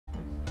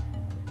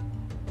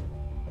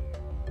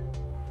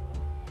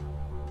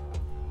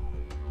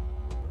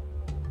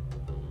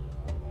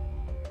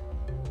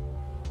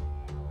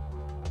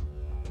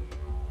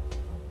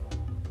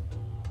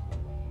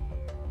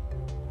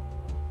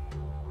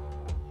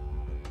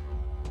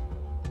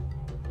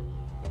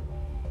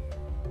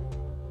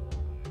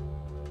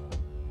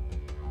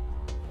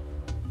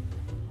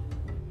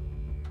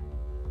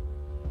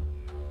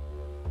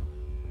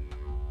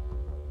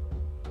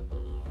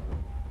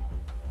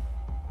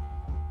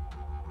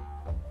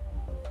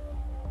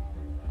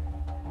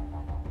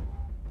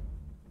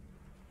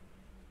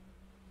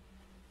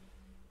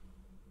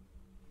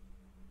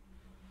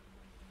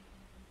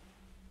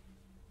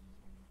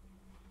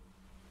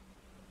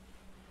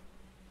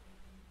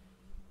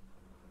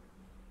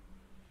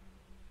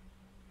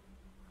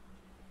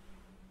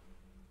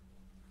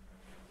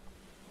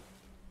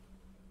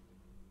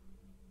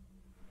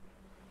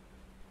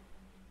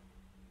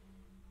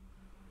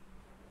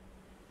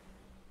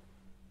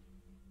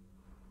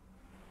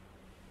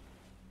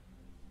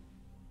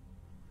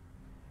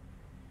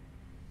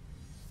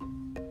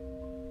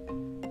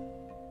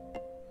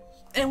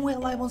And we're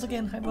live once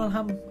again. Hi everyone,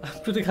 I'm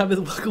Cryptic Hybrid.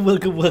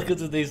 Welcome to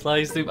today's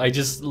live stream. I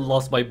just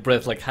lost my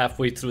breath like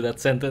halfway through that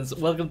sentence.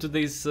 Welcome to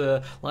today's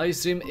live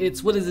stream.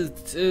 It's, what is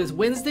it? It's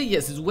Wednesday?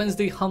 Yes, it's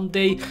Wednesday, hump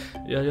day.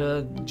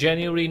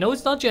 January, no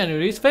it's not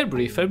January, it's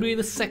February. February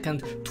the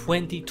 2nd,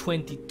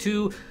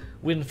 2022.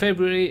 We're in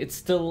February, it's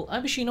still,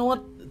 actually, you know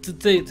what?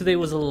 Today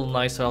was a little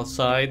nicer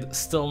outside.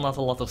 Still not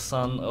a lot of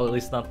sun, or at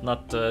least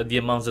not the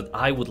amounts that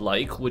I would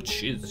like,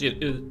 which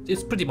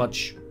is pretty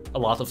much a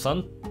lot of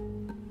sun.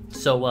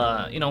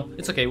 So, you know,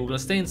 it's okay, we're gonna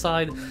stay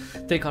inside,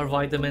 take our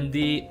vitamin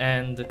D,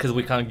 and because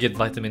we can't get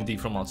vitamin D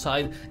from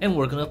outside, and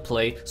we're gonna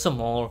play some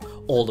more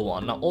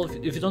Oldowan. Now,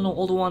 if you don't know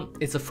Oldowan,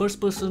 it's a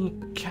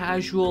first-person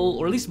casual,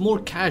 or at least more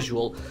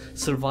casual,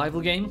 survival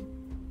game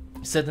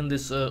set in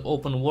this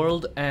open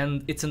world,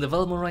 and it's in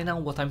development right now.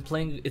 What I'm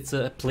playing, it's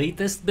a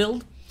playtest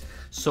build.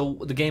 So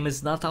the game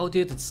is not out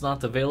yet, it's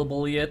not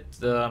available yet.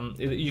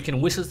 You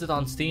can wishlist it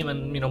on Steam,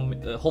 and, you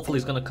know, hopefully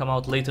it's gonna come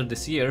out later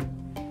this year.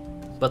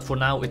 But for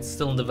now, it's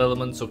still in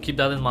development, so keep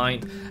that in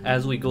mind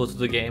as we go through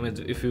the game,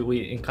 if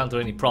we encounter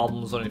any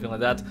problems or anything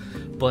like that.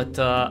 But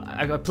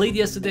I played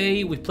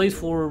yesterday. We played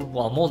for,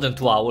 well, more than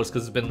 2 hours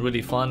because it's been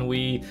really fun.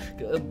 We,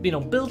 you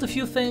know, built a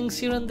few things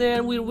here and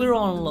there. We're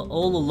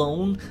all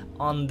alone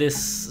on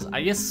this.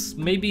 I guess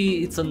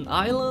maybe it's an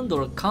island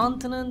or a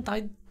continent.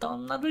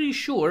 I'm not really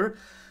sure.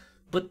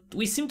 But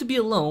we seem to be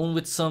alone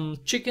with some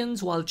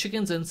chickens, wild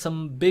chickens, and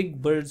some big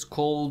birds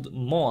called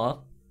moa.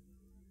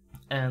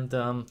 And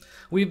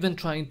we've been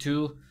trying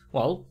to,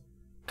 well,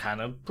 kind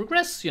of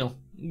progress, you know,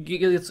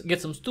 get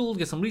some tools,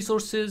 get some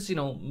resources, you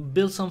know,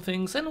 build some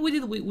things, and we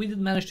did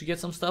manage to get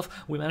some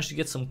stuff. We managed to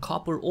get some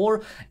copper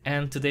ore,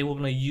 and today we're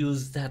gonna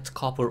use that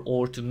copper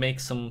ore to make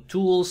some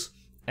tools,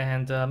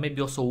 and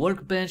maybe also a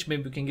workbench.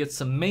 Maybe we can get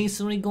some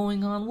masonry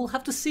going on. We'll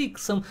have to seek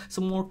some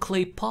more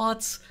clay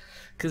pots,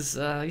 because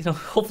you know,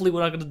 hopefully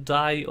we're not gonna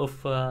die of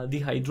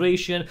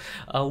dehydration.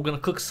 We're gonna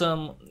cook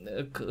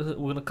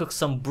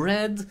some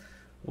bread,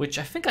 which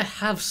I think I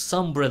have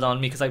some bread on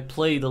me because I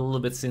played a little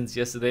bit since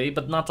yesterday,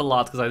 but not a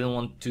lot because I didn't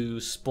want to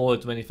spoil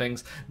too many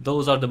things.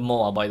 Those are the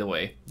moa, by the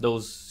way,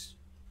 those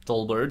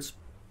tall birds.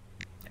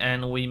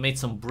 And we made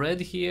some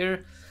bread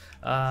here.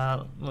 We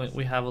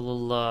have a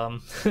little a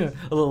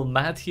little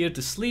mat here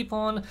to sleep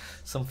on.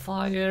 Some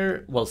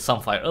fire, well,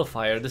 a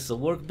fire. This is a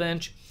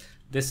workbench.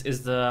 This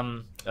is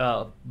the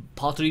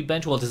pottery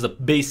bench. Well, this is a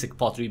basic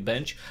pottery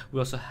bench. We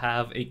also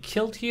have a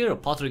kiln here, a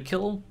pottery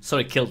kiln.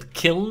 Sorry,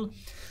 kiln.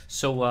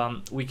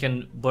 So we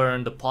can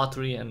burn the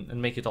pottery and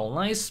make it all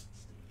nice.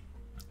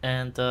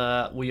 And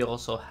we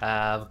also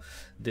have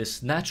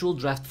this natural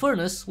draft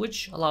furnace,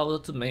 which allowed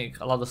us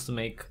to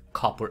make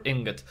copper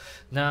ingot.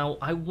 Now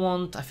I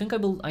think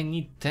I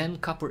need 10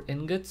 copper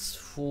ingots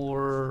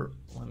for,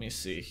 let me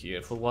see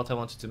here, for what I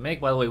wanted to make.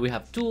 By the way, we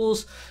have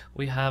tools,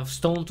 we have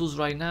stone tools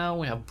right now,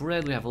 we have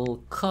bread, we have a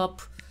little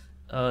cup.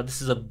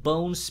 This is a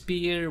bone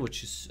spear,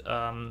 which is,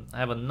 I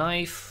have a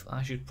knife.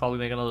 I should probably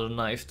make another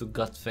knife to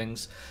gut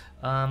things.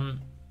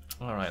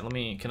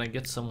 Alright, can I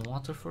get some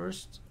water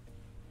first?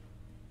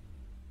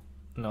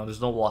 No,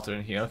 there's no water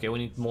in here. Okay, we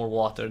need more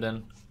water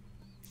then.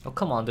 Oh,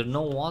 come on, there's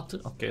no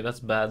water? Okay, that's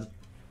bad.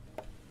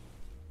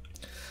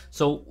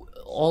 So,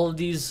 all of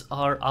these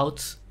are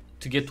out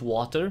to get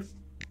water.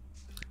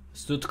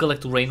 So, to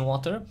collect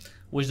rainwater.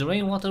 Which the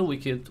rainwater, we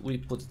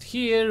put it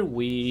here,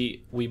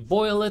 we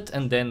boil it,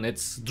 and then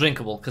it's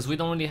drinkable. Because we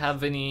don't really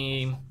have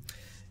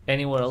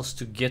anywhere else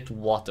to get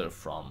water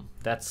from.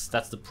 That's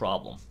the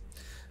problem.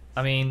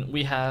 I mean,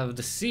 we have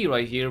the sea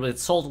right here, but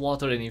it's salt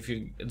water, and if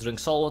you drink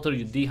salt water,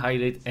 you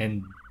dehydrate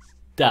and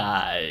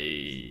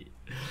die.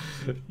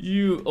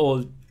 You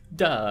all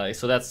die.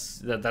 So that's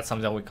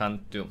something that we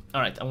can't do.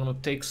 All right, I'm gonna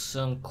take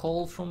some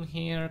coal from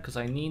here because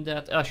I need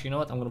that. Actually, you know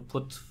what? I'm gonna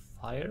put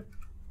fire,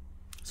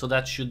 so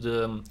that should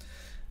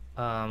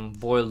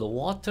boil the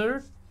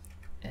water.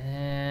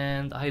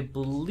 And I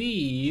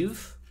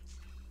believe,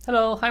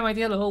 hello, hi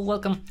Mighty, hello,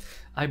 welcome.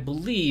 I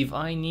believe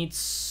I need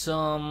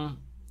some.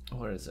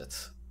 Where is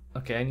it?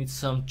 Okay, I need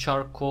some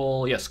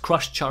charcoal, yes,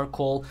 crushed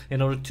charcoal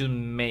in order to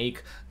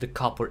make the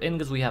copper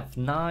ingots. We have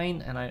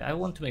 9, and I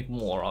want to make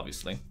more,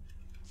 obviously.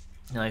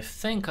 And I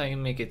think I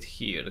can make it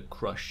here, the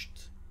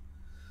crushed.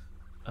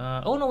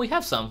 Oh no, we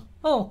have some.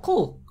 Oh,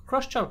 cool,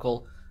 crushed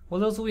charcoal.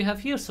 What else do we have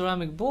here?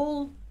 Ceramic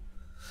bowl.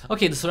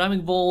 Okay, the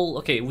ceramic bowl,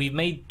 okay, we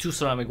made 2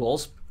 ceramic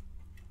bowls.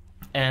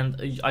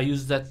 And I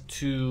use that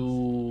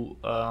to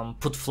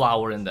put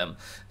flour in them.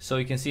 So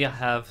you can see I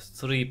have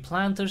 3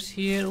 planters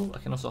here. I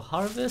can also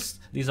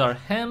harvest. These are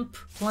hemp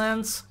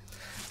plants,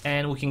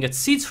 and we can get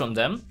seeds from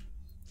them.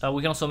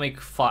 We can also make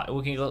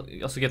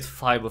get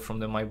fiber from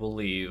them, I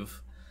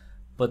believe.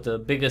 But the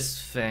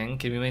biggest thing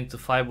can be made into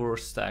fiber or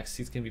stack.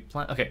 Seeds can be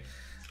planted. Okay.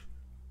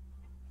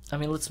 I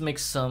mean, let's make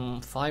some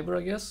fiber,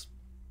 I guess,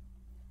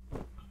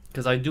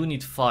 because I do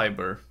need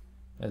fiber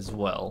as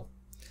well.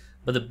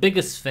 But the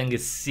biggest thing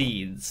is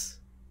seeds.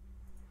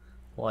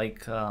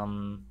 Like,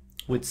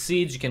 with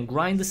seeds, you can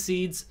grind the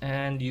seeds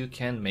and you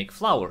can make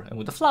flour. And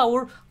with the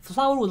flour with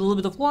a little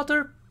bit of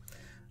water,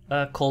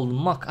 called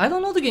Muck. I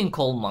don't know the game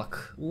called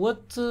Muck.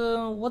 What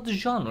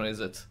genre is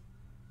it?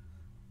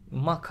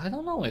 Muck, I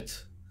don't know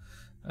it.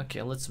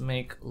 Okay, let's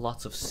make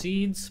lots of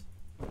seeds.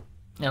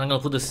 And I'm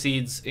gonna put the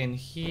seeds in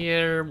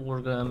here.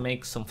 We're gonna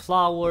make some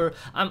flour.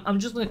 I'm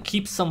just gonna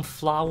keep some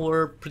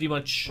flour pretty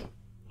much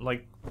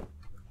like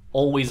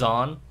always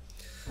on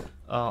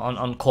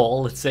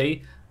call, let's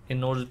say,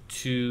 in order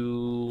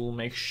to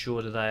make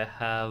sure that I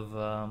have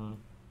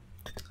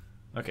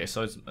okay,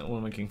 so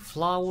we're making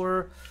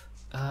flour.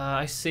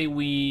 I say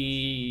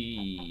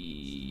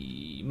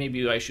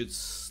maybe I should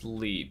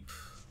sleep.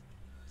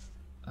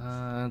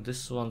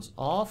 This one's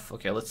off.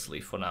 Okay, let's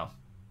sleep for now.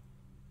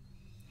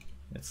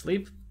 Let's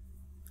sleep.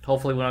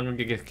 Hopefully we're not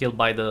gonna get killed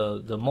by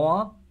the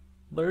moa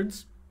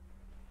birds.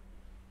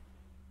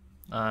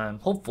 I'm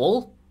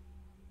hopeful.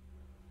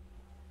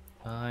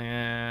 I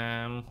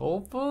am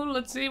hopeful.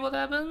 Let's see what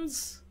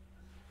happens.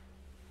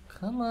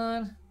 Come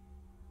on.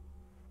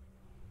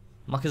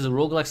 Muck is a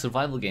roguelike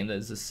survival game that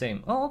is the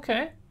same. Oh,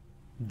 okay.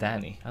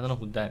 Danny. I don't know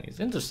who Danny is.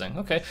 Interesting.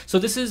 Okay. So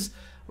this is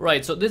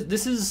right. So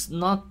this is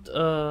not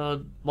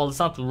well, it's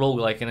not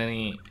roguelike in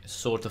any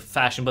sort of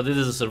fashion, but it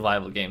is a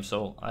survival game.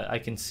 So I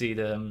can see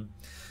the.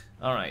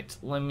 All right.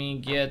 Let me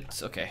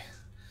get. Okay.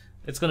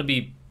 It's gonna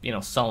be, you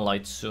know,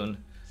 sunlight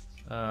soon.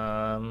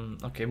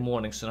 Okay,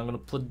 morning. So I'm gonna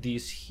put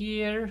these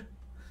here,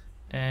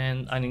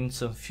 and I need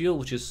some fuel,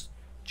 which is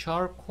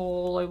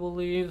charcoal, I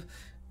believe.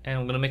 And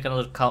I'm gonna make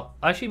another cow.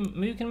 Actually,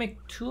 maybe you can make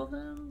 2 of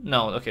them.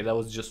 No. Okay, that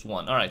was just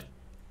 1. All right.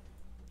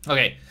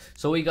 Okay,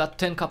 so we got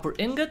 10 copper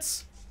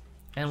ingots,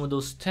 and with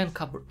those 10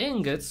 copper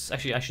ingots,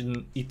 actually I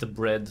shouldn't eat the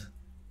bread.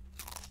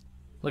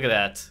 Look at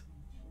that.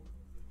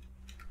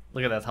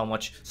 Look at that, how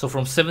much. So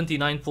from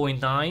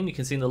 79.9, you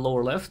can see in the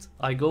lower left,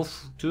 I go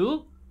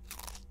to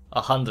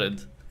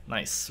 100.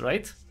 Nice,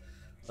 right?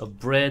 A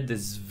bread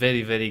is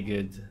very, very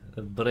good.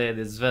 The bread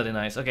is very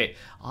nice. Okay,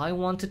 I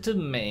wanted to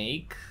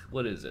make,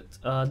 what is it?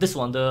 This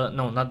one,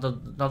 not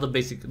the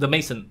basic, the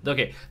mason.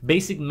 Okay,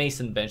 basic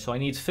mason bench. So I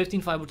need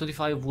 15 fiber,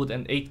 25 wood,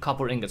 and 8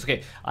 copper ingots.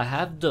 Okay, I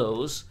have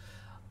those.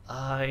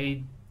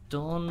 I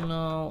don't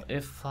know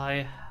if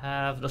I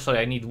have. Oh, sorry,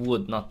 I need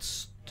wood, not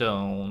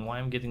stone. Why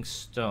am I getting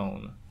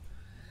stone?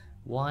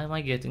 Why am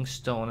I getting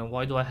stone? And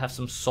why do I have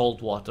some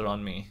salt water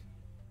on me?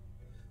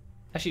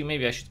 Actually,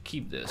 maybe I should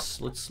keep this.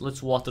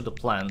 Let's water the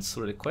plants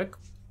really quick.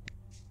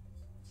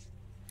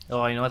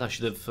 Oh, you know what? I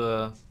should have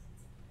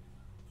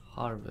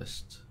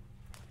harvest.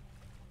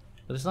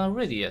 But it's not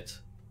ready yet.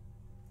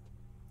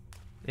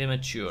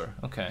 Immature.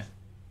 Okay.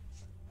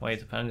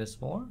 Wait, apparently there's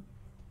more.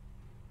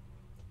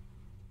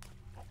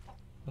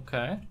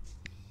 Okay.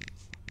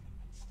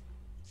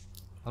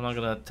 I'm not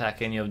gonna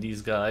attack any of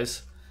these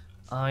guys.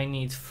 I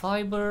need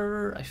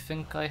fiber. I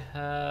think I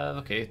have.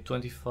 Okay,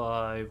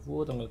 25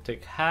 wood. I'm gonna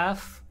take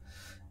half.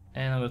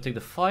 And I'm gonna take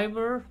the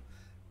fiber.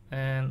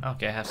 And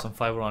okay, I have some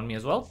fiber on me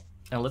as well.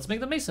 And let's make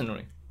the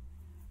masonry.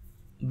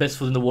 Best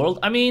food in the world.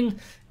 I mean,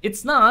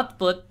 it's not,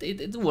 but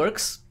it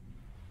works.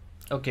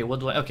 Okay, what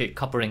do I... Okay,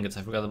 copper ingots.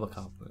 I forgot about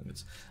copper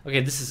ingots.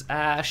 Okay, this is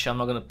ash. I'm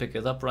not gonna pick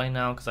it up right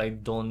now because I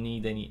don't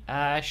need any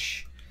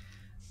ash.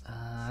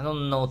 I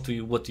don't know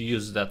what to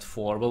use that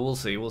for, but we'll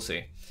see, we'll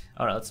see.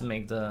 Alright, let's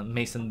make the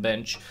mason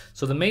bench.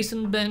 So the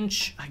mason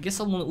bench, I guess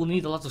we'll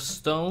need a lot of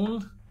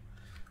stone.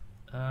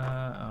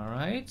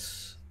 Alright.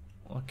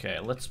 Okay,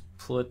 let's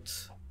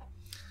put...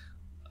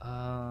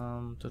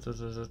 I'm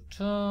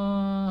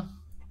gonna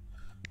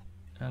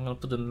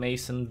put the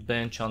mason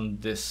bench on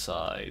this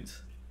side.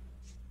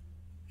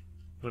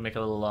 We'll make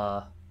a little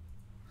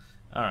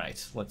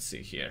alright, let's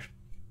see here.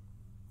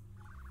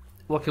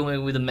 What can we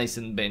do with the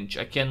mason bench?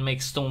 I can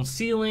make stone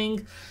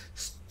ceiling,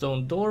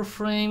 stone door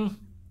frame.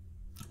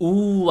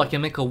 Ooh, I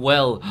can make a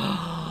well.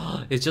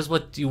 It's just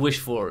what you wish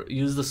for.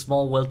 Use the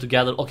small well to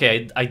gather.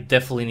 Okay, I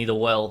definitely need a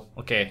well.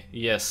 Okay,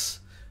 yes.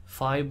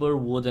 Fiber,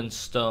 wood, and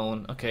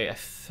stone. Okay, I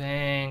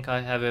think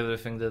I have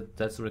everything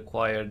that's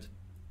required.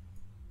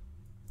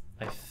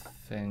 I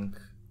think.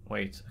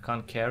 Wait, I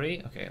can't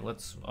carry? Okay,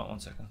 let's. Oh, 1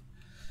 second.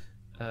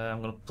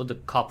 I'm gonna put the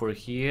copper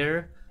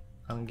here.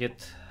 I'm gonna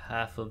get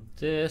half of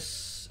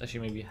this.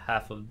 Actually, maybe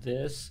half of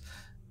this.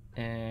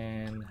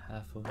 And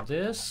half of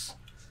this.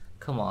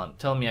 Come on,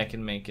 tell me I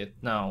can make it.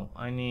 No,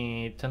 I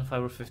need 10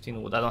 fiber,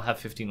 15 wood. I don't have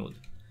 15 wood.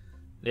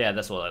 Yeah,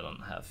 that's what I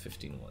don't have.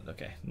 15 wood.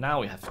 Okay,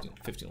 now we have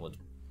 15 wood.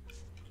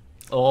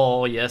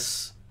 Oh,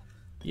 yes.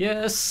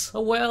 Yes,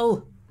 a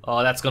well.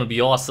 Oh, that's gonna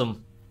be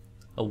awesome.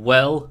 A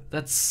well.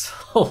 That's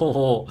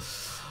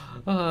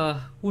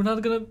we're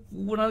not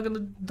gonna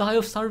die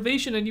of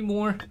starvation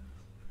anymore.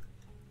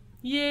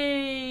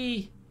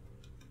 Yay!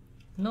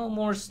 No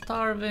more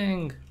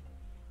starving.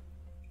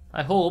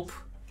 I hope.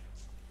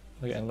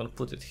 Okay, I'm gonna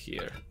put it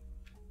here.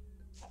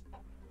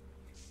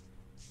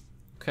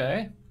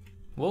 Okay.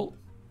 Well,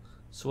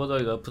 so what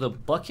do I put a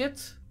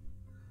bucket?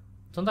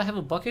 Don't I have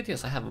a bucket?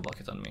 Yes, I have a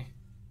bucket on me.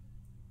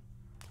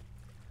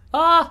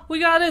 Ah, we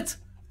got it!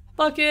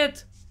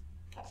 Bucket!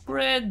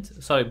 Bread.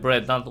 Sorry,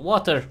 bread, not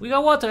water. We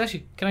got water,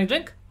 actually. Can I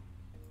drink?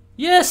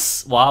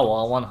 Yes!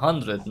 Wow,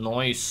 100.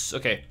 Nice.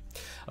 Okay.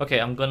 Okay,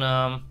 I'm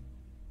gonna...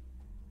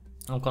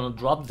 I'm gonna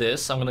drop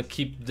this. I'm gonna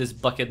keep this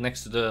bucket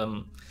next to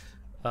the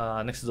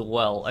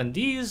well. And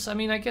these, I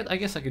mean, I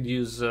guess I could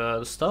use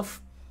the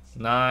stuff.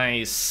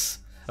 Nice.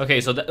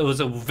 Okay, so it was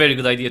a very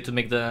good idea to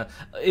make the.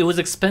 It was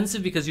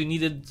expensive because you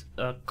needed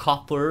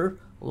copper,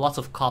 lots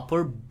of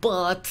copper,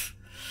 but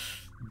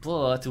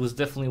it was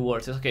definitely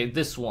worth it. Okay,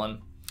 this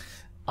one,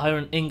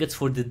 iron ingots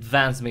for the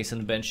advanced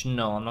mason bench.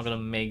 No, I'm not gonna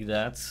make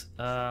that.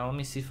 Let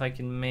me see if I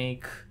can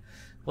make.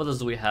 What else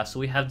do we have? So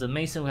we have the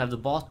mason, we have the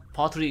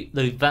pottery,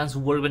 the advanced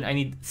workbench. I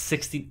need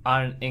 60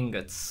 iron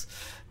ingots.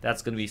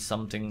 That's gonna be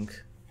something.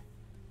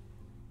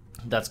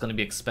 That's gonna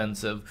be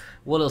expensive.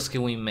 What else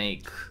can we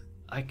make?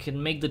 I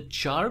can make the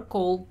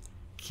charcoal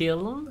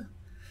kiln.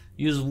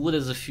 Use wood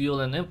as a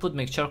fuel and input.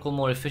 Make charcoal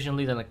more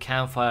efficiently than a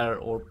campfire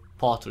or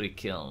pottery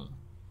kiln.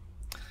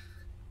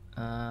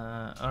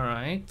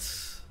 Alright.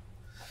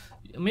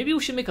 Maybe we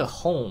should make a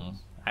home,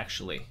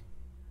 actually.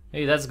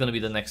 Maybe that's gonna be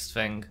the next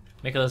thing.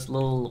 Make a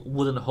little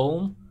wooden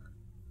home.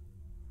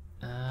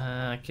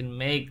 I can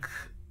make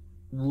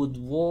wood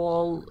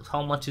wall.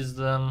 How much is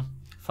the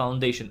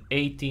foundation?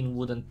 18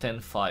 wood and 10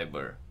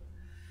 fiber.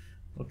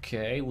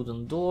 Okay,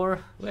 wooden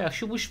door. Well,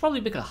 we should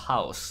probably make a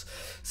house.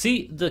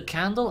 See, the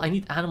candle, I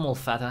need animal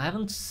fat. I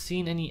haven't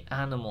seen any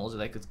animals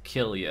that I could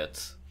kill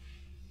yet.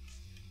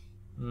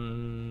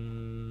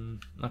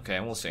 Okay,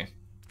 we'll see.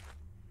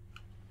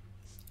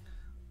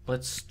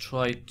 Let's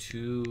try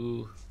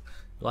to...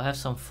 Do I have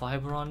some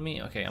fiber on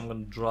me? Okay, I'm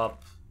gonna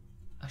drop...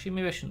 Actually,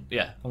 maybe I shouldn't...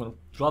 Yeah, I'm gonna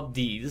drop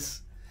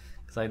these,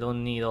 because I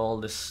don't need all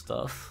this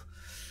stuff.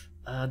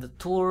 The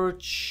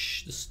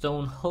torch, the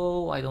stone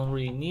hoe, I don't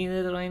really need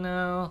it right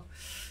now.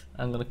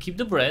 I'm gonna keep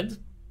the bread.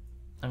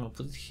 I'm gonna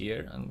put it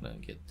here. I'm gonna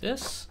get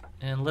this,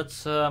 and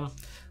let's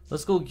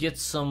go get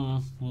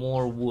some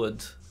more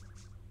wood.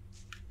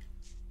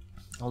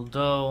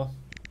 Although,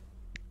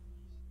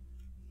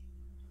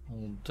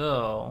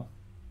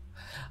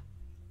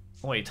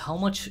 wait, how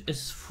much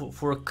is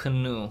for a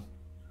canoe?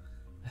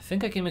 I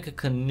think I can make a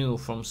canoe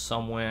from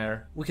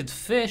somewhere. We could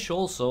fish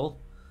also.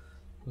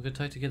 We could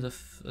try to get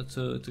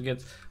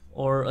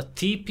or a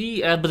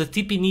teepee, but the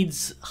teepee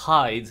needs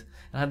hide,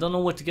 and I don't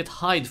know where to get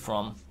hide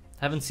from.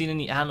 I haven't seen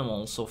any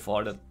animals so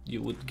far that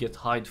you would get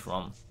hide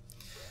from.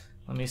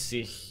 Let me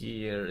see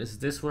here. Is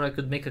this where I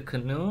could make a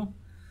canoe?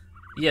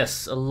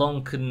 Yes, a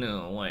long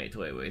canoe. Wait.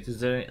 Is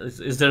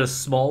there a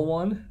small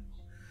one?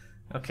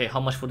 Okay,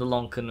 how much for the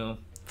long canoe?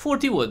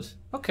 40 wood.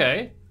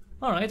 Okay.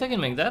 All right, I can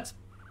make that.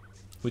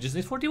 We just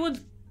need 40 wood.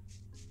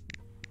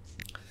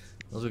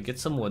 Let's go get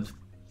some wood.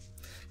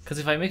 Because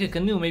if I make a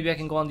canoe, maybe I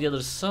can go on the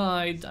other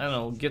side. I don't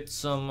know, get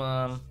some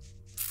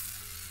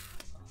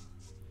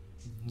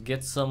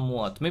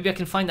what? Maybe I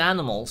can find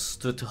animals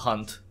to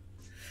hunt.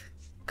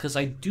 Because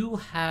I do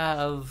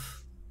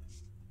have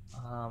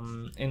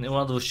in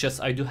one of those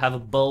chests, I do have a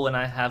bow and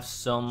I have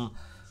some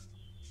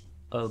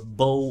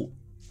bow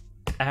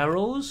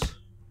arrows.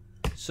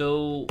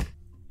 So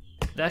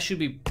that should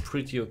be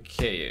pretty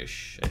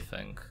okay-ish, I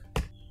think.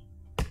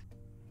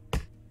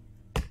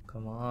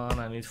 Come on,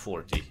 I need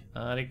 40.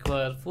 I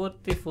require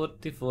 40.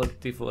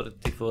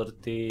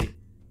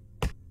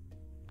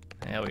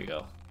 There we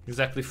go.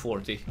 Exactly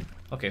 40.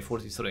 Okay,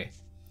 43.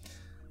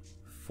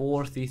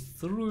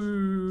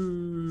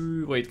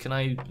 43. Wait, can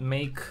I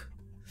make...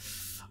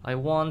 I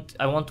want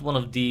one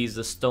of these,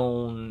 the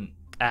stone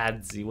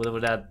adze,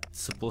 whatever that's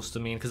supposed to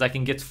mean, because I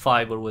can get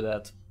fiber with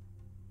that.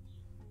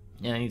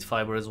 Yeah, I need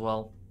fiber as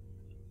well.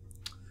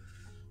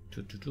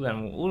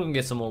 And we're gonna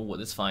get some more wood,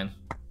 it's fine.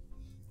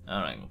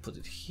 Alright, I'm gonna put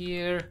it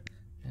here,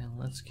 and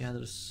let's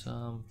gather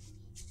some...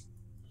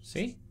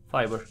 See?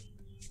 Fiber.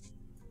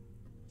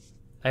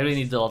 I really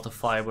need a lot of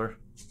fiber.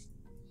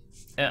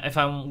 If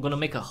I'm gonna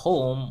make a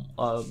home,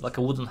 like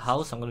a wooden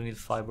house, I'm gonna need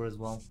fiber as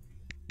well.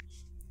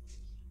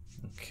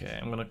 Okay,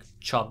 I'm gonna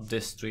chop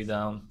this tree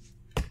down.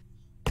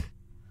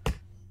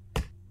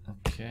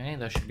 Okay,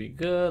 that should be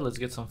good. Let's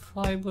get some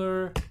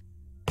fiber.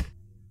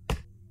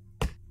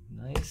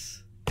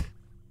 Nice.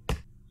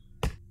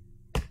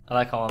 I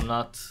like how I'm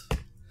not...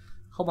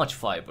 How much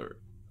fiber?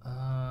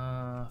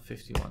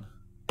 51.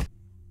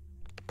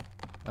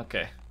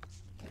 Okay.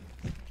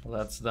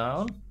 That's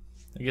down.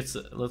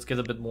 Let's get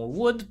a bit more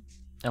wood,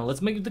 and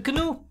let's make the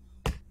canoe.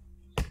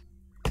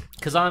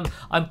 Cause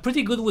I'm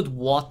pretty good with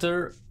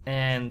water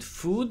and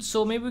food,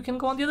 so maybe we can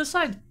go on the other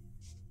side.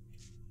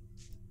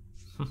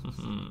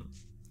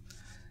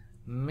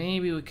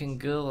 Maybe we can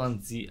go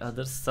on the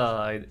other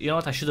side. You know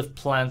what? I should have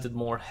planted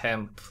more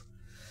hemp.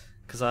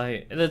 Cause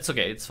that's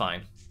okay. It's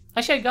fine.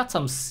 Actually, I got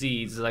some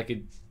seeds that I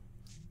could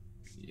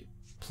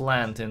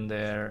plant in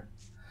there.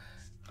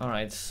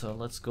 Alright, so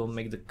let's go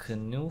make the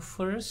canoe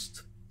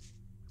first.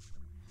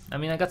 I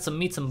mean, I got some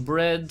meat, some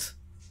bread.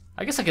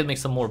 I guess I could make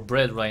some more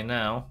bread right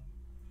now.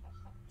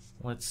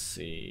 Let's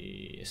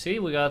see. See,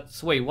 we got...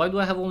 Wait, why do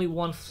I have only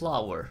one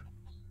flour?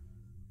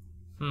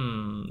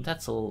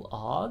 That's a little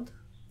odd.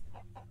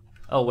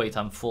 Oh, wait,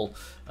 I'm full.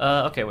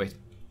 Okay, wait.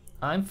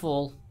 I'm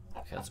full.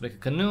 Okay, let's make a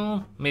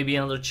canoe. Maybe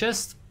another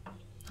chest.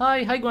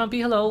 Hi,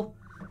 Grumpy, hello.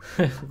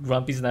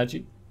 Grumpy's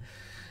Naji.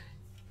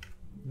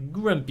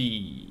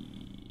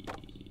 Grumpy.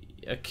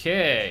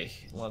 Okay,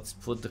 let's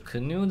put the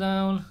canoe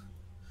down.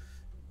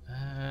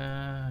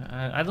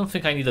 I don't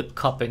think I need a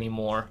cup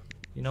anymore.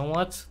 You know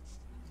what?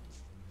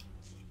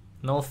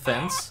 No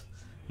offense.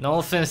 No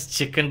offense,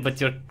 chicken,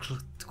 but you're too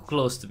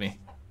close to me.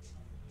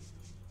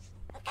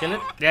 Kill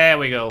it. There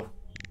we go.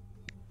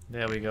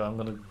 There we go. I'm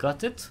gonna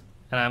gut it.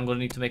 And I'm gonna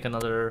need to make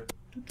another...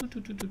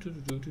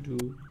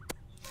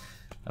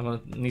 I'm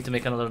gonna need to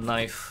make another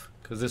knife.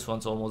 Because this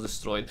one's almost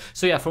destroyed.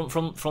 So yeah,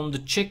 from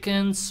the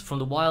chickens, from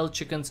the wild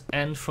chickens,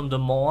 and from the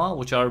moa,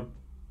 which are,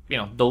 you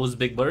know, those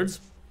big birds,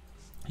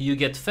 you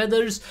get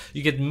feathers,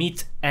 you get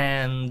meat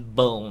and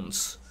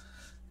bones.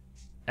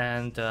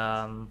 And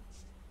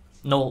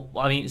no,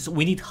 I mean, so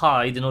we need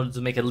hide in order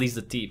to make at least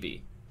the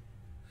teepee.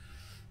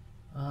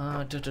 No,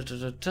 I'm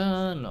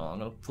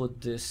gonna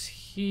put this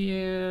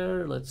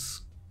here.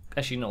 Let's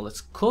actually no,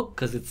 let's cook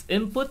because it's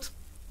input.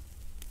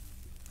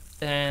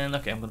 And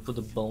okay, I'm gonna put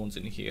the bones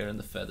in here and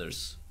the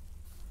feathers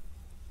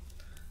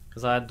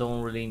because I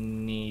don't really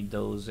need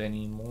those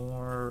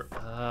anymore.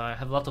 I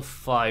have a lot of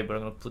fiber.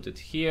 I'm gonna put it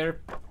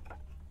here.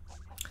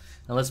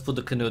 And let's put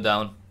the canoe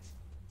down.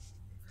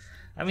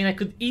 I mean, I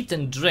could eat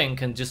and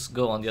drink and just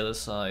go on the other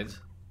side.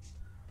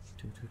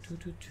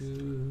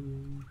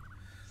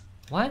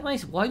 Why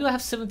do I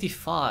have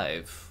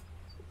 75?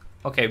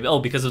 Okay, oh,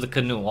 because of the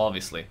canoe,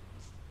 obviously.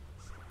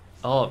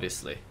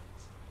 Obviously.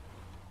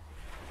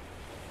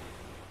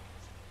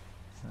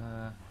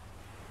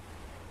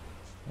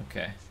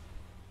 Okay.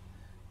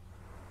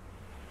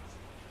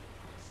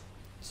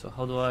 So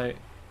how do I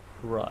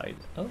ride?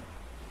 Oh,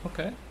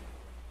 okay.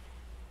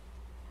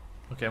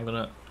 Okay, I'm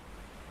gonna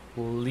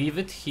leave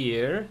it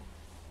here.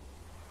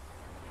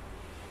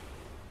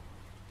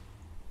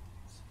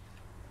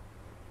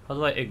 How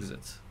do I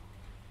exit?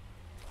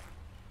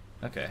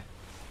 Okay,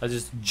 I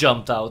just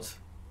jumped out.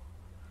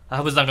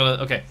 I was not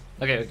gonna. Okay.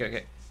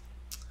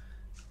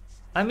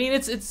 I mean,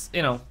 it's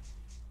you know,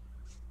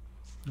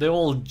 they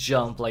all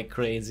jump like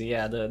crazy.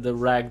 Yeah, the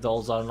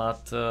ragdolls are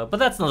not. But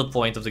that's not the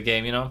point of the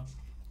game, you know.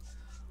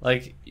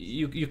 Like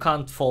you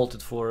can't fault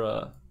it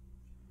for.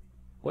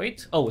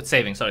 Wait. Oh, it's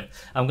saving. Sorry.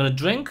 I'm gonna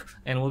drink,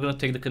 and we're gonna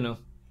take the canoe.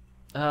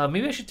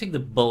 Maybe I should take the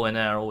bow and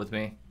arrow with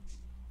me.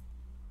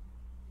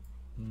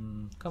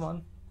 Come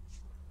on.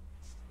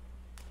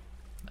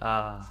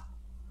 Ah,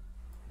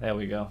 there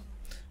we go.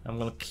 I'm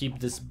gonna keep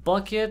this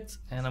bucket,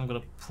 and I'm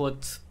gonna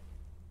put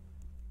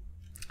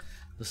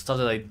the stuff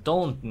that I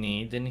don't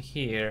need in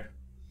here,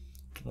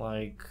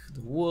 like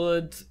the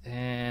wood.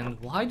 And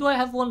why do I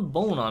have one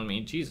bone on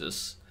me?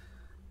 Jesus,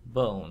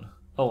 bone.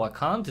 Oh, I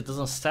can't. It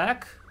doesn't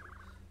stack.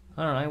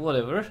 All right,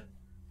 whatever.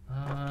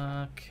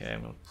 Okay,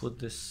 I'm gonna put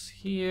this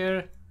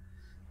here.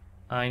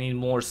 I need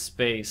more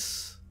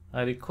space.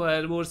 I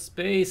require more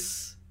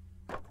space.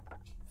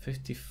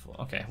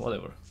 54. Okay,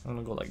 whatever. I'm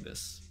gonna go like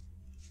this.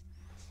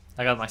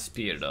 I got my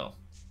spear though.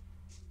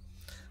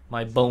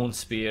 My bone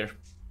spear.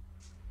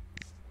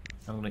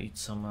 I'm gonna eat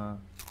some.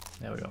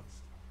 There we go.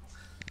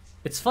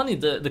 It's funny.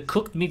 The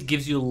cooked meat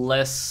gives you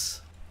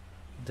less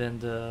than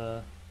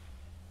the.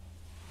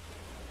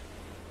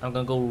 I'm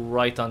gonna go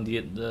right on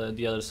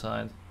the other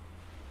side.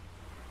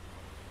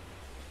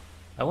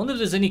 I wonder if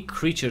there's any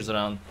creatures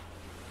around.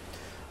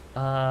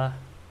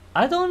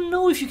 I don't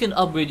know if you can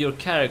upgrade your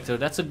character.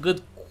 That's a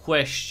good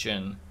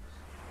question.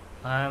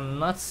 I'm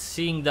not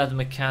seeing that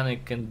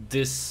mechanic in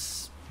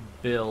this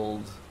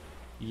build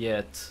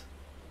yet.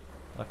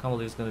 I can't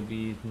believe it's gonna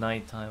be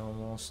nighttime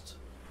almost.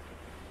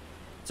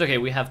 It's okay,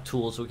 we have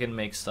tools, we can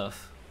make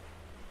stuff.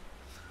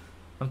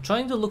 I'm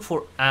trying to look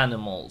for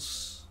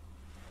animals.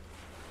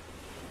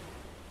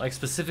 Like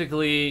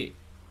specifically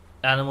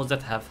animals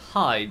that have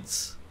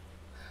hides.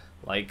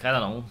 Like, I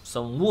don't know,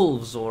 some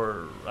wolves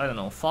or, I don't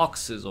know,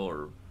 foxes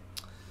or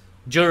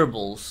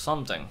gerbils,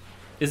 something.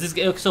 Is this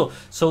game,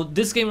 so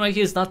this game right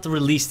here is not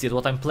released yet.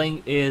 What I'm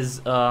playing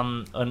is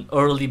an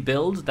early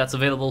build that's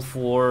available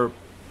for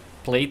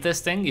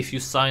playtesting. If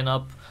you sign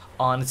up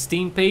on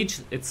Steam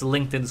page, it's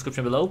linked in the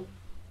description below.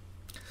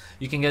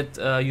 You can get,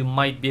 you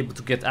might be able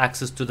to get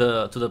access to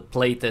the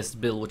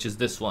playtest build, which is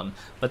this one.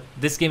 But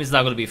this game is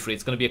not going to be free.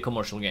 It's going to be a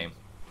commercial game.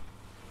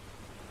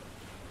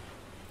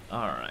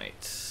 All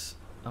right,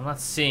 I'm not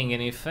seeing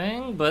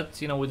anything,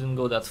 but you know we didn't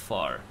go that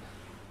far.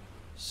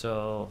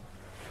 So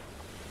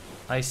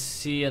I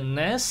see a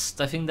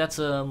nest. I think that's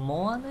a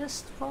moa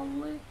nest,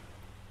 probably.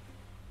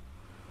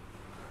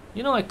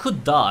 You know, I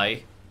could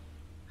die.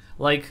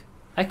 Like,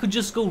 I could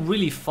just go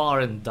really far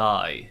and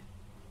die.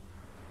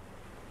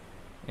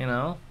 You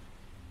know?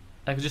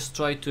 I could just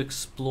try to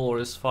explore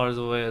as far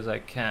away as I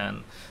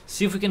can.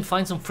 See if we can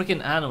find some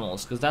freaking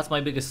animals, because that's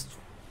my biggest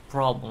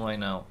problem right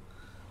now.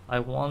 I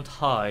want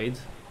hide,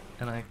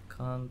 and I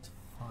can't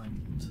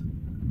find it.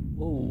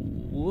 Whoa,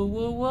 whoa,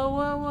 whoa, whoa,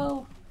 whoa,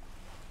 whoa.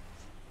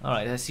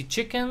 Alright, I see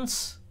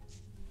chickens.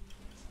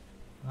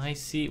 I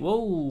see...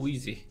 Whoa,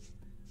 easy.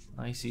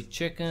 I see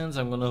chickens.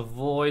 I'm gonna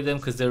avoid them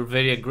because they're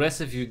very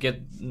aggressive if you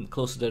get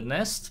close to their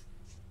nest.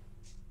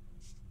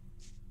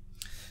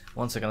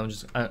 One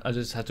second, I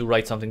just had to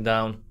write something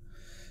down.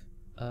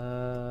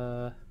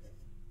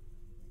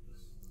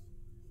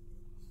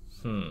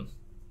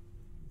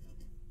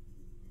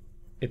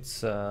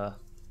 It's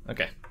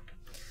okay.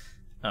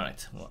 All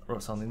right,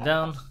 wrote something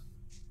down,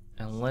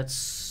 and let's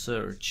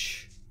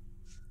search.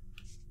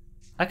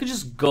 I could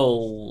just go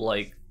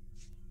like,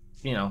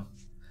 you know,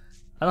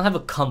 I don't have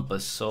a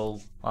compass,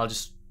 so I'll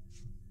just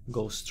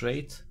go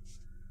straight.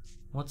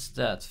 What's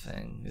that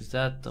thing? Is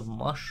that a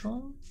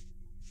mushroom?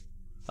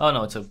 Oh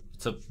no, it's a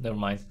never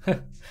mind.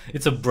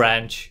 It's a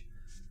branch.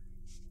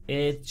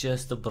 It's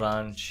just a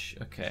branch.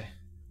 Okay.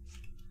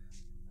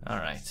 All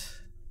right.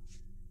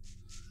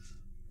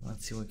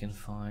 Let's see what we can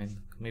find.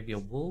 Maybe a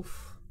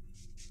wolf?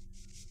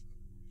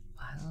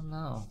 I don't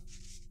know.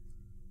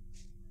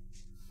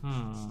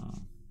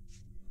 I'm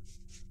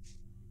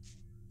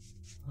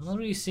not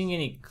really seeing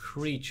any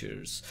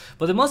creatures,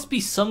 but there must be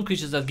some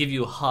creatures that give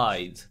you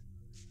hide.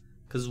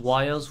 Because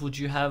why else would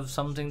you have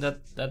something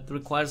that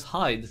requires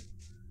hide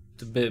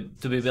to be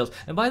built?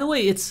 And by the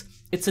way, it's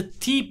a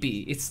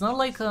teepee. It's not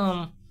like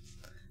a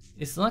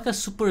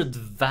super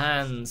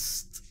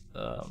advanced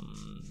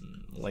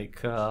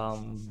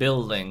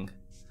building.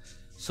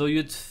 So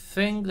you'd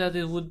think that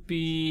it wouldn't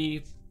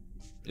be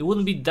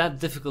that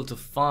difficult to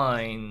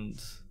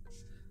find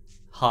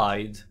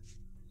hide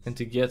and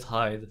to get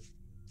hide.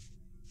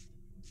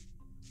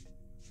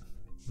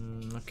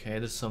 Okay,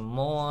 there's some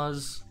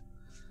moas,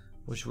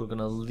 which we're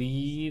gonna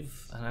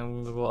leave, and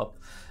I'm gonna go up.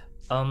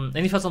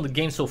 Any thoughts on the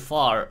game so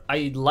far?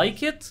 I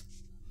like it.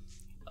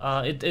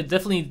 It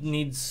definitely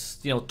needs,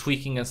 you know,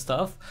 tweaking and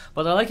stuff,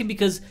 but I like it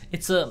because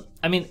it's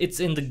it's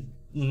in the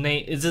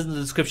name, it's in the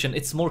description.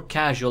 It's more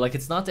casual. Like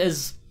it's not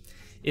as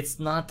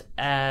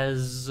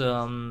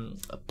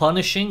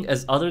punishing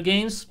as other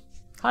games.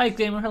 Hi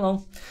gamer,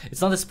 hello.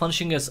 It's not as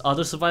punishing as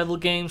other survival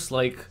games.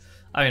 Like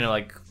I mean,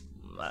 like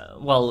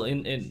well,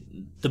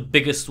 in the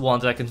biggest one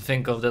that I can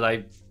think of that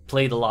I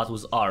played a lot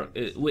was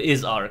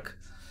Ark.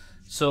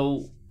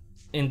 So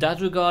in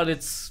that regard,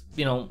 it's,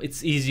 you know,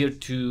 it's easier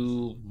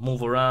to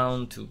move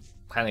around, to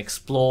kind of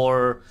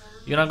explore.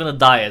 You're not gonna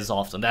die as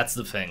often. That's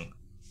the thing.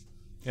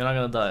 You're not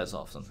gonna die as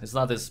often. It's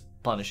not as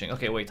punishing.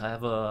 Okay, wait. I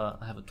have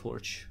a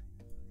torch.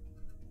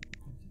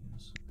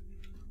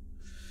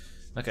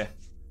 Okay.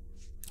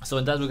 So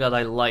in that regard,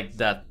 I like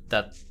that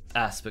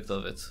aspect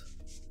of it.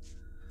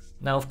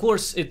 Now, of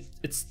course,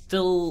 it's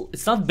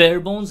not bare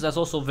bones. That's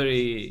also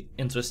very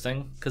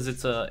interesting because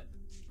it's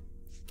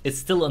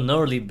still an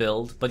early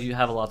build, but you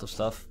have a lot of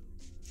stuff.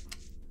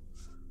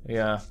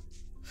 Yeah.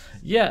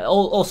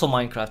 Also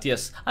Minecraft.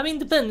 Yes. I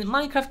mean,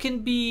 Minecraft can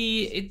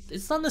be.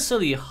 It's not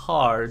necessarily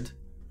hard.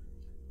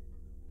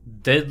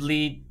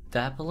 Deadly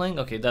dappling.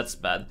 Okay, that's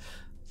bad.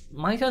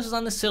 Minecraft is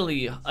not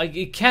necessarily.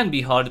 It can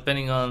be hard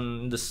depending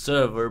on the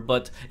server,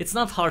 but it's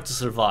not hard to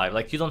survive.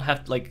 Like you don't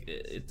have to, like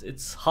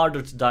it's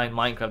harder to die in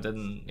Minecraft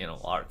than, you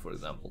know, Ark, for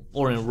example,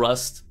 or in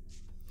Rust.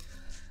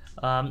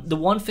 The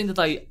one thing that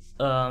I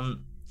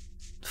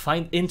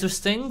find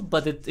interesting,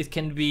 but it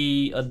can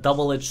be a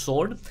double-edged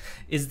sword,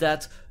 is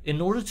that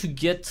in order to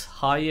get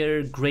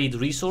higher grade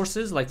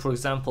resources, like for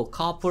example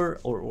copper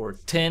or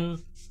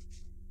tin,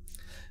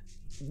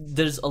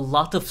 there's a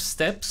lot of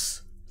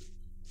steps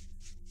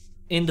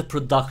in the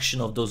production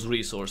of those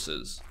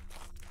resources.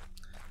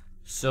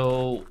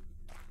 So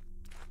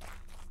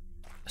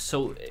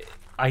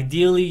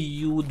ideally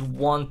you would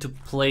want to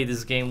play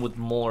this game with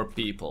more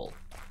people.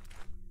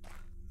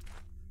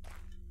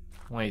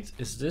 Wait,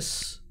 is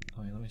this?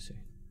 Wait, let me see.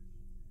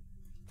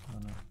 Oh,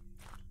 no.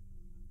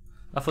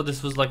 I thought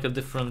this was like a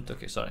different.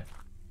 Okay, sorry.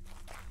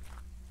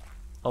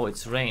 Oh,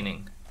 it's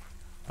raining.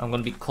 I'm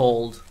gonna be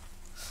cold.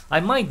 I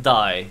might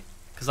die.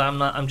 Because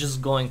I'm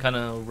just going kind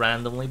of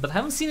randomly, but I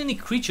haven't seen any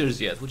creatures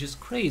yet, which is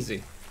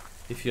crazy,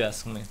 if you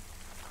ask me.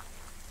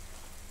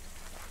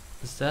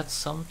 Is that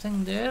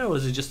something there, or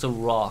is it just a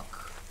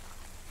rock?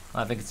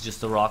 I think it's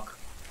just a rock.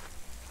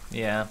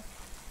 Yeah.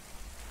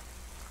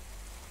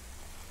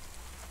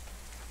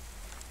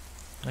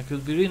 Like, it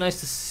would be really nice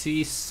to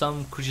see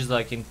some creatures that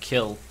I can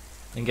kill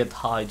and get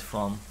hide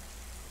from.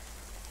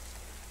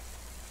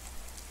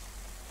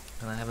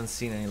 And I haven't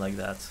seen any like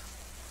that.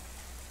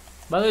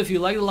 By the way, if you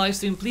like the live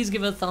stream, please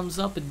give it a thumbs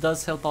up. It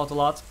does help out a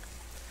lot.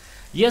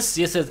 Yes,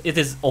 it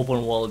is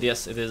open world.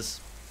 Yes, it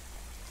is.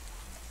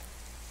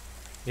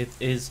 It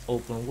is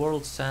open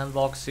world,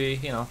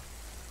 sandboxy, you know,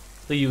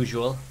 the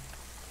usual.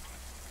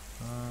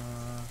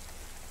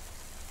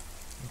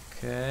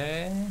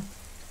 Okay.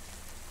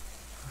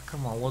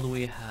 Come on, what do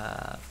we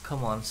have?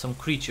 Come on, some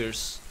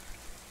creatures.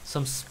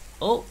 Some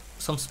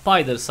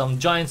spiders, some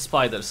giant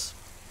spiders.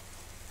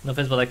 No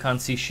offense, but I can't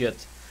see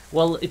shit.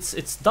 Well,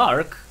 it's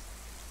dark.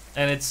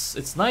 And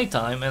it's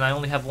nighttime, and I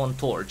only have one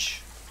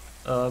torch.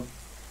 I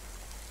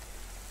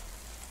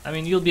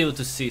mean, you'll be able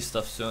to see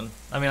stuff soon.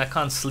 I mean, I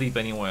can't sleep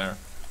anywhere.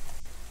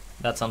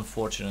 That's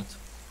unfortunate.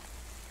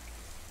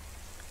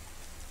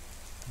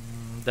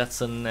 That's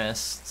a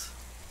nest.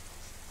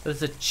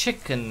 There's a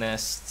chicken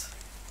nest.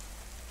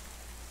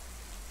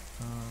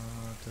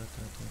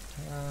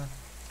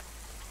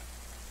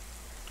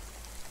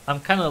 I'm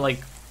kind of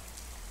like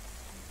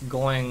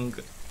going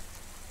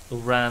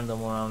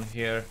random around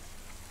here.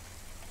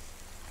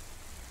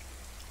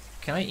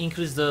 Can I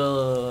increase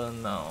the...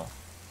 no.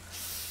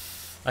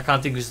 I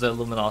can't increase the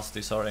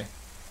luminosity, sorry.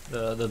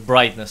 The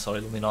brightness,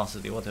 sorry,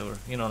 luminosity, whatever.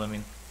 You know what I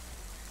mean.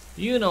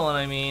 You know what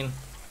I mean.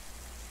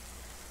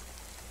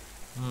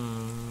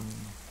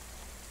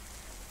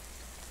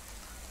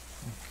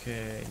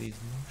 Okay, these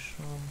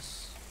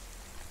mushrooms.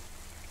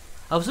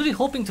 I was really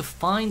hoping to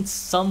find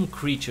some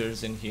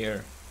creatures in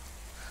here.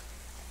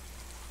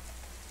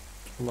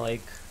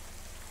 Like,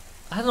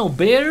 I don't know,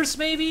 bears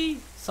maybe?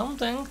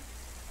 Something.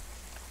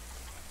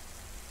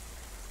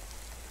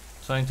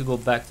 Trying to go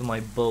back to my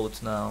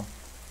boat now.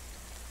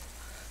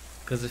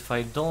 Because if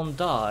I don't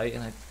die,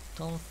 and I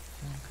don't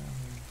think I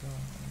will die.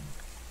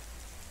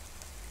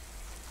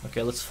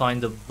 Okay, let's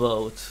find the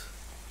boat.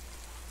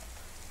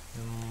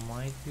 It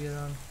might be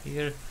around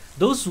here.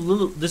 Those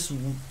little,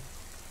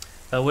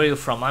 where are you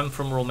from? I'm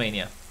from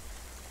Romania.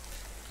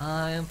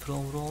 I am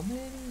from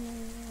Romania.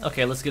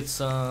 Okay, let's get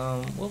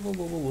some. Whoa, whoa,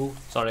 whoa, whoa, whoa.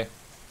 Sorry,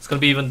 it's gonna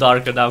be even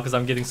darker now because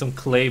I'm getting some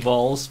clay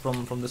balls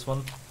from this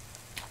one.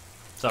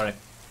 Sorry,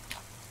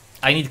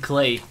 I need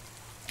clay.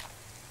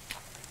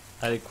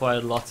 I require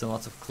lots and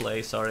lots of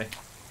clay. Sorry.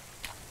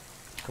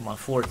 Come on,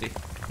 40.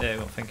 There you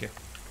go. Thank you.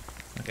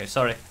 Okay,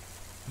 sorry.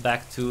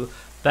 Back to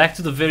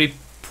the very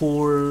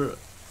poor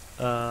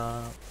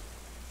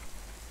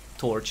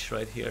torch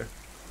right here.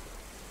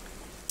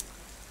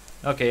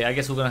 Okay, I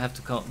guess we're gonna have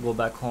to go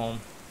back home.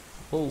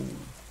 Oh.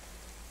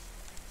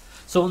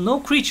 So no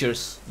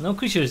creatures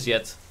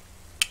yet,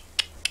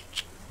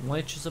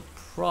 which is a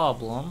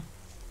problem.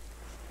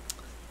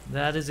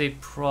 That is a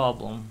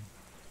problem.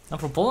 I'm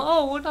from Poland.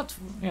 Oh, we're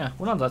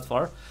not that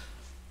far.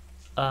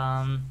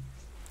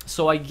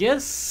 So I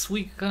guess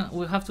we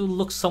have to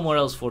look somewhere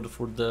else for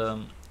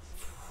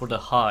the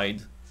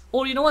hide.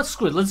 Or you know what?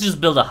 Screw it. Let's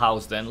just build a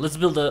house then. Let's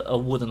build a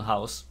wooden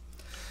house.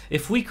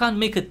 If we can't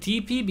make a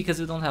teepee because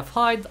we don't have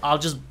hide, I'll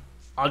just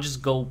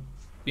go,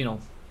 you know,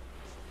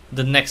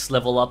 the next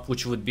level up,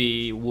 which would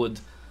be wood.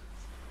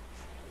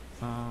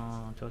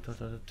 Come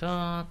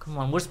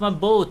on, where's my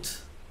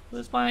boat?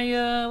 Where's my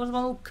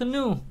little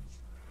canoe?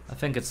 I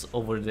think it's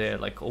over there,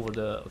 like over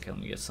the. Okay, let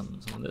me get some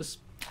of this.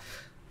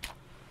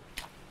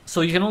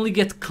 So you can only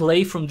get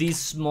clay from these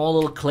small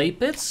little clay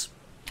pits.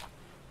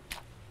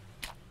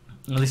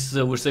 At least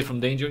we're safe from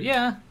danger.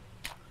 Yeah.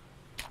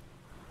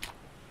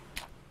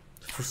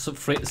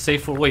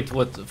 Safe for wait,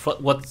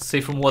 what?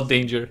 Safe from what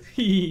danger?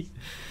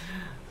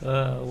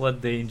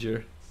 What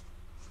danger?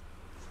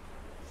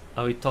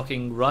 Are we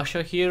talking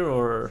Russia here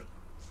or?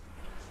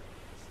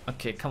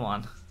 Okay, come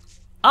on.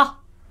 Ah,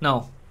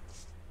 no.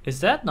 Is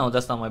that? No,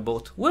 that's not my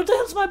boat. Where the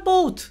hell's my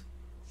boat?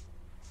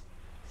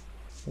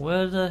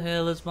 Where the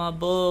hell is my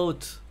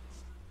boat?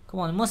 Come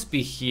on, it must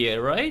be here,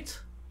 right?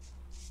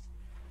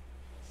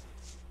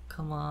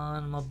 Come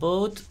on, my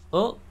boat.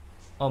 Oh,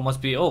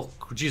 must be. Oh,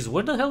 jeez,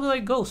 where the hell did I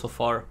go so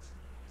far?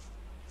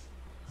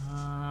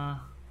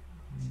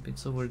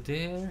 It's over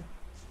there.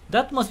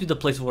 That must be the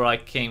place where I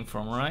came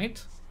from,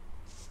 right?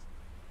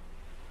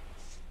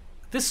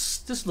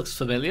 This looks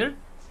familiar.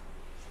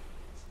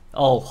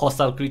 Oh,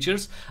 hostile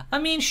creatures. I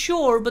mean,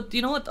 sure, but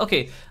you know what?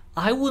 Okay,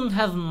 I wouldn't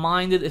have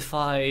minded if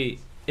I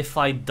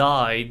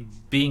died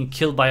being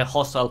killed by a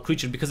hostile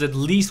creature, because at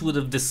least would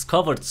have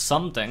discovered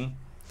something.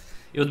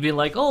 It would be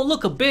like, oh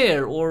look, a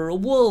bear or a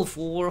wolf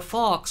or a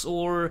fox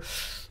or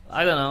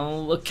I don't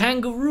know, a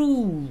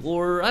kangaroo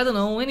or I don't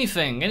know,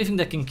 anything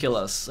that can kill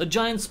us. A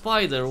giant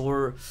spider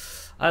or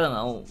I don't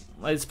know.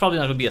 It's probably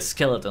not gonna be a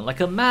skeleton, like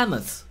a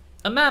mammoth.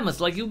 A mammoth,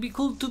 like it would be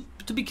cool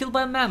to be killed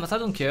by a mammoth. I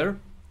don't care.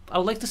 I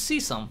would like to see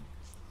some.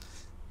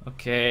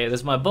 Okay,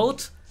 there's my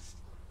boat.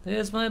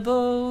 There's my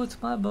boat,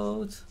 my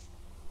boat.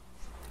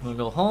 I'm gonna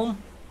go home.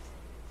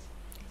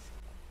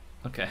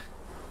 Okay.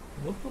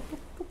 Whoop, whoop, whoop,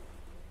 whoop.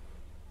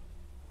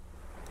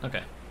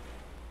 Okay.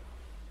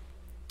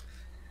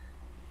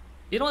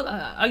 You know what?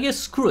 I guess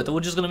screw it.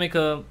 We're just gonna make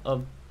a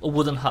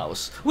wooden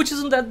house, which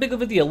isn't that big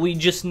of a deal. We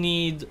just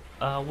need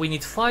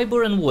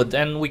fiber and wood,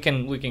 and we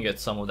can get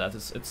some of that.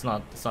 It's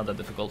not that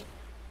difficult.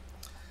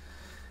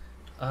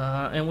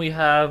 And we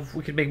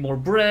can make more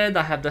bread.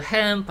 I have the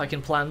hemp. I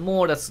can plant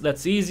more.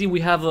 That's easy.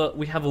 We have a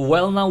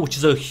well now, which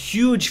is a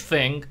huge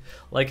thing.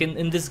 Like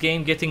in this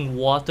game, getting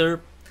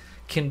water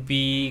can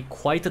be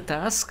quite a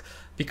task,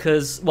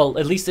 because, well,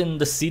 at least in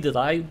the sea that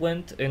I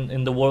went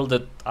in the world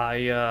that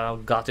I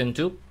got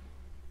into,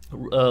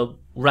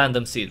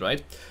 random seed,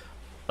 right?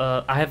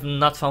 I have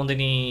not found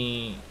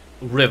any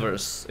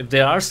rivers. If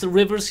there are still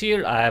rivers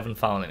here, I haven't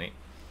found any.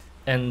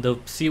 And the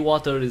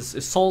seawater is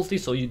salty,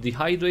 so you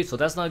dehydrate, so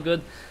that's not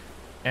good.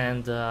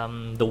 And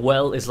the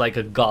well is like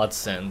a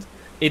godsend.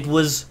 It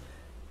was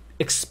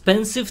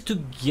expensive to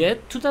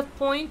get to that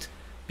point,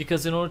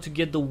 because in order to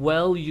get the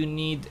well you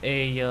need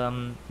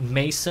a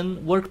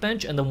mason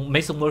workbench, and the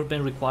mason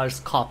workbench requires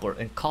copper,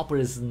 and copper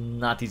is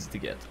not easy to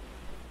get.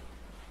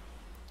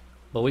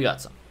 But we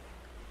got some.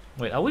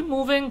 Wait, are we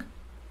moving?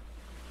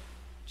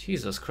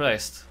 Jesus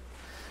Christ.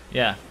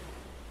 Yeah.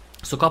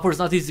 So copper is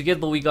not easy to get,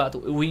 but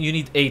you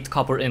need 8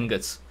 copper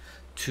ingots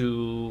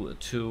to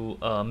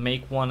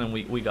make one, and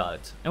we got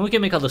it. And we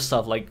can make other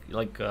stuff like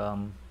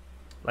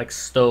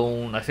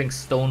stone. I think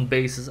stone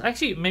bases.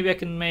 Actually, maybe I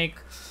can make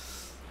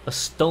a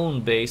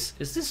stone base.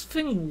 Is this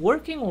thing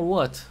working or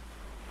what?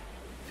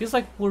 Feels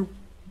like we're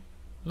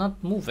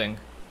not moving.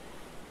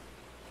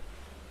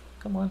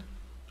 Come on.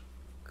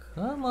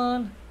 Come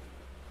on.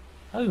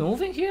 Are we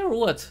moving here or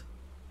what?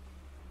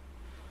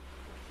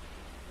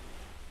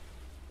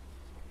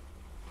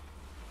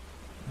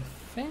 I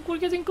think we're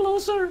getting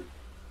closer.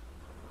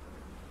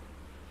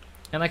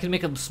 And I can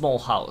make a small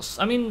house.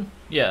 I mean,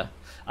 yeah.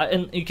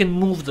 And you can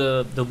move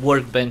the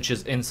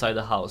workbenches inside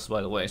the house,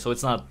 by the way. So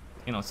it's not,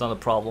 you know, it's not a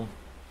problem.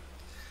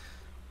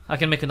 I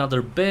can make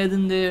another bed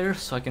in there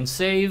so I can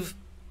save.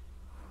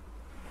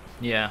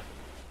 Yeah.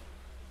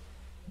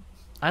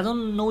 I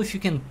don't know if you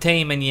can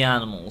tame any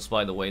animals,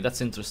 by the way.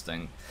 That's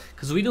interesting.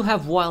 Because we do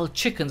have wild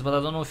chickens, but I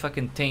don't know if I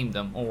can tame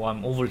them. Oh,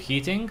 I'm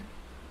overheating?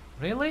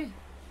 Really?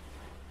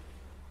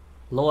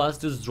 Low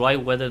altitude, dry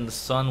weather, and the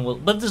sun will...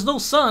 But there's no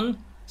sun!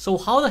 So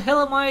how the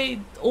hell am I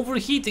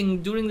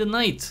overheating during the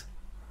night?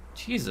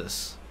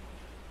 Jesus.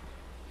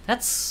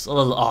 That's a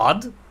little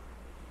odd.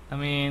 I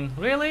mean,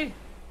 really?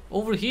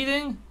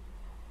 Overheating?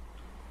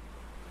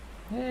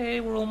 Hey,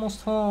 we're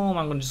almost home.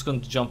 I'm just going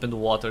to jump in the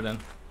water then.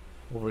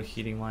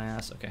 Overheating my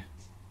ass. Okay.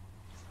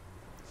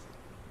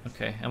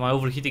 Okay, am I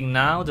overheating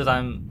now that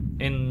I'm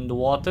in the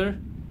water?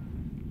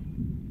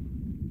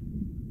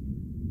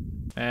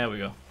 There we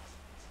go.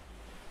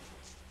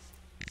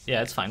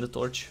 Yeah, it's fine, the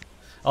torch.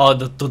 Oh,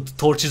 the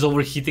torch is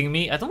overheating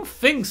me? I don't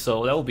think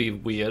so. That would be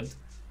weird.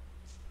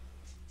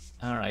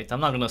 Alright, I'm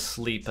not gonna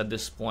sleep at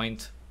this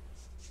point.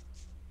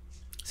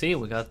 See,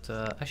 we got...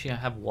 actually, I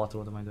have water.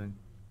 What am I doing?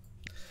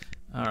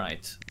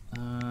 Alright.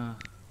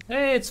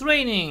 Hey, it's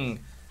raining!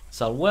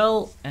 It's our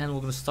well, and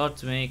we're gonna start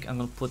to make... I'm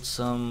gonna put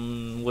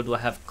some... Where do I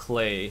have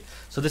clay?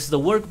 So this is the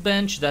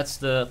workbench, that's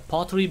the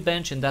pottery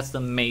bench, and that's the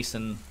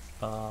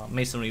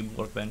masonry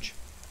workbench.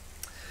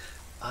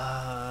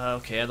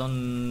 Okay, I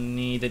don't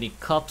need any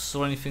cups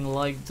or anything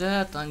like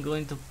that. I'm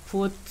going to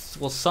put,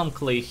 well, some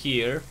clay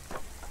here.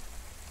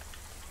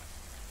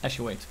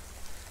 Actually, wait.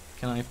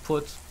 Can I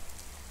put...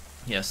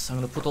 Yes, I'm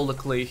gonna put all the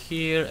clay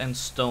here and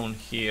stone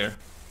here.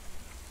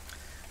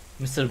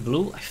 Mr.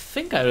 Blue, I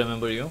think I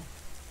remember you.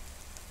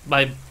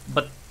 But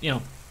you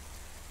know,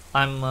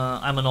 I'm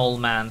an old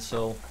man,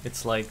 so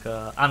it's like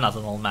I'm not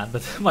an old man,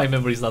 but my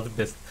memory is not the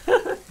best.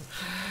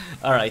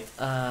 All right,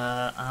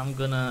 I'm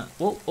gonna.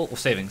 Oh,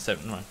 saving.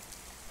 Right.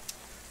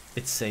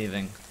 It's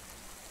saving.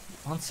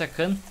 1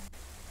 second.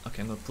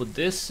 Okay, I'm gonna put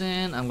this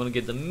in. I'm gonna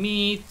get the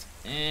meat,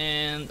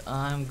 and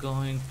I'm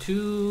going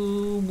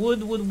to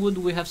wood.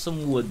 We have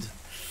some wood.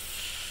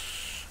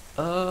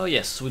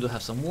 Yes, we do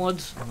have some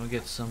wood. I'm gonna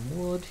get some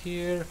wood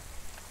here.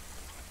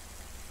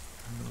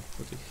 I'm gonna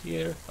put it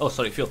here. Oh,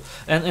 sorry, fuel.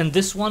 And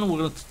this one we're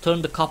gonna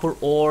turn the copper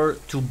ore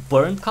to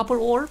burnt copper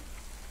ore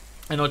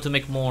in order to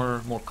make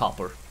more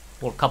copper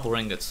or copper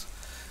ingots.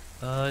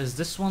 Is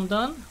this one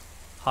done?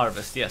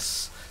 Harvest,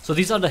 yes. So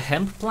these are the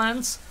hemp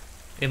plants.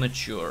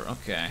 Immature.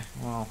 Okay.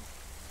 Well.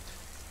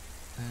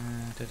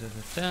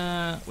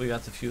 We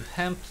got a few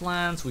hemp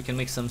plants. We can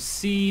make some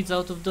seeds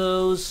out of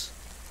those.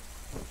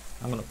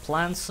 I'm gonna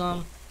plant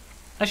some.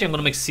 Actually, I'm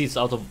gonna make seeds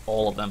out of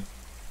all of them.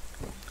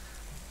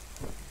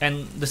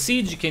 And the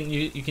seeds you can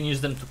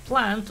use them to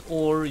plant,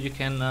 or you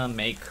can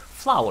make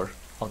flour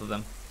out of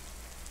them.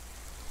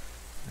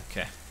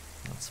 Okay,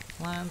 let's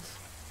plant.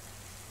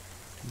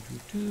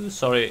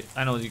 Sorry,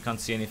 I know you can't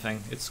see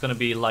anything. It's gonna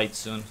be light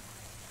soon.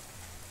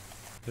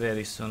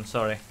 Very soon.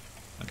 Sorry.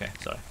 Okay,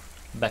 sorry.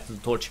 Back to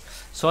the torch.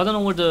 So I don't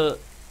know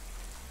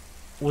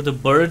where the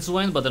birds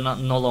went, but they're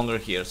no longer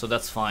here, so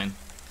that's fine.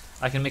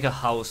 I can make a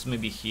house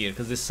maybe here,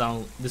 because this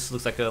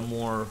looks like a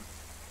more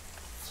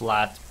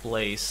flat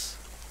place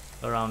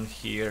around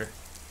here.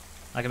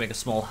 I can make a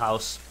small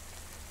house.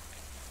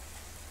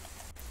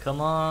 Come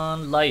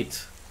on,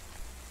 light.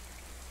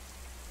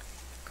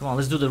 Come on,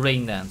 let's do the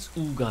rain dance.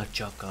 Ooga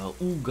chaka,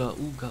 ooga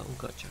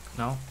chaka.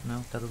 No,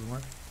 that doesn't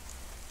work.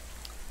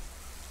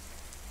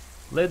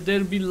 Let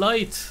there be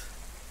light,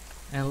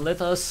 and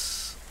let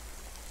us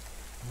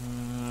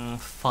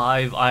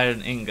 5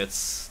 iron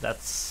ingots.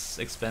 That's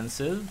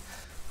expensive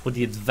for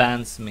the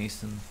advanced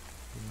mason.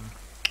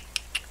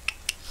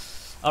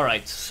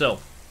 Alright, so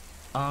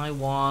I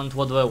want,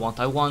 what do I want?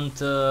 I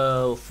want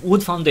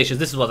wood foundations.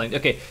 This is what I need.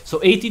 Okay, so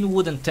 18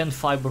 wood and 10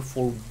 fiber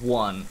for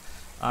 1.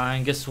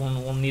 I guess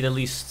we'll need at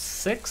least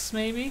 6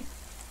 maybe.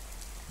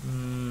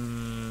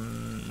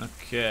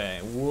 Okay,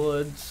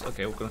 wood.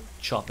 Okay, we're gonna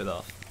chop it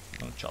off. I'm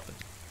gonna chop it.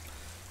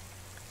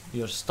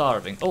 You're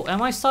starving. Oh,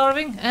 am I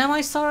starving? Am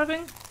I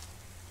starving?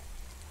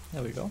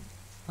 There we go.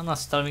 I'm not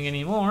starving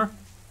anymore.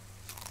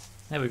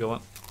 There we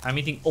go. I'm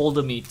eating all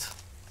the meat.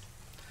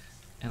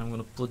 And I'm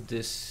gonna put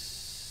the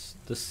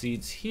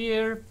seeds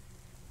here.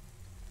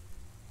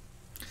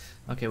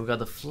 Okay, we got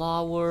the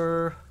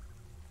flour.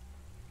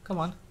 Come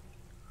on.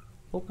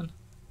 Open.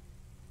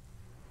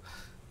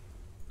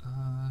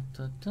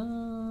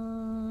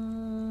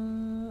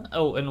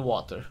 Oh, and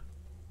water.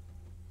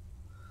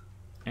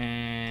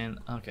 And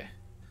okay,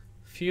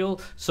 fuel.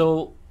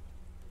 So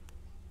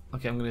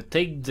okay, I'm gonna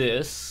take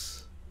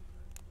this.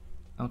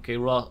 Okay,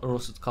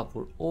 roasted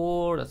copper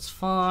ore. That's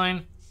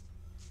fine.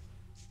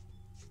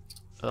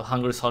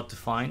 hunger is hard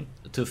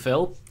to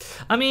fill.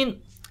 I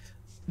mean,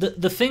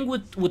 the thing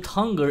with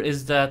hunger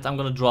is that I'm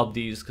gonna drop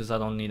these because I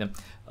don't need them.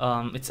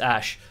 It's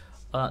ash.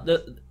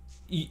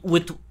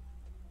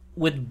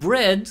 With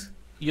bread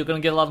you're gonna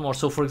get a lot more.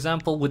 So for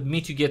example, with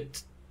meat you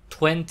get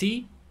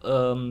 20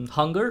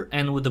 hunger,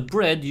 and with the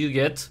bread you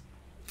get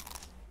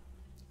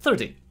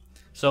 30.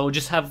 So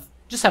just have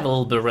a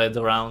little bit of bread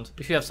around.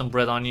 If you have some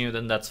bread on you,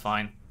 then that's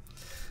fine.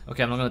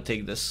 Okay, I'm not gonna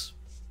take this.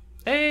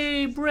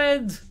 Hey,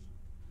 bread!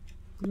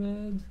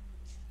 Bread.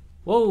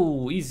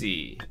 Whoa,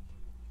 easy.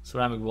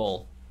 Ceramic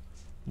bowl.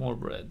 More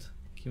bread.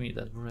 Give me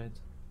that bread.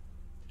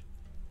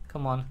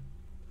 Come on.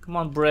 Come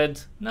on,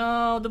 bread.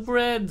 No, the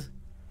bread.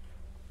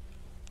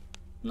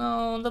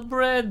 No, the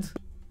bread.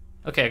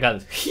 Okay, I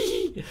got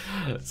it.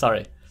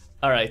 Sorry.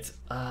 Alright,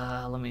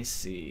 let me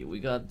see. We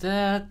got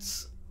that.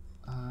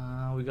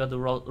 We got the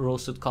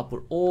roasted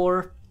copper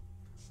ore.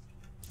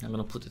 I'm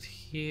gonna put it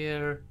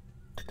here.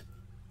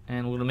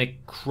 And we're gonna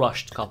make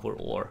crushed copper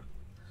ore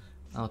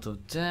out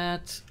of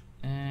that.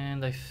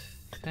 And I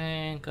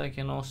think I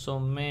can also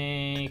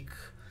make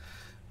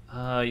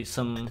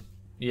some,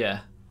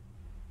 yeah.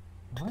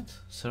 What?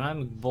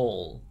 Ceramic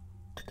bowl.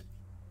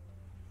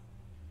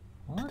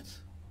 What?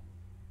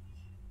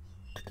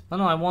 Oh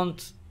no, I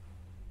want...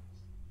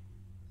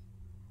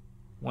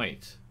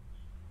 Wait.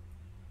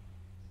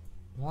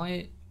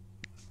 Why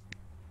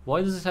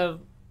does it have...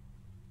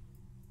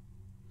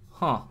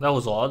 Huh, that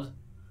was odd.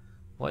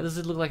 Why does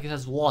it look like it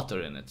has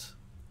water in it?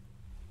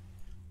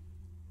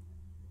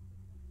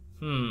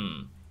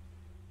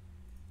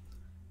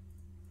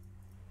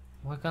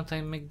 Why can't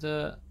I make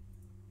the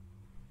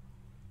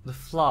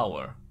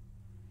flour?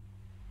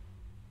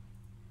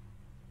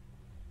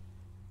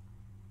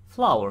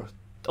 Flour.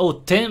 Oh,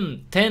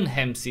 10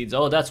 hemp seeds.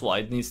 Oh, that's why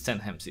it needs 10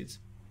 hemp seeds.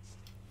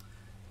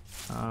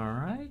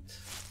 Alright.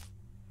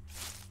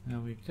 There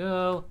we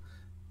go.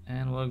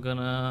 And we're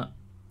gonna...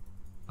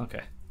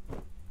 Okay.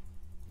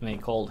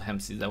 Make all the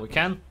hemp seeds that we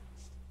can.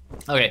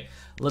 Okay,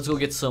 let's go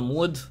get some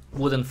wood.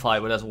 Wood and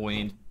fiber, that's what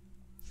we need.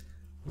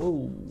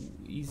 Whoa,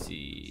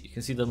 easy. You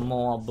can see the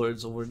moa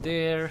birds over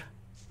there.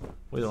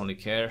 We don't really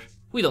care.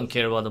 We don't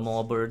care about the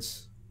moa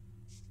birds.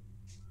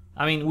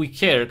 I mean, we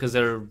care because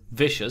they're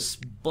vicious,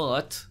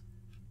 but...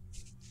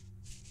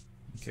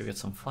 Okay, we get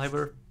some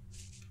fiber.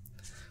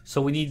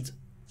 So we need,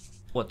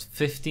 what,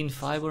 15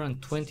 fiber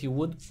and 20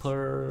 wood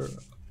per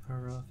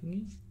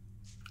thingy?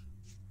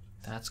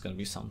 That's gonna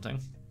be something.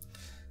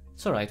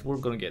 It's alright, we're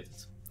gonna get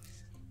it.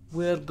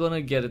 We're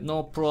gonna get it,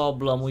 no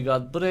problem. We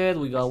got bread,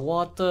 we got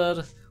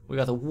water, we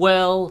got a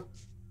well.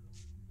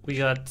 We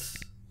got,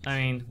 I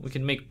mean, we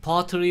can make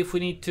pottery if we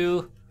need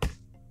to.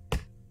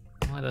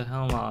 Why the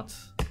hell not?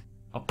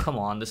 Oh, come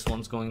on, this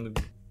one's going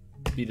to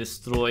be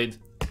destroyed.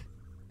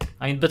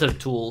 I need better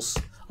tools.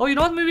 Oh, you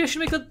know what? Maybe I should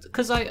make it,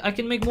 because I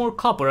can make more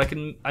copper. I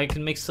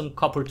can make some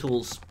copper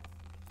tools.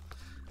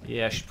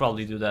 Yeah, I should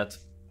probably do that.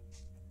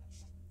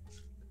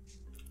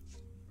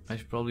 I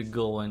should probably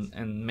go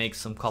and make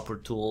some copper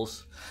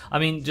tools. I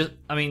mean,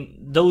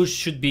 those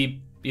should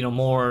be, you know,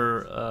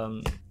 more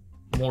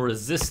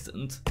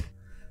resistant.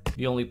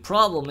 The only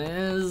problem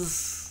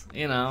is,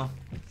 you know,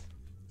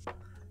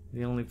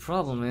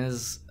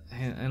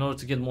 in order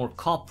to get more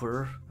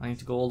copper, I need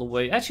to go all the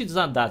way. Actually, it's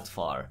not that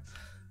far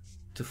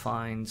to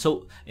find.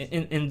 So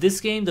in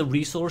this game, the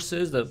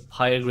resources, the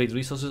higher grade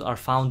resources, are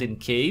found in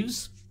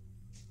caves.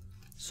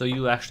 So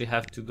you actually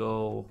have to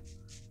go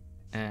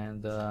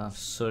and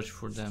search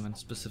for them in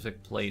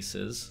specific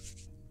places.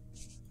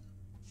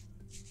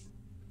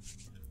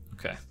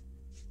 Okay.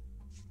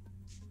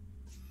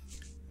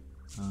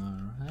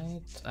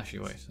 Alright. Actually,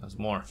 wait, there's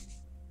more.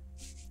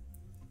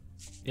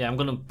 Yeah, I'm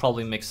gonna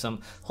probably make some.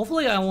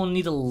 Hopefully I won't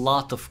need a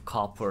lot of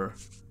copper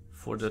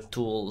for the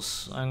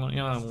tools. I'm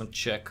gonna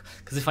check.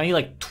 Because if I need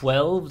like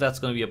 12, that's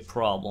gonna be a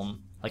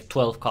problem. Like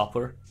 12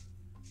 copper.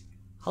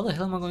 How the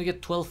hell am I gonna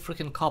get 12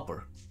 freaking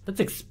copper? That's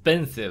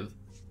expensive.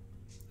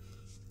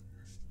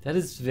 That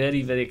is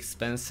very, very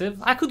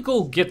expensive. I could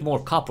go get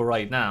more copper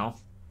right now,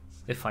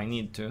 if I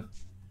need to.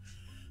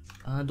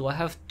 Do I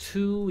have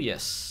 2?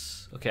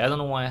 Yes. Okay, I don't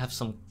know why I have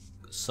some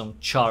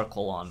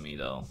charcoal on me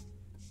though.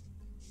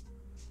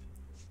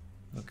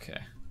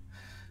 Okay,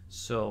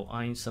 so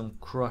I need some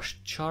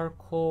crushed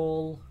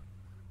charcoal.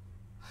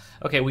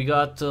 Okay, we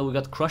got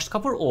crushed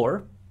copper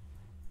ore.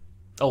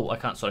 Oh, I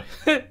can't. Sorry,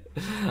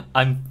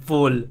 I'm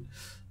full.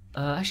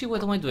 Actually,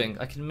 what am I doing?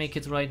 I can make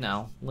it right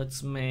now.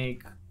 Let's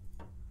make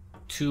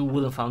 2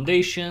 wooden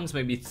foundations,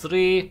 maybe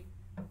 3.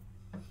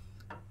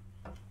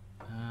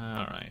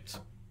 All right,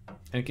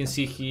 and you can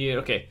see here.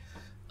 Okay,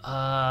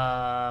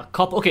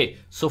 copper. Okay,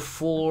 so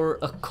for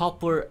a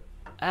copper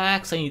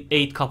axe, I need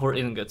 8 copper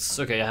ingots.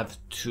 Okay, I have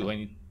 2. I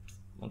need.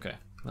 Okay,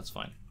 that's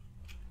fine.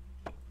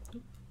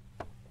 Doop,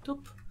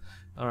 doop.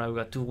 All right, we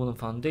got 2 wooden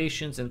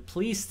foundations, and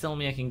please tell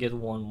me I can get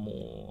 1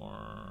 more.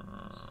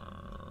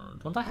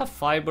 Don't I have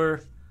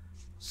fiber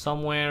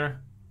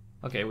somewhere?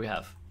 Okay, we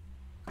have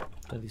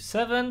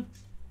 27,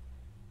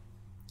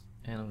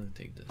 and I'm gonna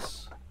take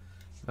this.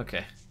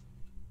 Okay.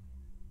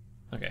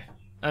 Okay.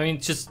 I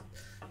mean, just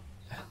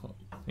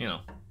you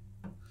know.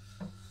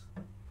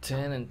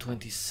 10 and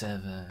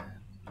 27.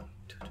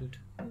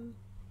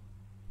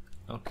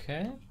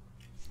 Okay.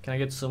 Can I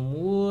get some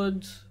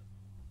wood?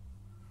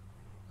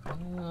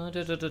 More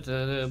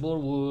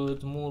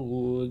wood, more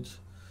wood.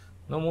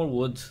 No more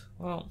wood.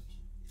 Well,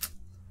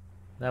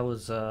 that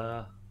was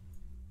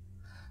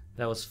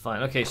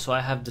fine. Okay, so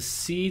I have the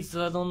seeds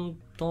that I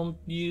don't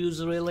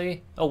use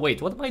really. Oh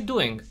wait, what am I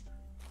doing?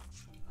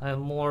 I have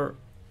more.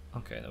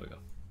 Okay, there we go.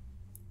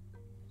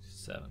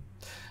 7.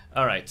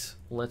 All right,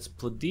 let's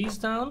put these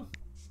down.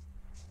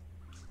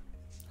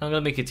 I'm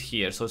gonna make it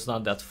here, so it's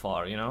not that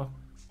far, you know.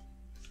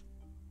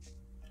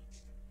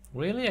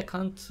 Really, I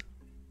can't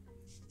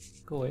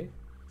go away.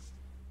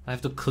 I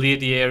have to clear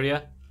the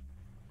area.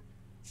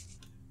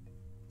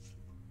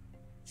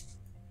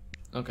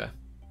 Okay.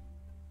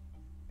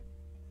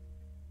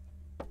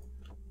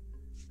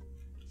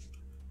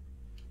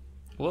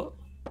 What?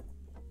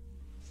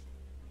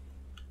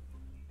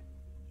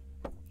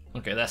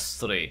 Okay, that's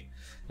 3.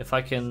 If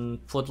I can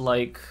put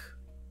like,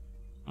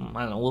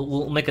 I don't know,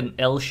 we'll make an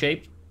L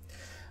shape.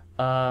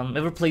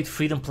 Ever played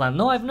Freedom Planet?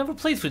 No, I've never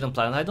played Freedom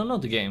Planet. I don't know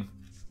the game.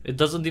 It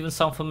doesn't even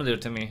sound familiar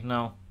to me.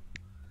 No.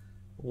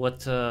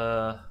 What?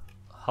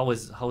 How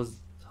is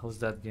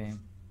that game?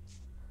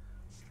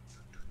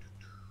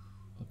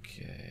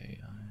 Okay,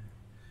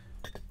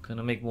 I'm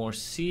gonna make more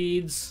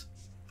seeds.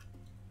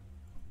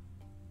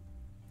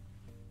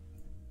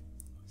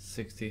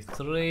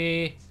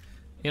 63.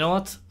 You know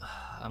what?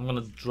 I'm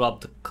gonna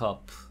drop the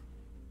cup.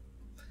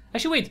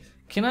 Actually, wait.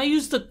 Can I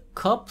use the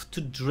cup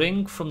to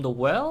drink from the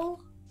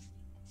well?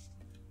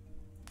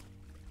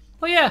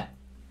 Oh yeah.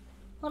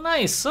 Oh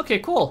nice. Okay,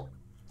 cool.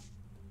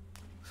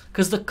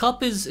 Because the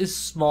cup is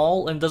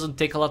small and doesn't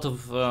take a lot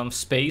of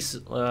space,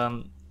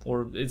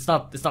 or it's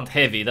not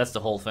heavy. That's the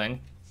whole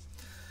thing.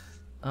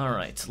 All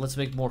right, let's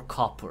make more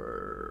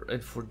copper,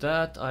 and for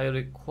that I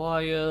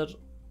require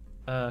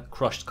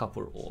crushed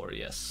copper ore.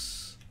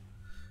 Yes,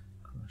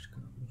 crushed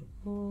copper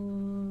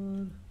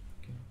ore.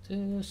 Get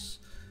this.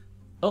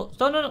 Oh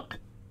no,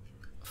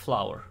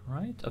 flour.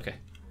 Right? Okay,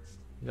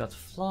 we got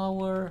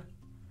flour.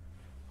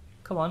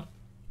 Come on,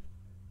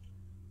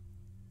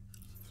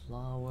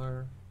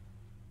 flour.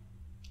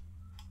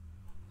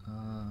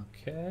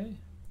 Okay,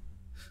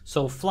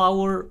 so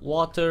flour,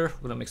 water,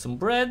 we're gonna make some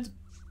bread,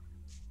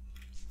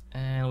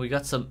 and we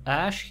got some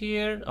ash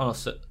here. Oh no,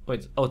 so,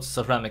 wait, oh, it's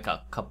a ceramic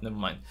cup, never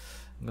mind.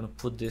 I'm gonna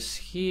put this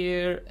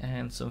here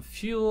and some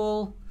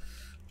fuel,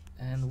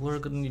 and we're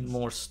gonna need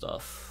more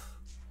stuff.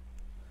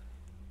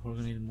 We're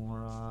gonna need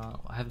more.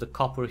 I have the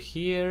copper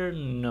here.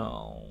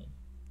 No,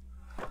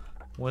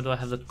 where do I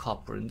have the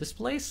copper? In this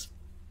place?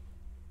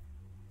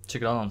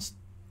 Check it out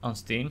on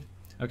Steam.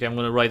 Okay, I'm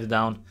gonna write it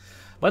down.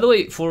 By the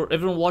way, for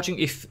everyone watching,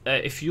 if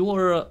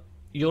you're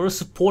a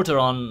supporter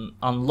on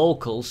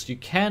locals, you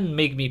can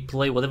make me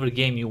play whatever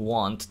game you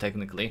want,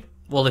 technically.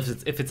 Well, if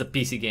it's a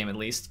PC game at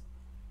least.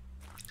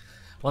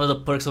 One of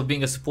the perks of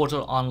being a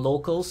supporter on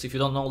locals, if you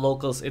don't know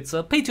locals, it's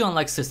a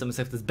Patreon-like system,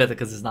 except it's better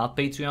because it's not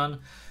Patreon.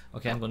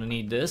 Okay, I'm gonna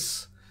need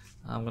this.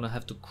 I'm gonna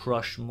have to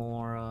crush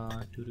more.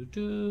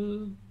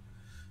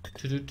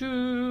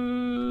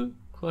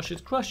 Crush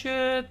it, crush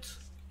it.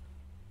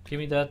 Give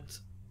me that.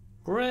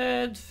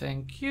 Bread,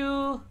 thank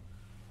you.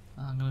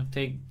 I'm gonna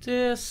take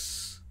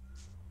this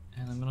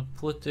and I'm gonna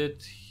put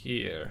it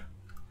here.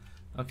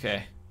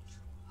 Okay,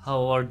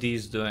 how are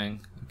these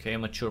doing? Okay,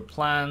 mature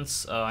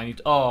plants. I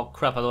need. Oh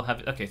crap! I don't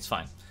have it. Okay, it's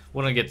fine.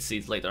 We're gonna get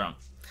seeds later on.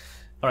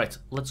 All right,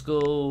 let's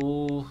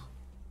go.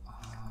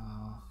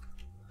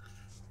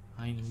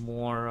 I need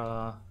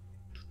more.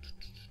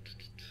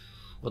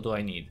 What do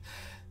I need?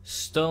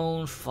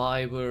 Stone,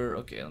 fiber.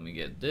 Okay, let me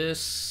get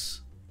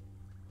this.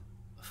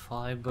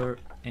 Fiber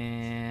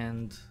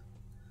and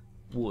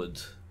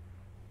wood,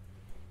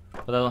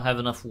 but I don't have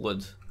enough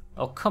wood.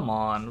 Oh come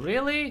on,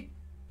 really?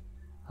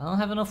 I don't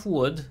have enough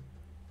wood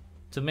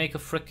to make a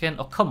frickin'.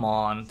 Oh come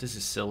on, this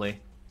is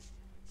silly.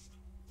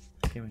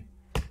 Give me.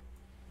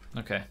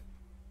 Okay,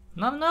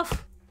 not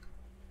enough.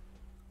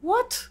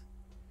 What?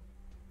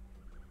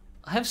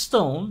 I have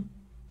stone,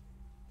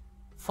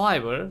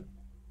 fiber.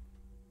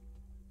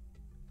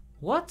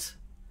 What?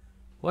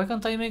 Why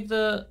can't I make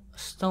the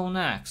stone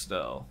axe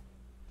though?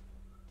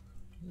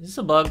 Is this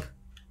a bug?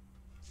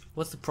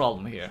 What's the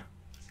problem here?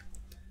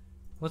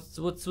 What's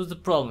the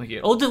problem here?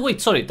 Oh, wait,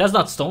 sorry, that's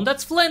not stone,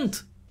 that's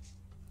flint.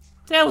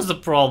 That was the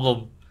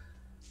problem.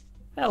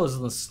 That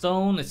wasn't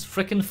stone, it's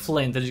freaking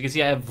flint. As you can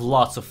see, I have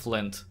lots of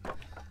flint.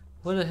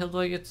 Where the hell do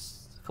I get?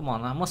 Come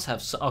on, I must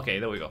have some. Okay,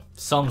 there we go.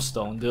 Some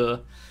stone. Duh.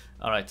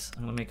 All right,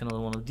 I'm gonna make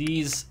another one of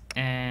these,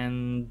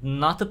 and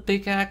not a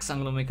pickaxe. I'm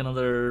gonna make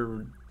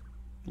another,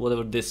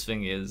 whatever this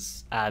thing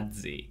is,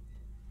 adze,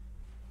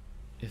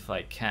 if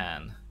I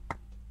can.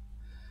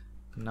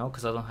 No,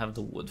 because I don't have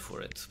the wood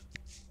for it.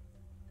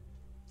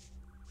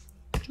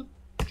 Chook,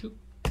 chook,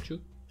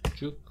 chook,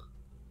 chook.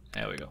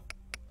 There we go.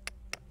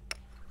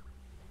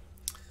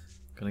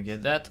 Gonna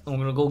get that. I'm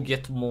gonna go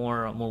get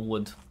more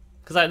wood,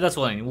 because that's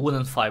what I need. Wood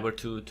and fiber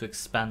to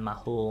expand my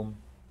home.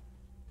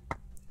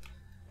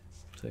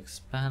 to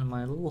expand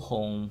my little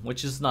home,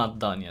 which is not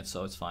done yet,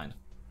 so it's fine.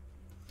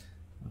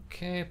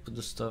 Okay, put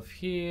the stuff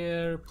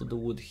here, put the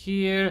wood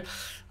here.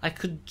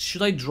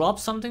 Should I drop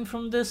something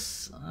from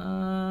this?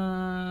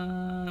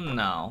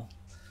 No.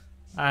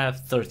 I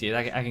have 38,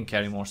 I can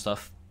carry more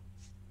stuff.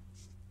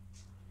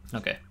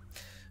 Okay,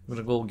 I'm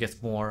gonna go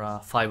get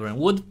more fiber and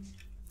wood,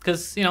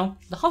 because, you know,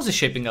 the house is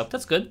shaping up,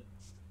 that's good.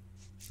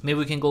 Maybe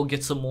we can go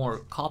get some more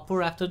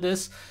copper after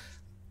this,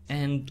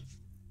 and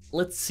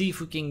let's see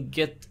if we can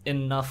get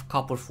enough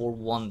copper for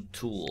one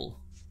tool.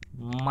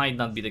 Might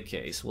not be the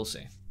case, we'll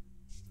see.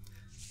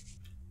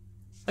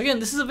 Again,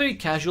 this is a very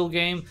casual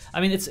game. I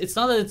mean, it's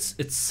not that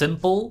it's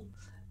simple,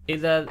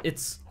 that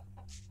it's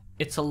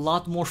a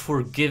lot more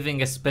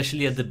forgiving,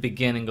 especially at the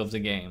beginning of the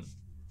game.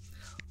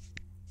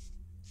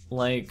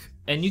 Like,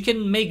 and you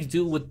can make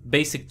do with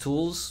basic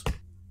tools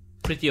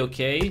pretty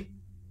okay.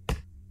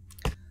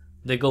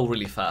 They go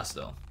really fast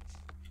though.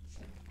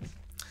 Do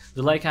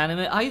you like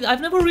anime?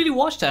 I've never really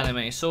watched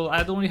anime, so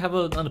I don't really have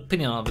an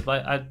opinion of it,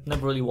 but I've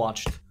never really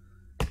watched.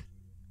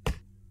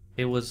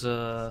 It was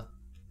oh,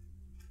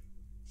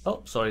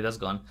 sorry, that's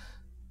gone.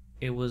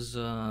 It was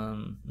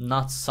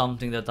not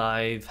something that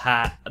I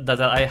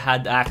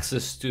had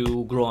access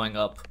to growing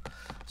up.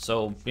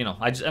 So, you know,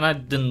 I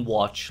didn't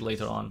watch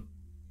later on.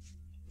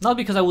 Not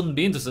because I wouldn't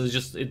be interested, it's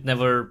just it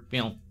never,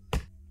 you know,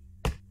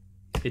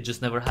 it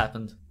just never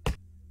happened.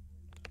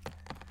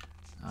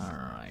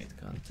 Alright,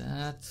 got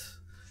that.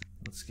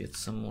 Let's get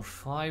some more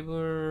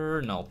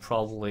fiber. No,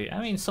 probably. I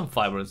mean, some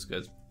fiber is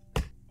good.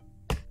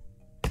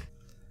 A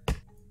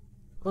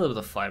little bit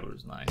of fiber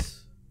is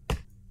nice.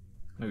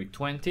 Maybe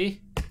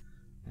 20.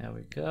 There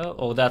we go.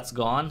 Oh, that's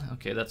gone.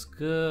 Okay, that's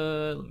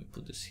good. Let me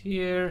put this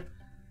here.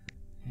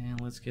 And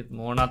let's get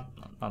more. Not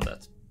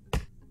that.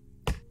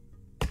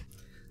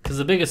 Because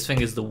the biggest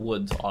thing is the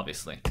wood,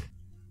 obviously.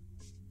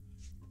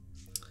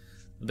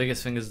 The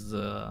biggest thing is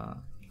the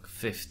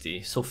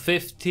 50. So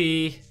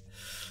 50.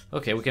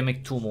 Okay, we can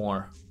make 2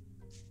 more.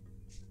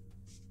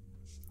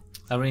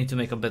 I really need to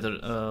make a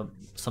better,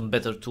 some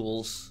better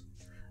tools.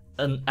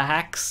 An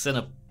axe and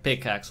a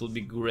pickaxe would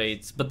be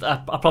great, but I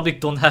probably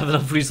don't have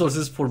enough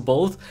resources for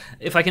both.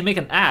 If I can make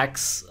an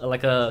axe,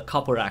 like a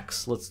copper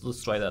axe,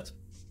 let's try that.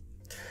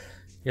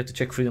 You have to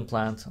check Freedom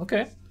Plant.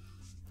 Okay,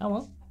 I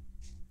will.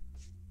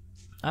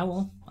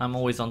 I'm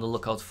always on the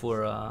lookout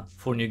for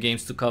new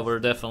games to cover,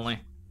 definitely.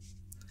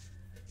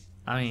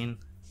 I mean,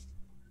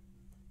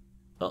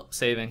 oh,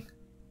 saving.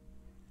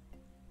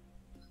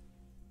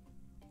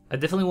 I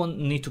definitely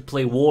need to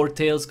play War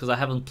Tales because I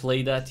haven't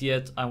played that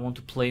yet. I want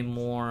to play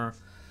more.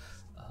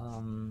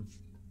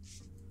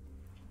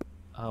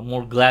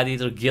 More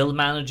Gladiator Guild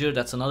Manager,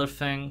 that's another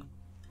thing,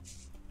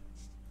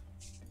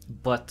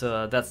 but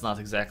that's not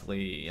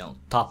exactly, you know,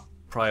 top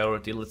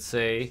priority, let's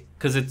say,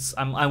 because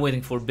I'm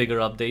waiting for bigger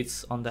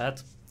updates on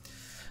that.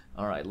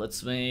 All right,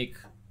 let's make,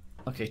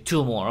 okay,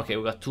 2 more. Okay,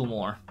 we got 2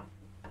 more.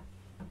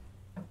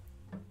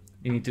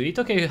 You need to eat.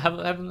 Okay, have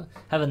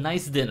a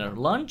nice dinner,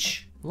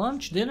 lunch,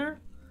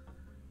 dinner,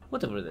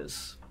 whatever it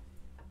is.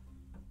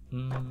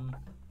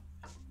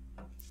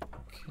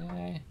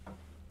 Okay.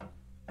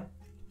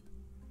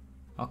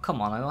 Oh,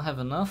 come on, I don't have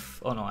enough.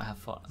 Oh no, I have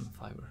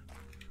fiber.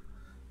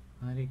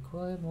 I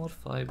require more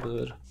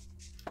fiber.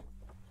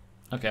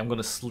 Okay, I'm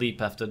gonna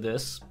sleep after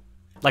this.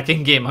 Like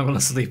in game, I'm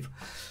gonna sleep.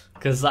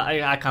 Because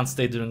I can't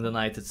stay during the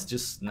night. It's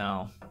just,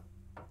 no.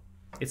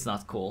 It's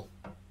not cool.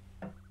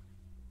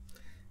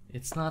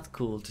 It's not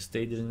cool to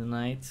stay during the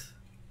night.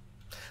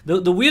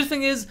 The weird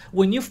thing is,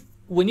 when you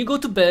go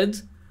to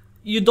bed,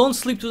 you don't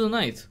sleep through the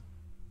night.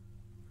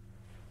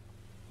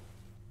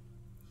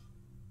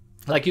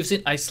 Like you've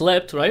seen, I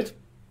slept, right?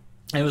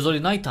 And it was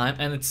already nighttime,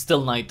 and it's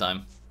still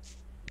nighttime.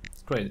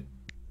 It's crazy.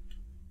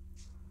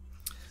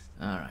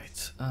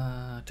 Alright.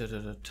 Let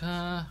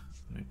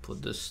me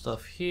put this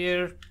stuff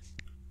here.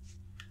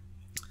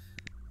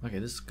 Okay,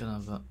 this is kind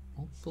of a...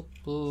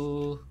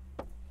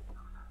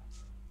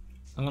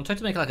 I'm gonna try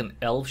to make like an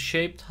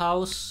elf-shaped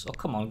house. Oh,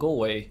 come on, go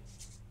away.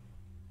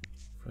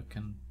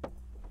 Frickin'.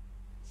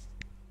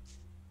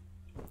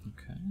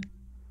 Okay.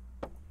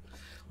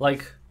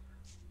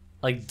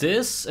 Like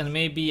this, and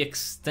maybe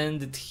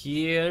extend it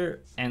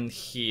here and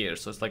here,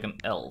 so it's like an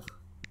L.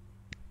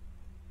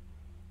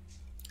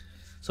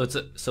 So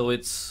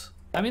it's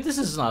I mean,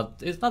 it's not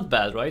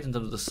bad, right, in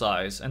terms of the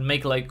size. And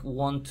make like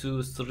 1,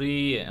 2,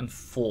 3, and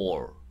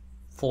 4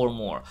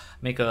 more.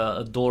 Make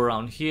a door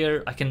around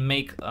here. I can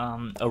make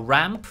a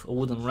ramp, a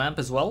wooden ramp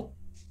as well,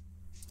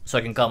 so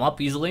I can come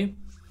up easily.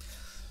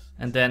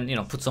 And then, you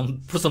know, put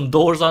some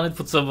doors on it.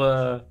 Put some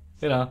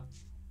you know,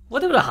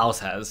 whatever the house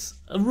has.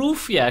 A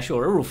roof, yeah,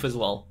 sure, a roof as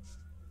well.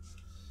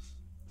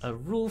 A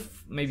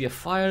roof, maybe a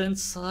fire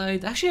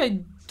inside. Actually,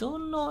 I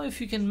don't know if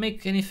you can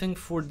make anything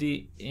for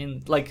the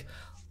like,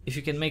 if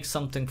you can make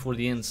something for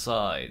the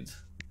inside.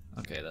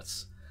 Okay,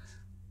 that's...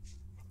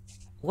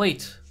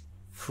 Wait,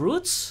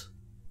 fruits?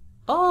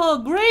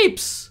 Oh,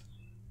 grapes!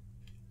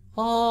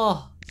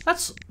 Oh,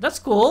 that's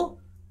cool.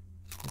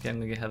 Okay, I'm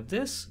gonna have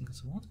this.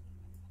 What?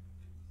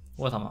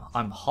 What am I?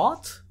 I'm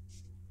hot?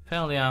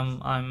 Apparently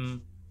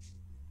I'm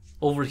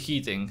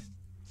overheating.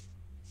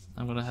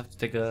 I'm gonna have to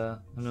take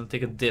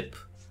a dip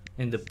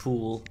in the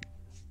pool.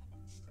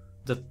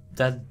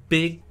 That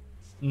big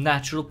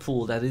natural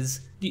pool that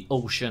is the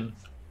ocean.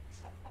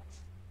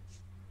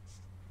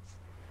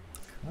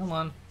 Come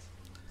on.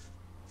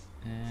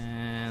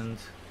 And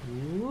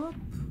whoop.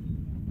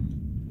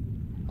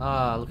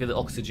 Ah, look at the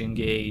oxygen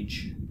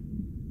gauge.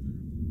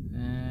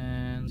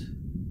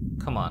 And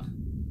come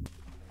on.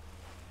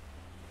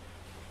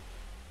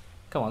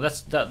 Come on,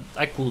 that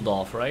I cooled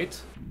off, right?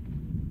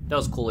 That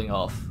was cooling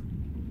off.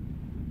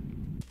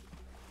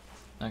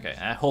 Okay,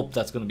 I hope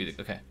that's gonna be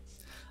the okay.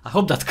 I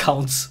hope that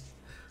counts.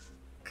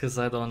 Cause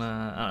I don't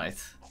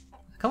alright.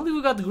 I can't believe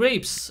we got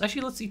grapes.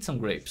 Actually, let's eat some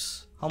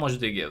grapes. How much do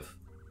they give?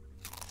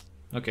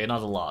 Okay,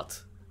 not a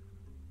lot.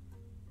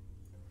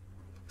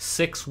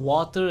 6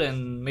 water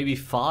and maybe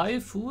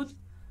 5 food?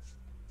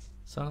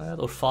 Something like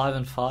that, or 5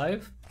 and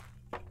 5?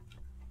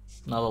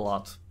 Not a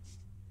lot.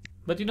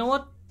 But you know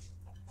what?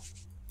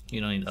 You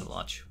don't need that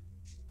much.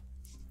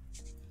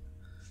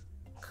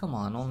 Come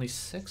on, only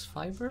 6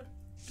 fiber?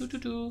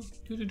 Do.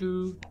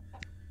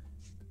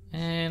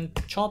 And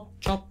chop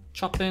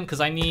in, because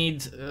I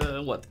need,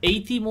 what,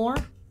 80 more?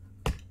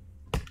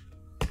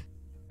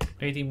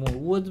 80 more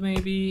wood,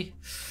 maybe?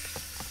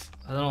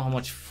 I don't know how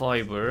much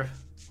fiber.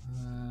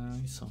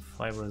 Need some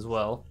fiber as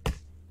well.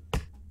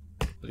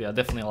 But yeah,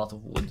 definitely a lot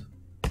of wood.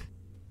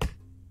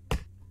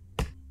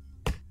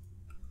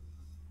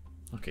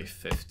 Okay,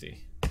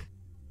 50.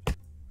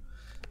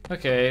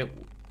 Okay,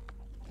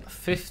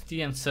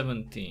 50 and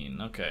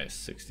 17. Okay,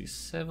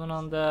 67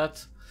 on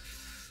that.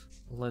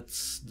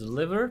 Let's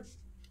deliver.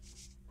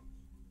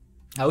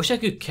 I wish I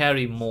could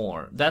carry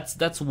more.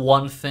 That's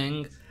one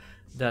thing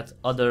that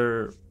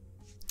other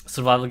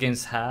survival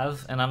games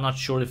have, and I'm not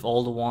sure if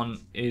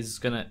Oldowan is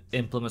gonna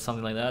implement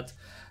something like that,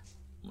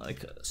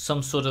 like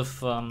some sort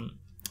of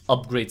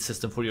upgrade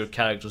system for your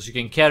characters. You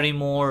can carry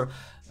more,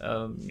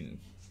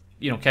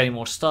 you know, carry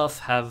more stuff,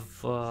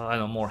 have I don't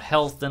know, more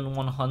health than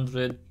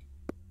 100,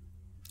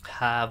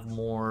 have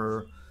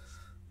more,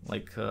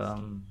 like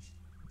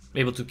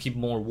able to keep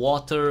more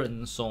water,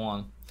 and so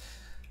on.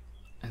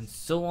 And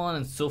so on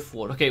and so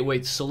forth. Okay,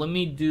 wait, so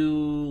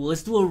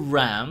let's do a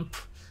ramp,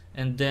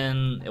 and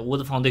then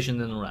with a foundation,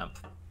 then a ramp.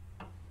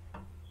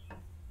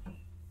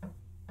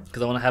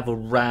 Because I want to have a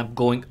ramp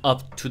going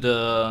up to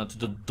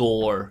the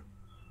door.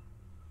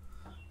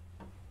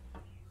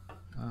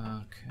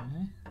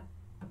 Okay.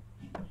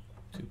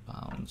 2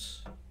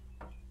 pounds.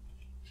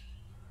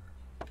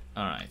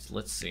 Alright,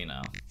 let's see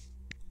now.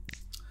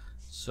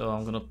 So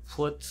I'm gonna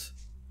put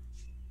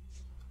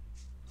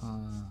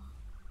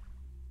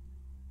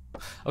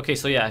okay,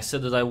 so yeah, I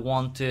said that I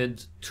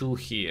wanted 2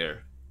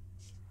 here.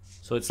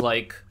 So it's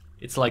like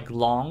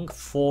long,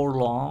 4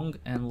 long,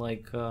 and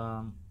like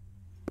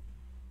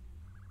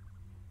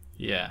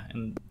yeah,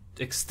 and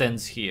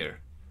extends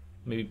here.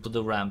 Maybe put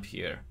the ramp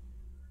here.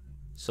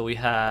 So we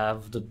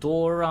have the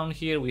door around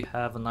here, we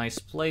have a nice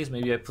place.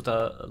 Maybe I put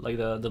like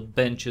the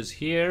benches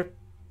here.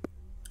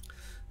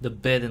 The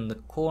bed in the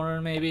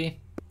corner, maybe.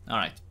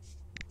 Alright.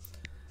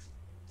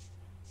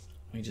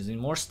 We just need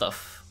more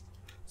stuff.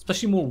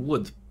 Especially more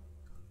wood.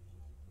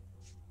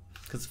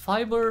 Because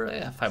fiber,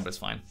 yeah, fiber is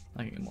fine.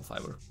 I can get more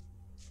fiber.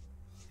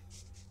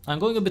 I'm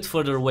going a bit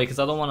further away because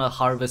I don't want to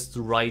harvest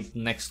right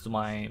next to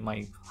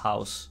my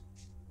house.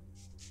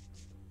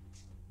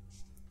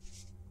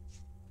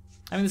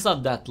 I mean, it's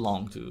not that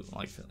long to,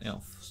 like, you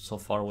know, so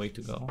far away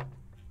to go.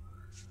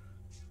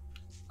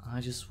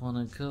 I just want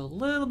to go a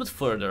little bit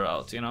further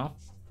out, you know?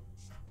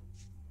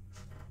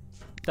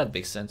 That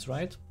makes sense,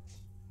 right?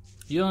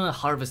 You don't want to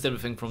harvest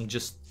everything from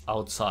just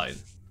outside.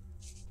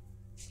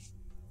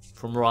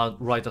 From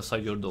right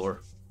outside your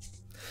door.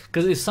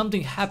 Because if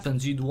something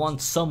happens, you'd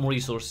want some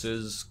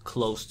resources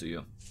close to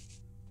you.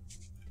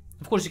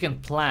 Of course, you can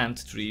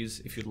plant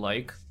trees if you'd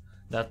like.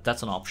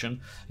 That's an option.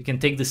 You can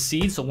take the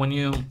seed, so when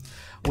you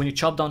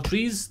chop down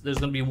trees, there's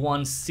gonna be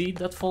 1 seed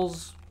that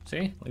falls,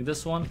 see, like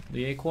this one,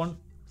 the acorn,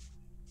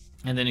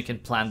 and then you can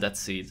plant that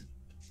seed.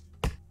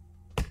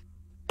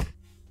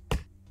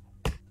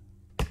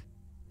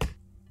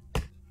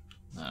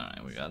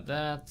 Alright, we got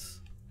that.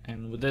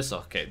 And with this,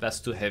 okay, that's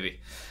too heavy.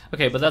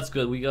 Okay, but that's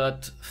good. We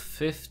got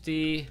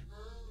 50,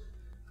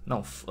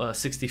 no,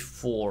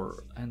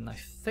 64, and I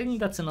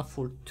think that's enough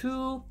for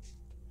 2.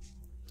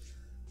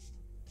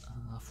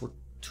 For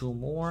 2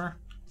 more.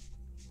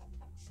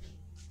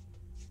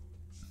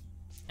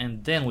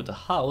 And then with the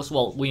house,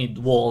 well, we need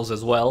walls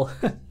as well.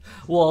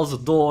 Walls,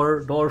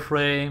 door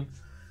frame.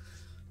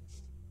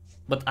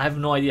 But I have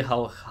no idea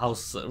how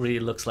house really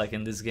looks like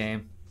in this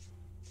game.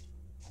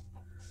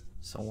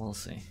 So we'll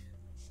see.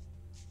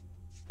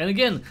 And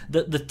again,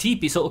 the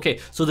teepee. So okay,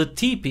 so the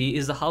teepee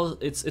is the house.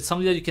 It's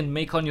something that you can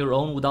make on your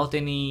own without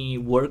any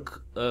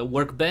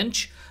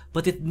workbench,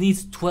 but it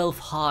needs 12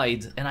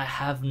 hide, and I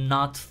have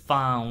not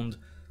found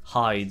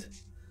hide.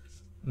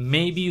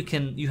 Maybe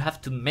you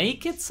have to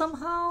make it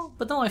somehow,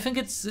 but no, I think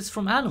it's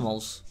from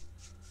animals.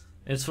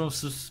 It's from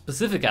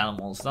specific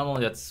animals. Not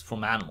only that's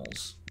from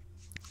animals.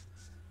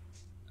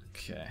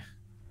 Okay.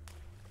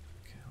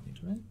 Okay, I'll need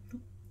There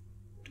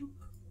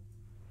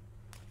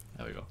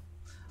we go.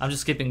 I'm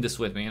just keeping this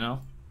with me, you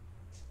know?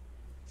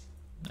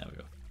 There we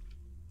go.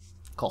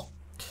 Cool.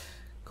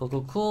 Cool,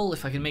 cool, cool.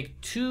 If I can make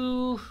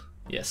 2...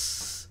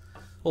 Yes.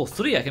 Oh,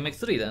 3. I can make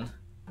 3 then.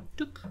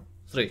 Doop.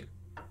 3.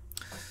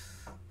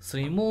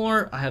 3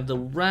 more. I have the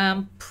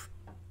ramp.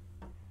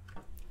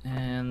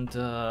 And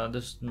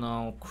there's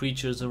no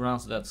creatures around,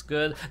 so that's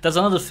good. That's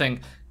another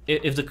thing.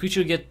 If the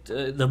creature get...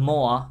 the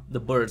moa, the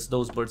birds,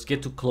 those birds,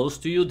 get too close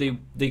to you,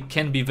 they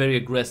can be very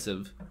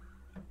aggressive.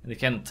 They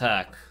can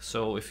attack.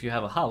 So if you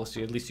have a house,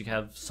 at least you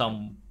have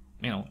some,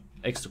 you know,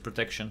 extra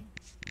protection.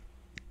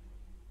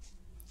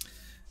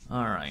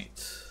 Alright.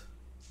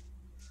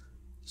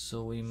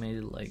 So we made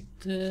it like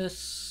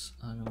this.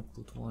 I'm gonna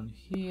put one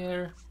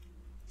here.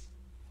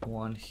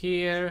 One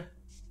here.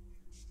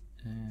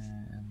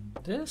 And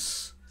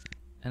this.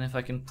 And if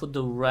I can put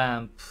the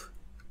ramp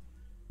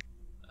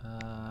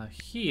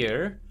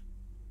here.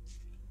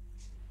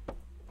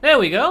 There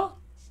we go.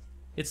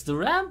 It's the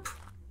ramp.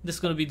 This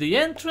is gonna be the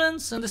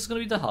entrance, and this is gonna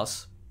be the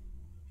house.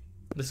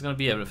 This is gonna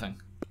be everything.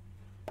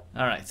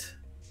 Alright.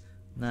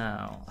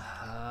 Now,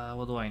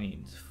 what do I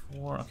need?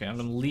 4. Okay, I'm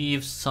gonna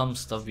leave some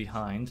stuff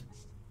behind.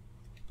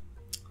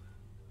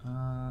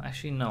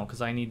 Actually, no,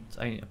 because I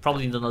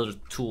probably need another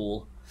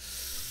tool.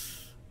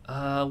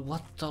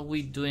 What are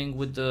we doing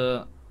with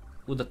the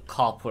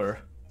copper?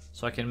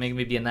 So I can make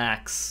maybe an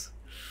axe.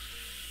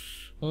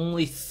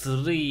 Only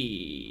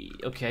 3.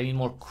 Okay, I need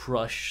more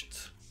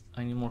crushed.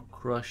 I need more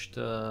crushed.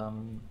 Wait.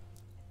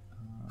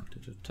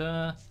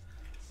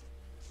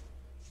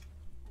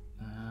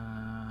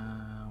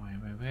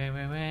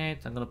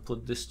 I'm gonna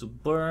put this to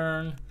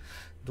burn.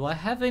 Do I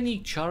have any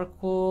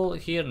charcoal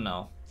here?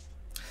 No.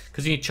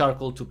 Because you need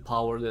charcoal to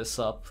power this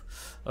up.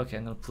 Okay,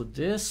 I'm gonna put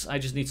this. I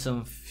just need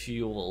some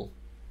fuel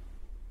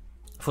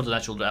for the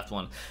natural draft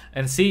one.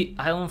 And see,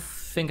 I don't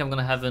think I'm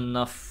gonna have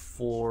enough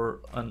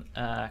for an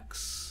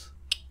axe.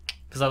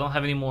 Because I don't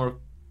have any more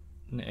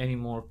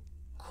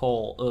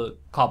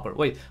copper.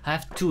 Wait, I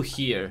have 2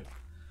 here.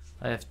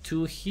 I have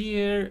 2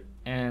 here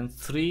and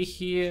 3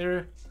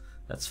 here.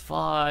 That's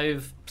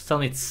 5. Tell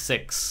me it's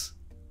 6.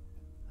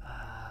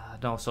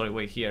 No, sorry,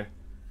 wait, here.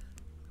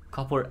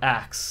 Copper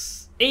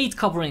axe. 8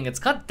 copper ingots.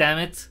 God damn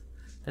it.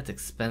 That's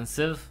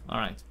expensive.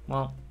 Alright,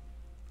 well.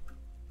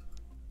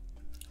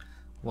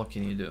 What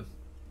can you do?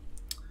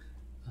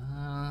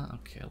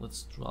 Okay,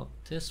 let's drop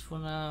this for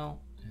now.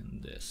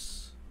 And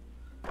this.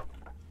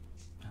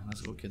 And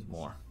let's go get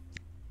more.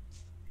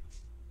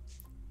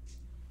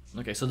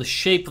 Okay, so the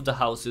shape of the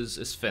house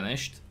is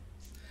finished.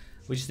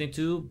 We just need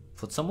to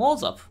put some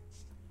walls up.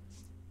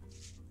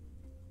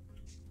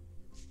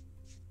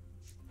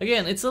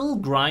 Again, it's a little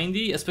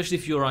grindy, especially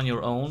if you're on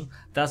your own.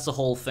 That's the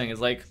whole thing. It's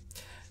like,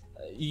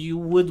 you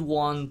would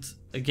want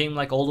a game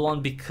like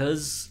Oldowan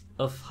because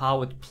of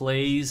how it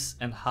plays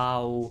and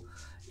how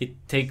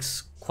it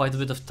takes quite a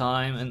bit of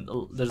time, and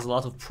there's a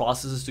lot of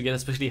processes to get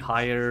especially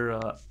higher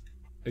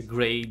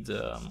grade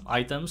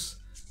items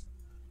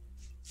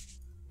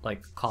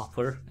like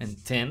copper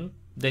and tin.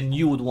 Then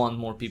you would want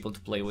more people to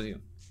play with you.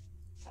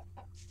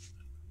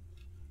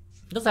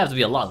 It doesn't have to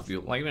be a lot of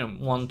you, like, you know,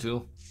 1,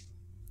 2.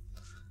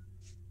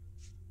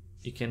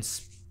 You can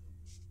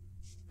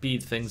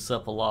speed things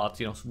up a lot.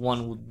 You know,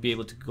 one would be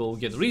able to go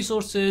get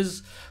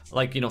resources,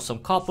 like, you know, some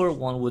copper.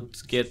 One would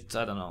get,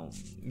 I don't know,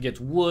 get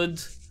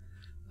wood.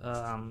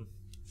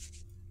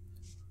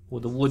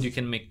 With the wood you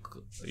can make,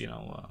 you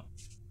know,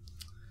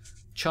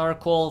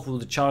 charcoal. With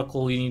the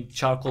charcoal you need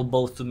charcoal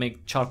both to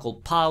make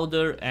charcoal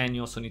powder, and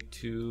you also need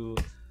to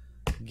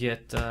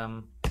get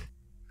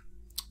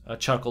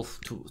charcoal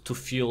to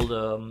fuel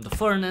the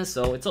furnace.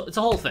 So it's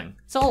a whole thing.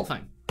 It's a whole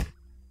thing.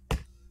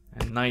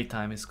 And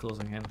nighttime is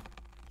closing in.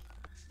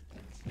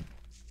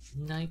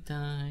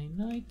 Nighttime,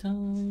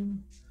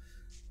 nighttime.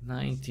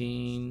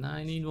 19.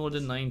 I need more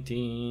than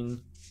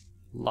 19.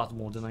 A lot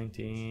more than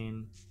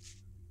 19.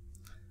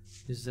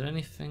 Is there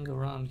anything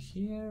around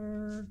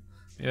here?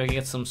 Maybe I can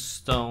get some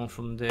stone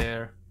from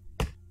there.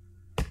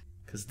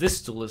 Because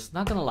this tool is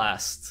not gonna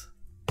last.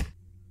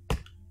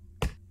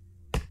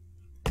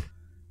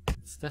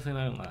 It's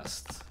definitely not gonna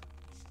last.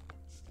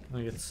 Let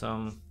me get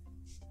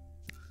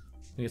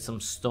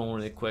some stone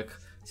really quick.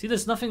 See,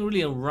 there's nothing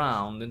really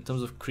around in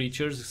terms of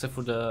creatures except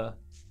for the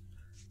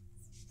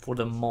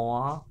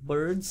moa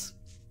birds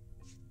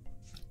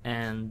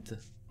and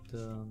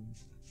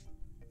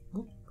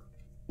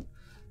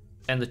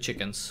the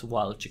chickens,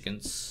 wild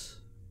chickens.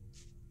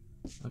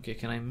 Okay,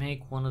 can I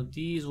make one of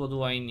these? What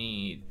do I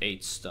need?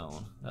 8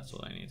 stone. That's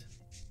what I need.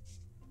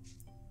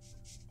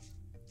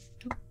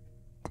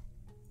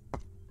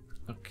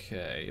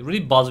 Okay, it really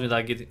bothers me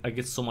that I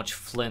get so much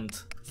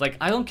flint. It's like,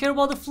 I don't care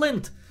about the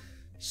flint.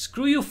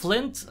 Screw you,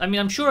 flint. I mean,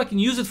 I'm sure I can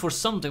use it for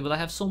something, but I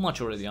have so much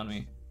already on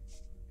me.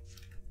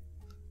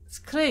 It's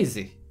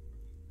crazy.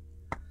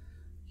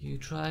 You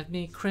drive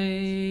me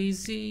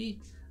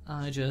crazy.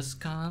 I just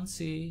can't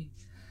see.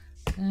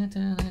 I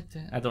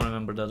don't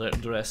remember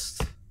the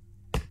rest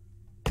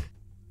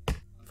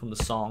from the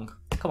song.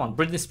 Come on,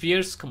 Britney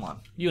Spears. Come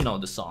on, you know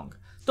the song.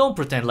 Don't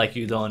pretend like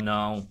you don't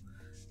know.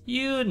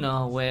 You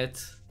know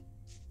it.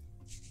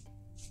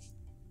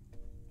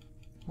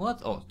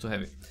 What? Oh, too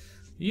heavy.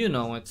 You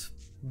know it.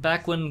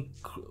 Back when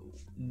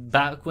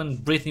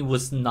Britney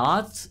was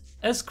not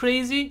as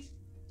crazy,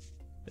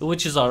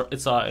 which is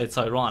it's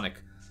ironic.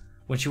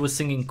 When she was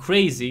singing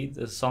Crazy,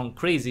 the song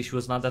Crazy, she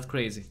was not that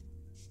crazy.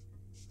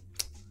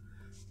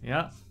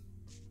 Yeah.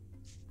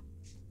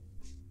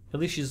 At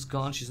least she's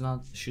gone. She's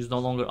no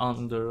longer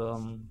under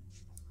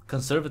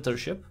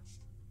conservatorship.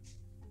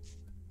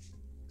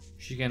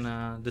 She can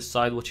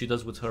decide what she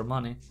does with her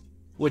money,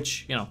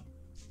 which, you know,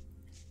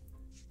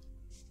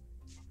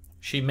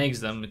 she makes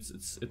them.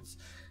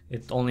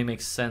 It only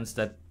makes sense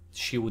that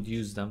she would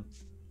use them.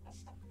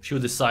 She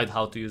would decide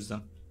how to use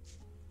them.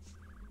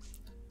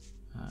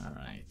 All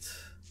right.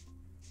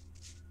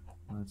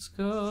 Let's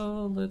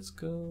go. Let's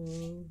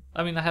go.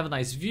 I mean, I have a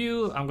nice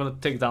view. I'm gonna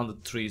take down the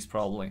trees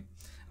probably.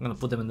 I'm gonna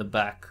put them in the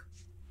back.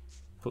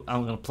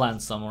 I'm gonna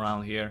plant some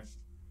around here.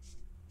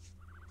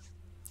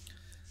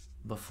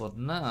 But for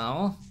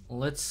now,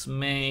 let's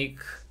make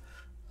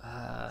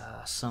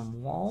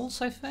some walls.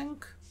 I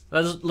think.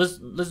 Let's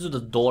do the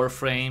door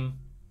frame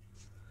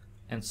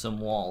and some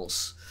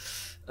walls.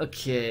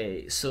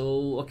 Okay.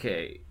 So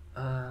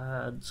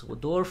so a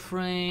door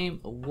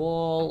frame, a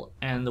wall,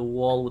 and a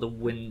wall with a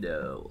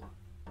window.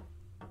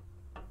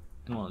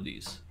 And one of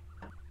these.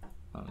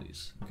 One of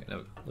these. Okay, there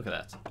we go. Look at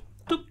that.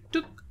 Tuk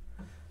tuk.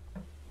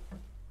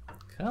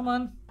 Come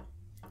on.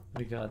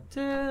 We got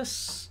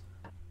this.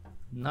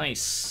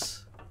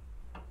 Nice.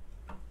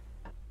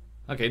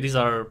 Okay, these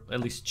are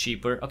at least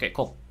cheaper. Okay,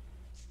 cool.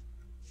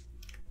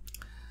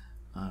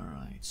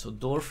 Alright, so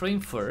door frame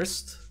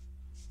first.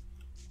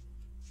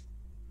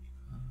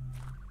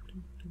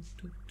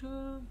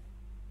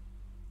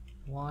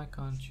 Why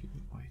can't you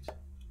wait?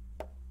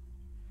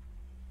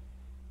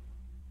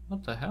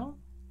 What the hell?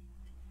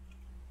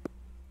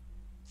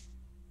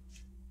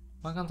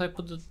 Why can't I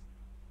put the...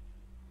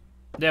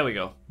 There we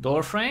go.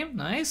 Door frame,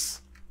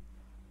 nice.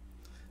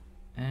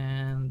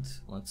 And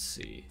let's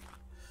see.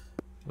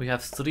 We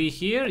have 3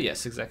 here.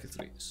 Yes, exactly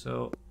 3.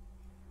 So,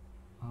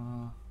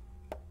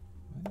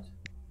 wait.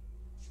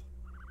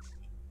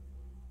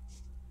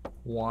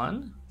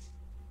 1,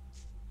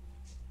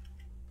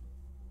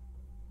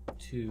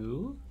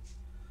 2.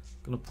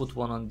 Gonna put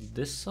one on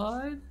this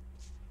side.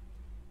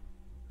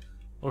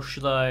 Or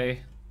should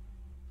I?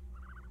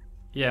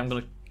 Yeah, I'm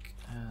gonna.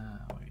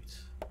 Wait.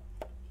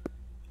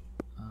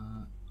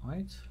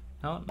 Wait.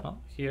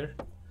 No, here.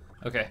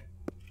 Okay.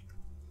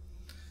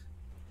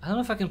 I don't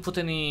know if I can put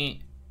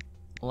any,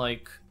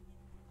 like.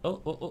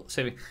 Oh,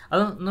 saving. I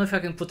don't know if I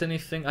can put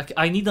anything.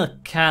 I need a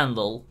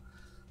candle.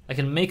 I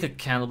can make a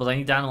candle, but I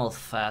need animal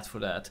fat for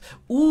that.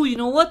 Ooh, you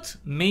know what?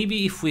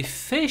 Maybe if we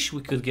fish,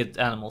 we could get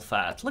animal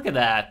fat. Look at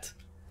that.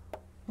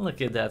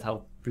 Look at that,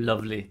 how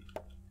lovely.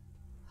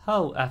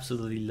 How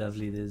absolutely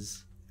lovely it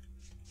is.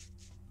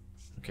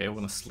 Okay, we're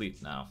gonna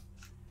sleep now.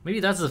 Maybe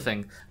that's the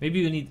thing. Maybe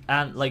you need,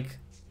 like,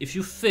 if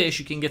you fish,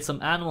 you can get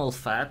some animal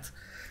fat.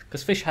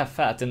 Because fish have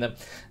fat in them.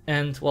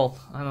 And, well,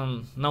 I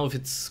don't know if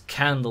it's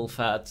candle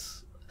fat.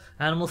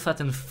 Animal fat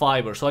and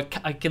fiber. So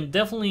I can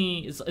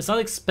definitely, it's not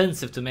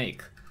expensive to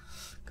make.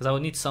 Because I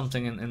would need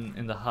something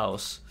in the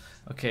house.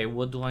 Okay,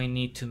 what do I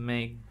need to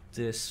make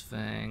this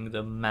thing?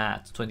 The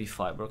mat, 20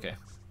 fiber, okay.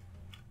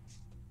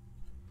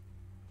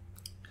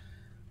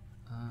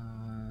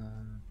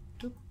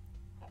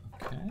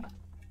 Okay.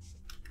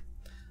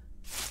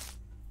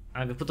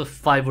 I'm gonna put the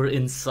fiber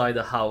inside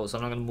the house.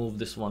 I'm not gonna move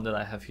this one that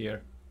I have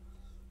here.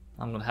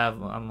 I'm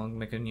gonna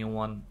make a new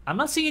one. I'm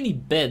not seeing any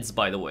beds,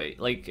 by the way.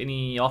 Like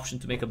any option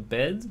to make a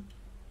bed.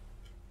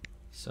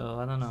 So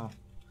I don't know.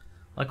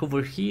 Like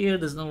over here,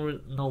 there's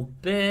no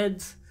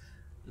bed.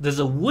 There's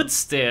a wood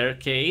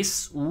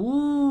staircase.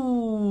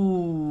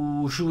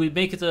 Ooh, should we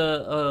make it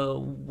a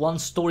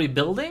one-story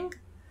building?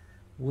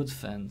 Wood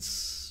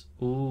fence.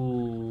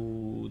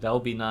 Ooh, that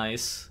would be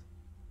nice.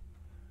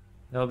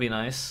 That would be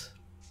nice.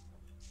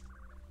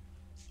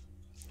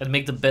 And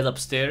make the bed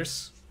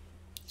upstairs.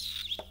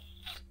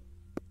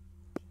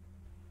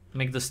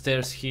 Make the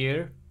stairs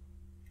here.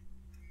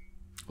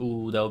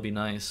 Ooh, that would be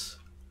nice.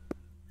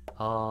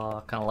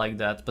 Kind of like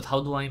that. But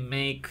how do I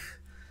make...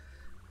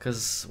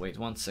 Cause, wait,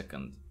 1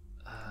 second.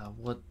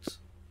 What...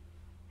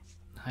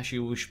 Actually,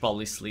 we should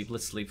probably sleep.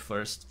 Let's sleep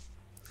first.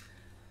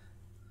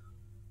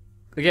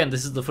 Again,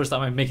 this is the first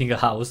time I'm making a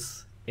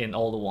house in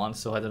Oldowan,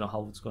 so I don't know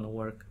how it's gonna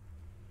work.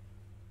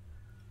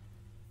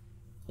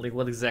 Like,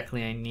 what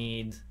exactly I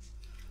need.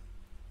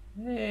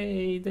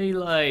 Hey,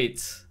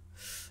 daylight.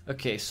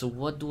 Okay, so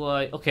what do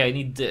I... Okay, I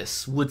need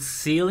this. Wood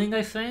ceiling,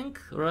 I think,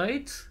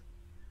 right?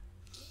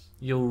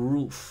 Your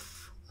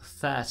roof.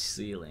 Thatch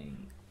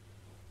ceiling.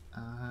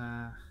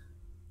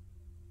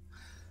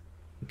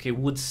 Okay,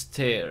 wood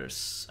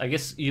stairs. I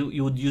guess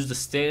you would use the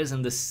stairs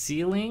and the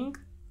ceiling?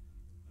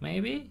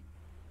 Maybe?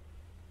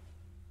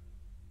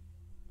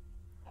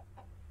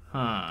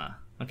 Huh.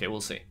 Okay,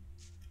 we'll see.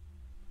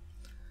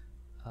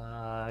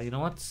 You know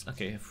what?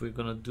 Okay, if we're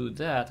gonna do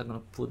that, I'm gonna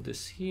put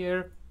this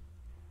here.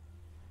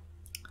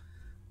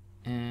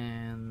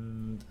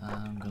 And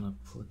I'm gonna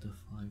put the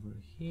fiber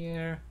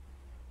here.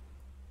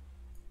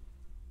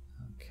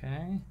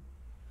 Okay.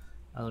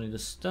 I don't need the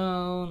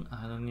stone.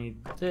 I don't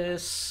need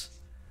this.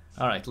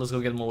 Alright, let's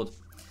go get more wood.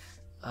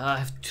 I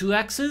have 2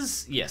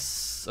 axes?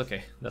 Yes.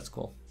 Okay, that's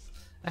cool.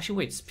 Actually,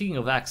 wait, speaking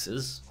of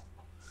axes.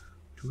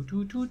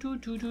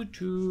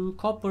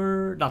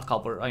 Copper. Not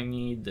copper, I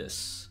need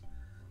this.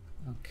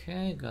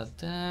 Okay, got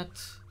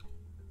that.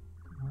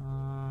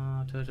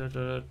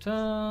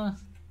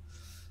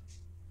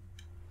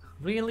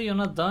 Really? You're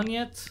not done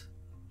yet?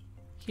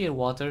 Here,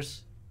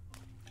 waters.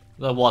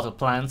 The water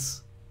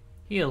plants.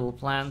 Here, little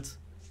plant.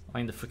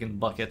 I need the freaking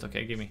bucket.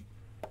 Okay, give me.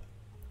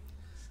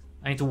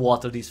 I need to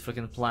water these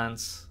freaking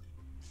plants.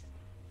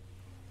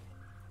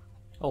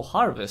 Oh,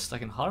 harvest. I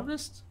can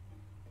harvest?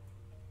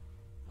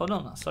 Oh,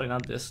 no, no. Sorry,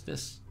 not this.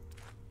 This.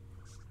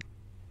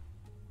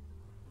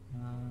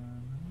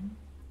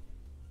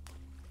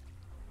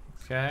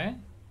 Okay.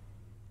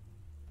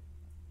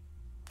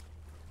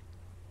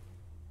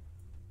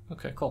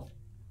 Okay, cool.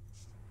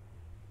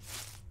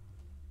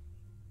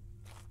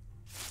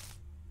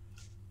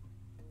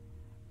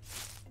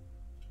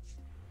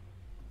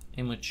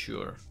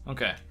 Immature.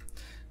 Okay.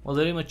 Well,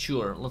 they're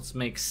immature. Let's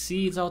make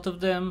seeds out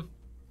of them.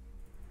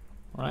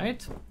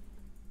 Alright.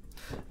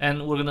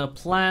 And we're gonna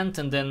plant,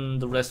 and then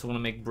the rest we're gonna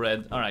make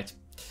bread. Alright.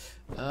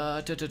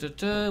 What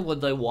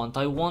did I want?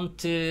 I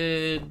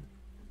wanted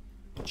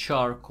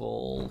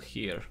charcoal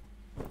here.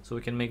 So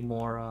we can make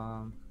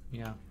more,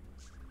 yeah.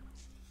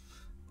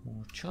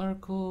 More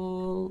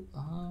charcoal.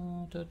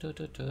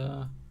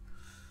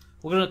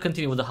 We're gonna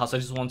continue with the house. I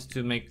just wanted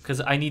to make,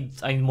 because I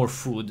need more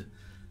food.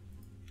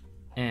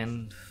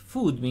 And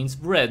food means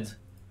bread.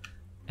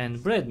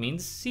 And bread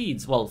means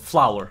seeds. Well,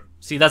 flour.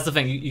 See, that's the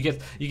thing. You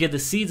get the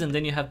seeds, and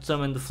then you have to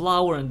turn them into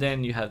flour, and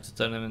then you have to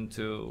turn them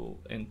into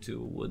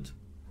wood.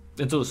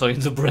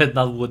 Into bread,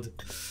 not wood.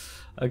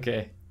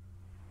 Okay.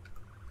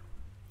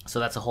 So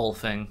that's a whole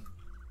thing.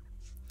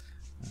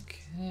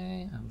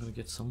 Okay, I'm gonna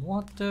get some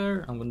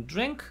water. I'm gonna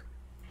drink.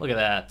 Look at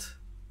that.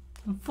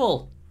 I'm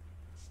full.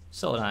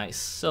 So nice,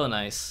 so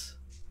nice.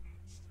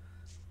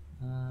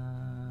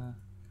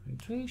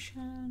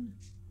 Hydration.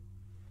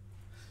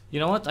 You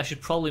know what? I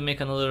should probably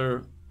make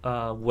another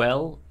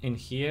well in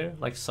here,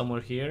 like somewhere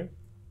here.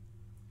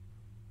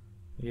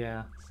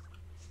 Yeah.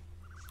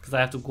 Because I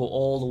have to go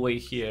all the way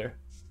here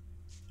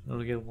in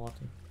order to get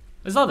water.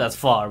 It's not that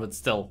far, but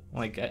still,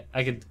 like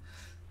I could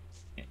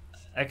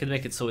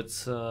make it so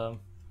it's okay.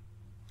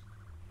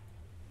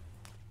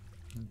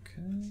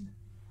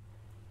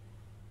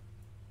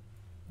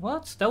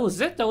 What? That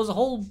was it? That was a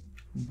whole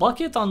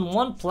bucket on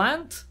one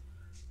plant?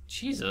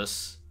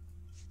 Jesus.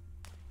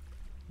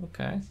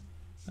 Okay.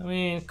 I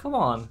mean, come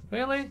on,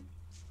 really?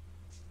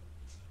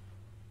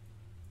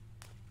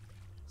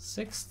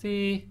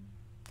 60.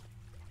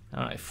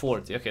 Alright,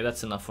 40. Okay,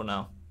 that's enough for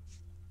now.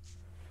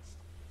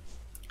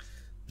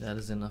 That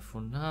is enough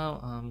for now.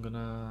 I'm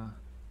gonna...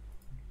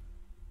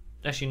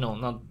 Actually, no,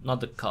 not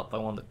the cup. I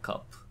want the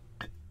cup.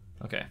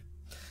 Okay.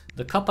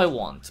 The cup I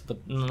want,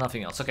 but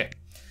nothing else. Okay.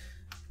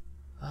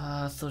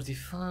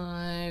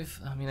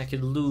 35. I mean, I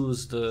could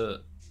lose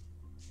the...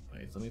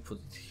 Wait, let me put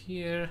it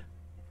here.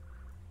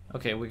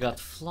 Okay, we got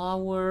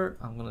flour.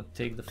 I'm gonna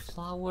take the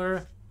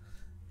flour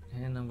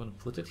and I'm gonna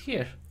put it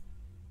here.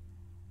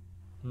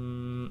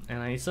 And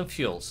I need some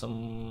fuel,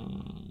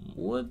 some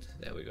wood.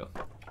 There we go.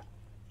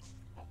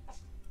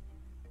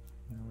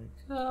 There we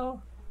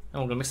go.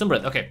 And we're gonna make some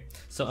bread. Okay,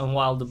 so and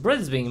while the bread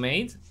is being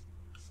made,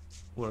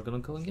 we're gonna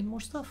go and get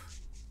more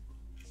stuff.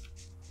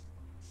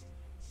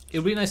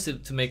 It'd be nice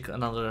to make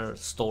another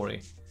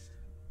story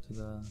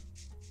to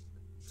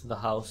the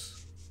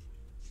house.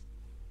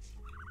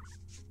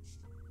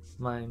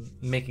 I'm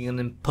making an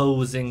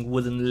imposing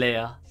wooden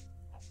layer.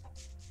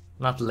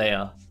 Not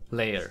layer,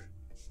 layer.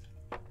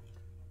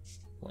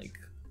 Like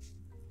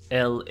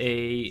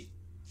L-A-Y?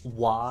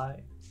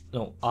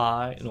 No,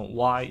 I, no,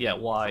 Y, yeah,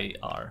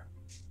 Y-R.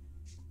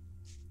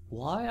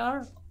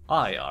 Y-R?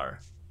 I-R.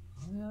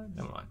 I-R?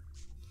 Never mind.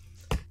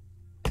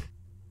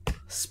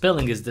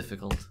 Spelling is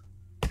difficult.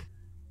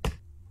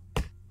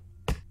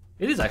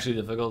 It is actually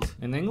difficult.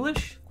 In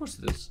English? Of course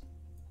it is.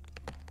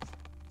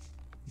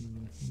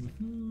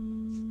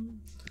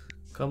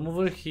 Come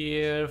over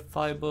here,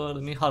 fiber,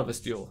 let me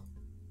harvest you.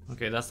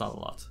 Okay, that's not a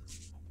lot.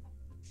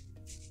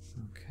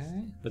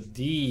 Okay, but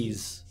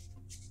these...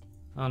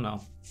 Oh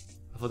no,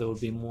 I thought they would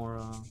be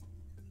more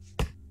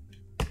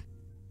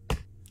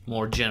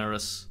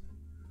generous.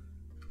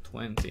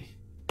 20.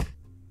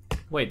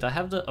 Wait, I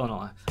have the... Oh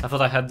no, I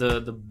thought I had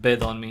the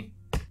bed on me.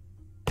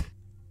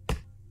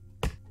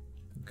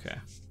 Okay.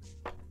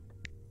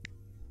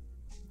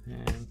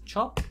 And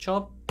chop,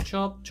 chop,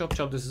 chop, chop,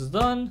 chop, this is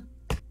done.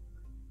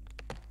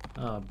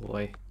 Oh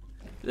boy.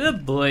 Oh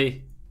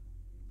boy.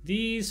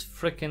 These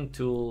frickin'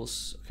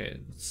 tools. Okay,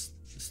 it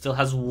still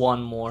has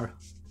one more.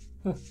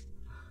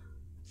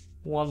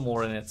 One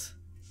more in it.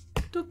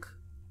 Took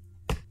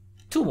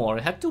 2 more.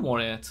 It had 2 more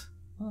in it.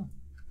 Oh.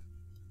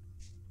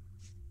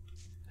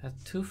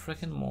 Had 2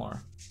 frickin'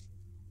 more.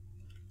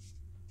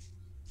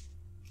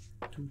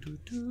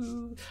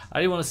 I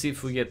really want to see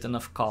if we get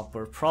enough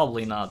copper.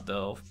 Probably not,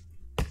 though.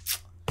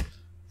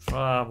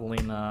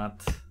 Probably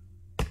not.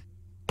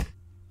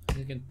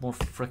 You get more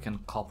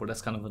freaking copper.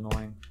 That's kind of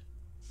annoying.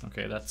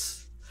 Okay,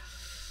 that's.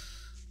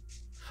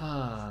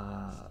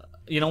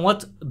 You know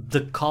what?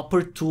 The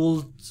copper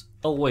tools.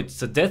 Oh wait,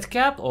 it's a death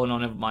cap. Oh no,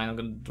 never mind. I'm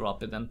gonna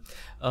drop it then.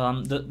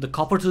 The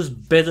copper tools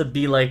better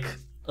be like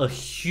a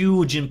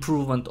huge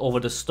improvement over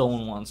the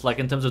stone ones, like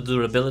in terms of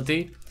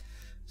durability.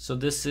 So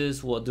this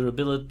is what,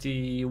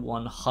 durability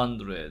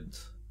 100.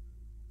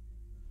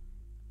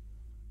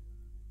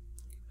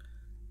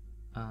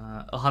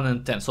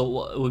 110.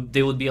 So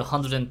they would be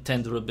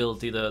 110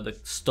 durability, the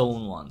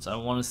stone ones. I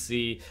want to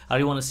see. I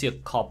really want to see a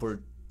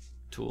copper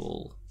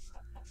tool.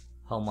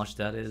 How much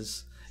that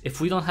is. If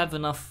we don't have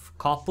enough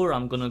copper,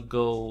 I'm gonna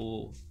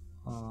go.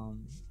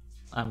 I'm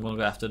gonna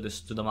go after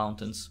this to the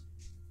mountains,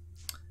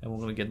 and we're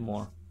gonna get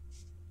more.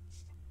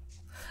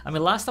 I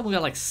mean, last time we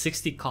got like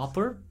 60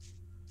 copper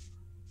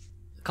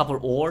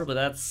ore, but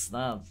that's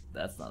not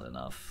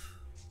enough.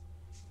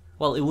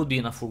 Well, it would be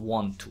enough for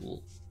one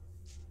tool,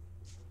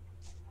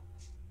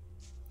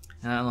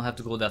 and I don't have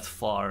to go that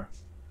far.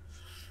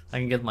 I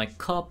can get my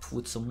cup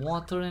with some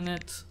water in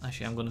it.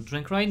 Actually, I'm gonna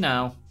drink right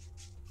now.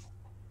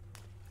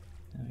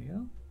 There we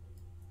go.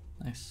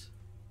 Nice.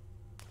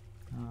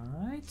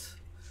 Alright.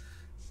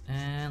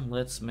 And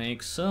let's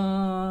make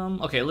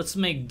some. Okay, let's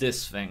make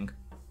this thing.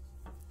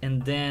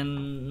 And then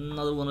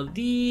another one of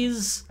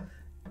these.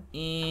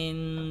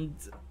 And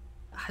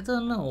I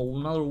don't know,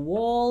 another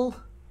wall.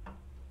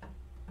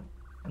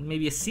 And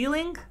maybe a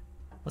ceiling?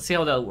 Let's see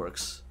how that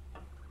works.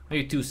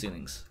 Maybe 2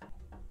 ceilings.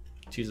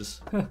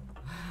 Jesus.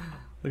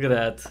 Look at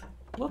that.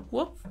 Whoop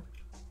whoop.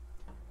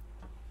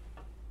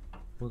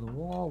 With a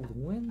wall, with a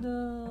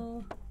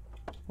window.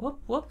 Whoop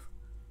whoop.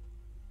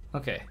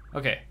 Okay,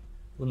 okay.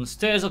 Wooden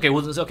stairs. Okay,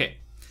 wooden. Okay.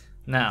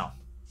 Now,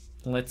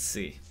 let's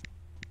see.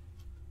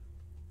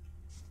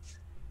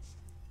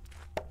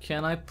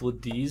 Can I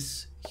put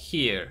these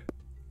here?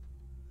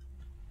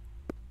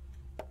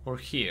 Or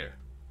here?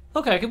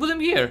 Okay, I can put them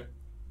here.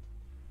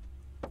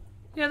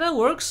 Yeah, that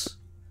works.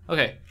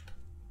 Okay.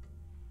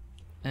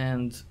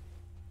 And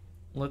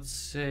let's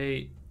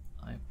say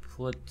I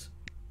put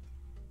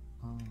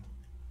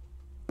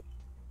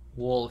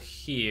wall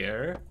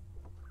here,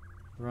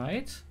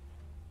 right?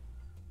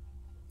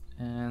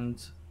 And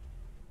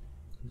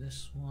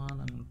this one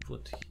I'm gonna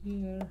put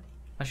here.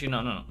 Actually,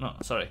 no,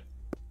 sorry.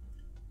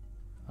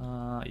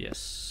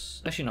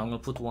 Yes. Actually, no, I'm gonna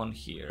put one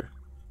here.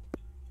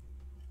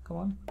 Come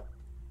on.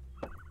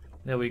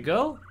 There we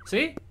go.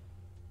 See?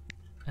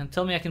 And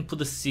tell me I can put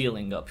the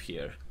ceiling up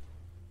here.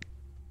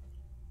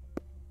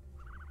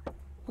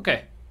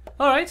 Okay.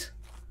 Alright.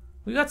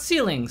 We got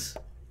ceilings.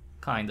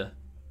 Kinda.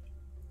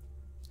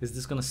 Is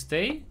this gonna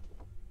stay?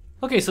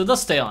 Okay, so it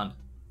does stay on.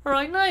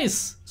 Alright,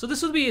 nice. So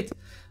this would be it.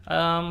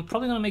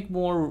 Probably gonna make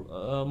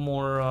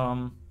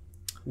more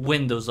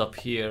windows up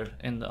here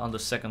on the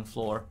second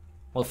floor.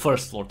 Well,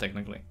 first floor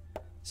technically.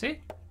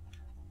 See?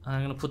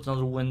 I'm gonna put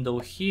another window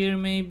here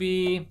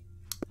maybe.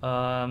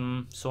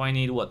 So I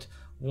need what?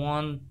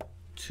 1,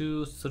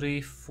 2,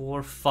 3,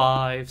 4,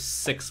 5,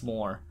 6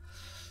 more.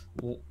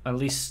 At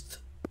least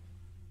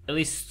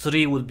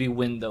 3 would be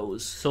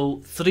windows.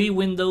 So 3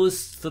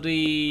 windows,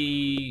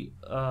 3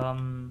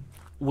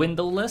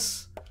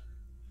 windowless,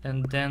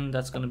 and then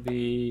that's gonna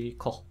be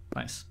cool.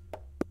 Nice.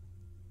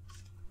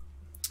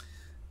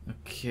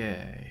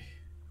 Okay.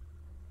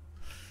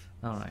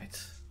 All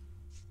right.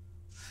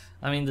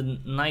 I mean, the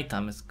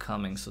nighttime is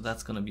coming, so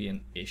that's gonna be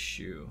an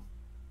issue.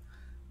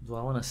 Do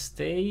I want to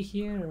stay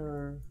here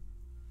or?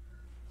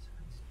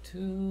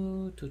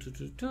 2.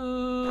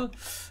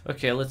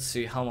 Okay, let's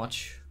see how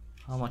much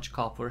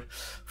copper.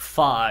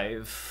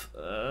 5.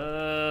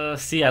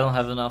 See, I don't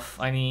have enough.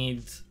 I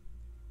need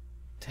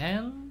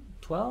 10,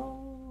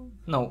 12.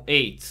 No,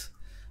 8.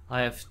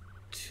 I have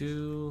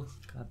 2.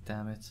 God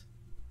damn it.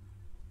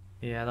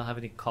 Yeah, I don't have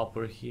any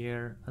copper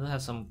here. I don't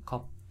have some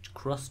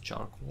crust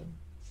charcoal.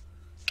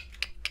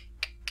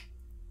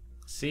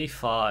 See,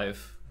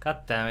 5.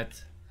 God damn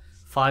it.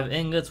 5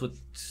 ingots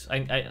with.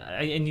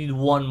 I need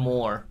 1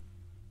 more.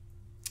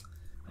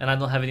 And I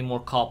don't have any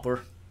more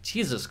copper.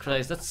 Jesus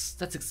Christ,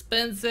 that's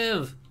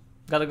expensive.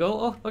 Gotta go.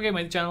 Oh, okay,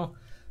 my channel.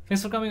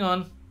 Thanks for coming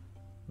on.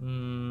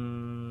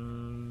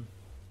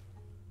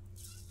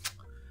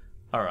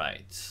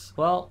 Alright.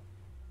 Well,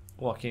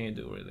 what can you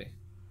do really?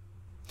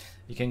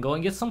 You can go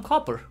and get some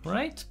copper,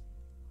 right?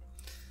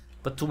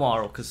 But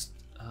tomorrow, because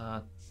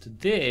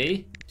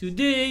today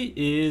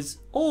is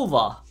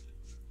over.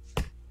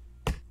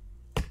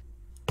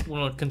 We're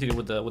gonna continue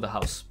with the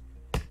house.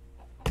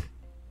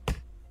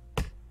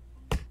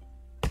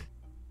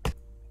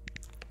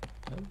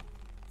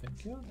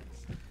 Thank you.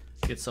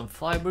 Get some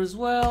fiber as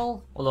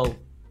well. Although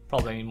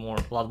probably need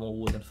a lot more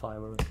wood than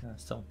fiber. Yeah,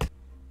 still.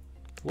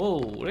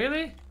 Whoa,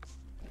 really?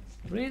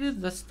 Really?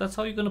 That's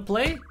how you're gonna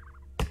play?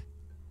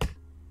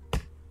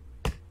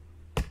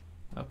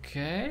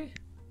 Okay.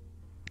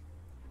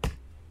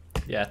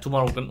 Yeah,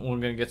 tomorrow we're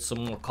gonna get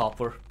some more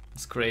copper.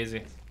 It's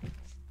crazy.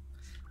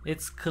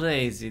 It's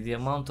crazy the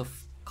amount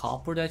of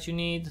copper that you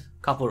need.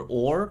 Copper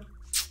ore.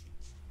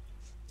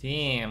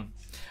 Damn.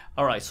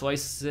 Alright, so I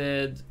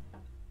said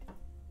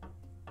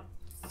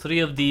 3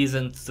 of these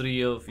and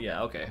 3 of...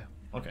 yeah, okay.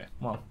 Okay,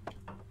 well.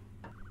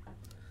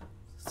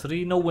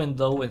 3 no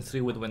window and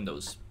 3 with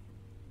windows.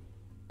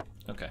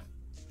 Okay.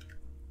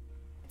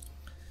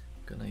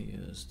 Gonna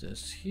use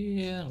this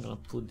here. I'm gonna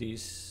put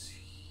these...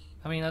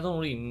 I mean, I don't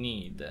really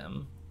need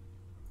them.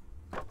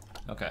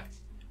 Okay.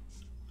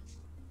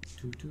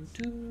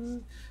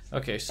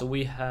 Okay, so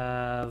we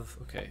have...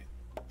 okay.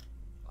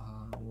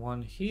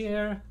 1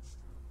 here.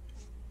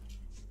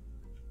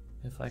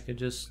 If I could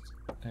just...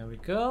 there we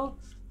go.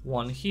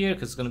 1 here,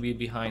 because it's gonna be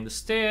behind the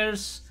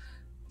stairs.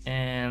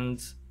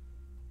 And...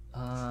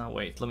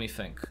 wait, let me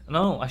think.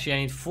 No, actually I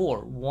need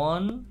 4.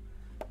 1,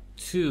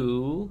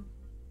 2,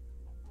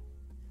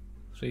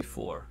 3,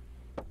 4.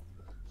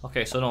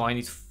 Okay, so no, I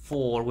need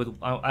 4 with...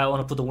 I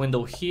want to put a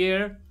window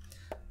here.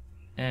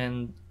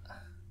 And...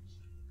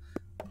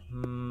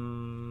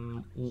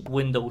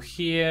 window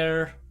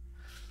here.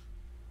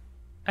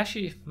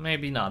 Actually,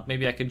 maybe not.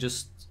 Maybe I could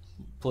just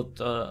put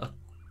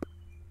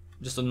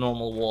just a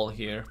normal wall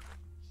here.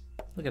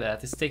 Look at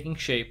that, it's taking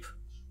shape.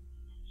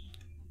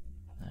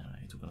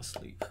 Alright, we're gonna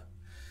sleep.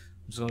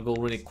 I'm just gonna go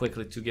really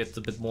quickly to get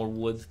a bit more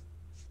wood.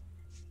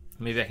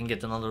 Maybe I can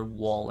get another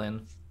wall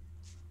in.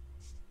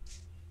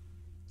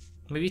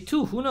 Maybe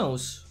 2, who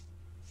knows?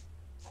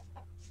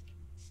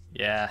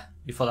 Yeah,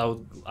 you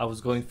thought I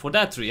was going for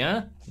that tree,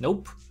 huh?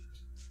 Nope.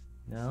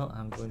 No,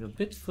 I'm going a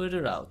bit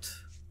further out.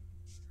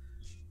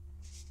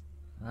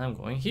 I'm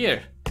going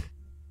here.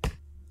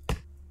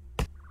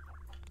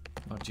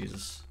 Oh,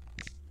 Jesus.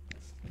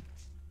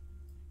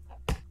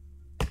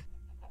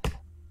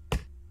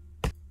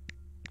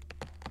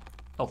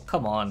 Oh,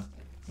 come on.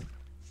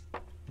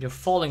 You're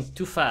falling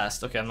too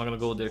fast. Okay, I'm not gonna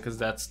go there because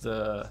that's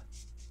the...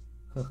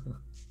 I'm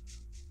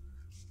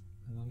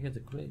gonna get the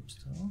grapes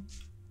though.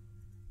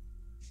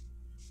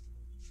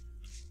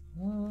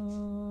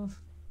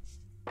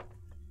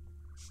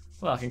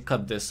 Well, I can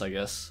cut this, I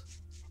guess.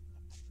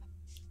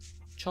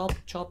 Chop,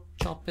 chop,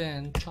 chop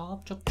in.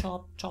 Chop, chop,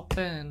 chop, chop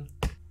in.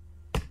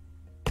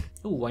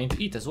 Ooh, I need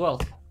to eat as well.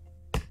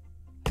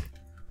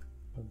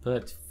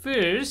 But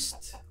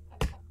first...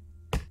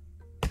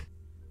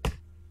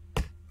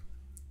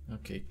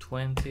 okay,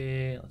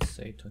 20, let's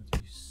say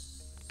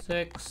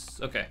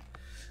 26. Okay,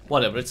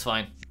 whatever, it's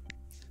fine.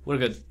 We're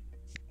good.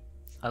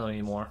 I don't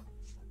need more.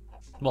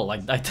 Well, I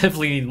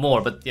definitely need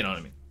more, but you know what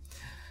I mean.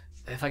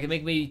 If I can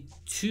make me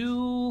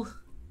 2...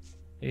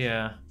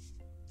 yeah.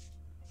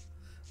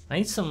 I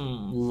need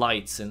some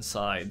lights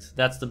inside.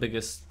 That's the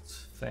biggest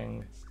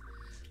thing.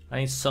 I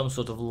need some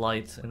sort of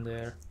light in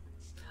there.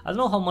 I don't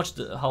know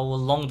how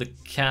long the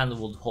can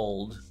would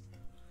hold.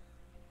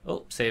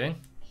 Oh,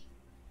 saving.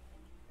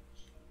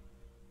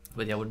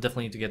 But yeah, we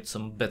definitely need to get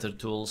some better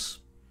tools.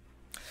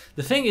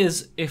 The thing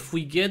is, if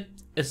we get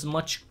as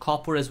much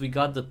copper as we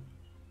got the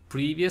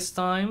previous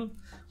time,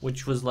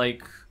 which was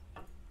like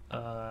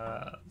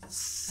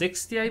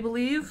 60, I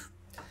believe,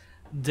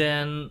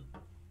 then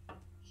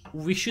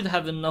we should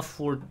have enough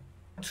for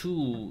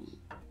 2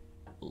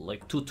 tools.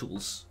 Like 2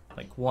 tools.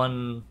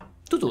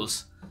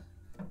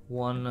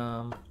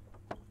 One,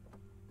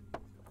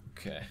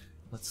 okay,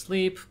 let's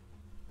sleep.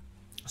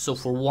 So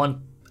for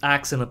 1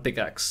 axe and a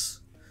pickaxe.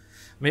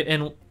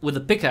 And with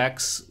the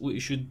pickaxe, we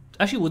should...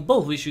 actually, with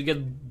both, we should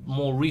get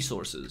more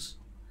resources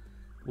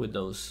with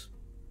those.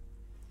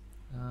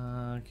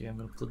 Okay, I'm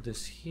gonna put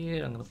this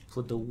here. I'm gonna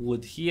put the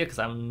wood here because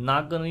I'm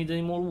not gonna need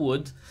any more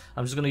wood.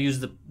 I'm just gonna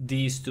use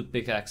these 2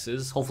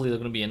 pickaxes. Hopefully, they're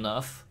gonna be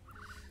enough.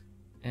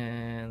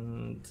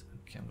 And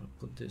okay, I'm gonna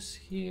put this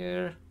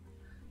here,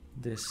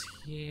 this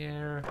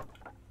here,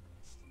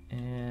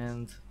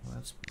 and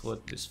let's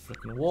put these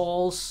freaking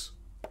walls.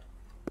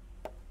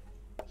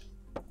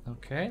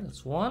 Okay,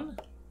 that's 1.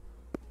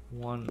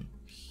 1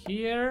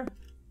 here.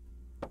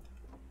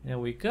 There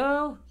we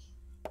go.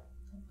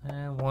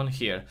 And 1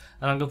 here.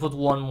 And I'm gonna put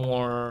 1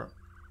 more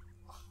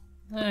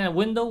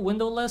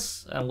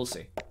windowless, and we'll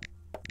see.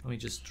 Let me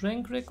just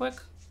drink real quick.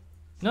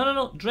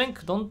 No,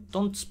 drink.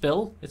 Don't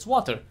spill. It's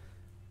water.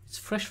 It's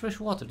fresh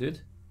water,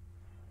 dude.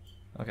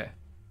 Okay.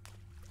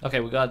 Okay,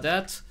 we got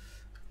that.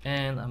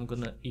 And I'm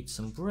gonna eat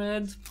some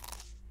bread.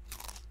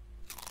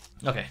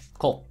 Okay,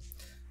 cool.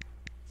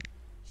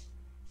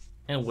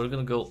 And we're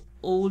gonna go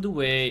all the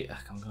way.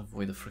 I'm gonna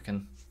avoid the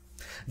freaking...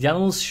 the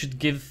animals should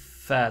give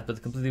fat,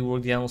 but completely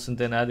work the animals and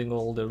then adding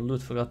all their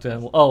loot. Forgot to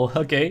animal. Oh,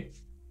 okay.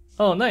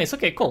 Oh, nice.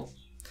 Okay, cool.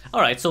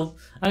 Alright, so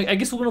I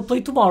guess we're gonna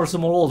play tomorrow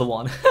some more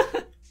Oldowan.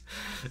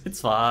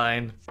 It's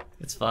fine.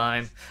 It's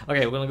fine.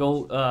 Okay, we're gonna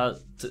go.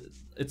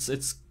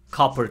 It's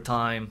copper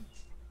time.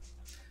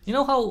 You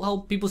know how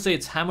people say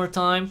it's hammer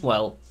time?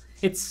 Well,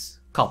 it's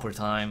copper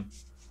time.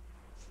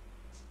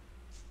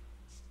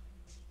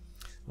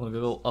 I'm gonna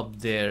go up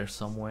there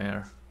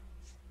somewhere.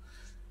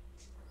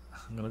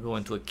 I'm gonna go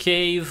into a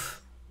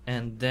cave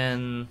and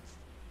then,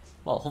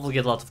 well, hopefully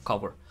get a lot of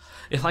copper.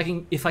 If I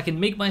can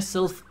make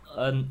myself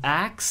an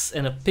axe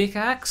and a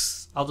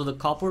pickaxe out of the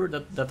copper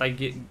that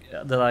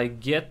I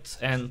get,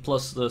 and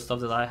plus the stuff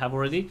that I have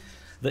already,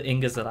 the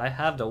ingots that I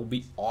have, that would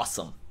be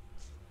awesome.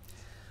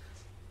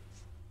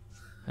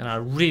 And I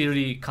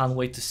really can't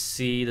wait to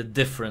see the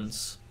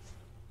difference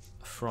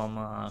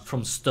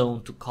from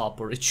stone to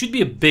copper. It should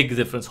be a big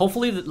difference.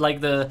 Hopefully,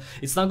 like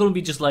it's not going to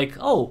be just like,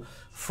 oh,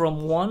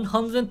 from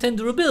 110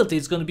 durability,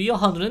 it's going to be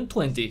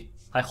 120.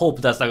 I hope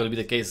that's not going to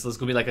be the case. It's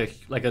going to be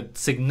like a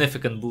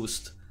significant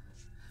boost,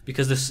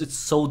 because it's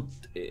so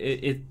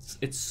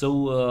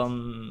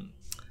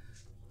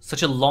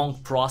such a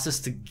long process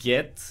to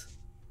get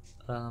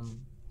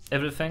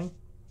everything,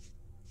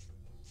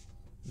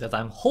 that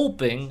I'm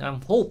hoping,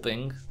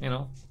 you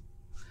know,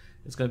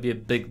 it's going to be a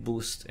big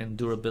boost in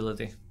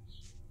durability.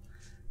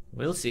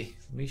 We'll see.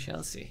 We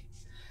shall see.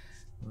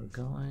 We're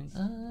going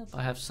up.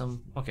 I have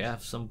some. Okay, I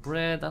have some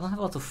bread. I don't have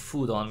a lot of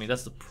food on me.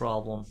 That's the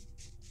problem.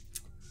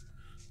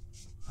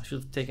 I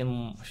should have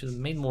taken. I should have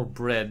made more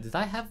bread. Did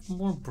I have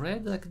more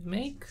bread that I could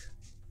make?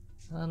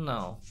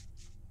 No.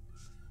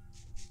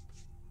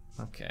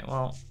 Okay,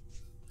 well,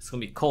 it's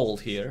gonna be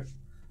cold here.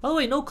 By the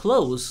way, no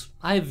clothes.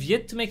 I have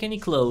yet to make any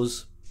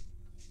clothes.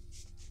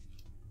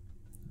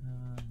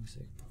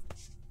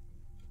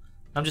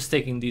 I'm just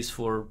taking these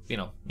for, you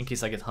know, in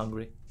case I get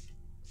hungry.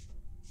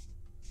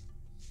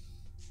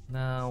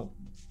 Now,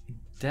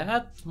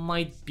 that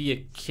might be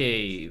a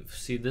cave.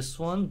 See this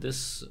one?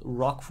 This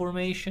rock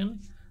formation?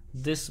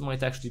 This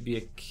might actually be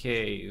a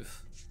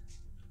cave.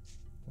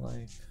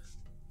 Like,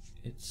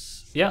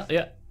 it's... Yeah.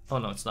 Oh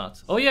no, it's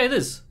not. Oh yeah, it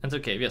is. Enter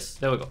cave, yes.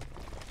 There we go.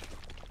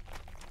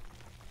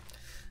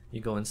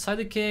 You go inside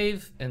the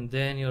cave, and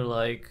then you're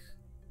like...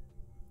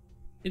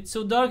 It's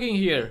so dark in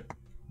here.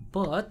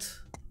 But...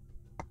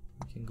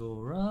 you can go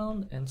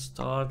around and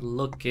start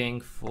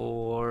looking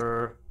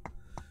for...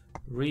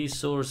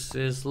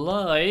 resources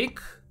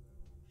like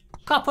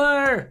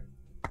copper.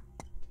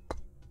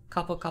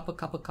 Copper.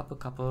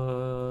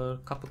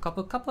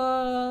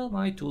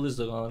 My tool is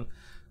gone.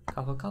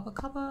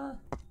 Copper.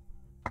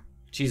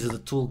 Jesus, the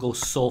tool goes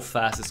so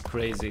fast, it's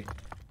crazy.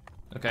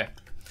 Okay,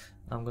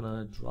 I'm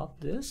gonna drop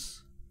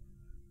this.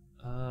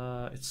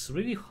 It's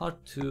really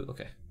hard to.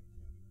 Okay,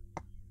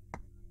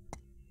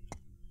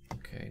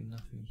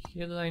 nothing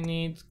here that I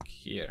need.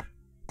 Here.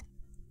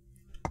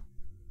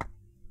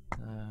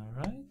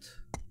 Alright.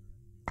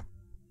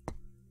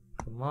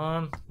 Come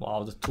on.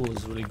 Wow, the tool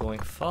is really going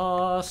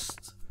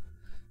fast.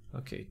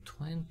 Okay,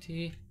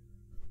 20.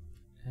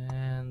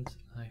 And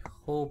I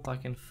hope I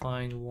can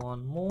find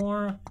one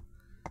more.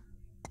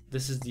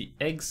 This is the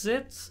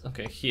exit.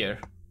 Okay, here.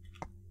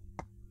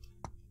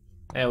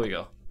 There we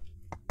go.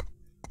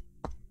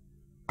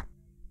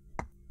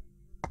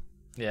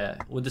 Yeah,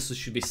 well, this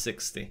should be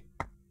 60.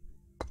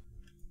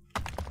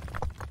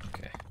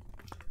 Okay.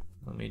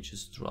 Let me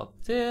just drop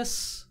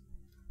this.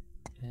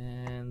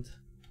 And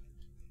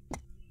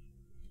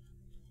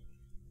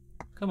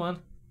come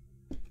on,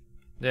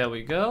 there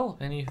we go.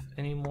 Any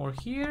more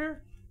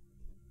here?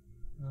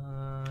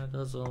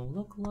 Doesn't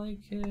look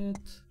like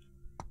it.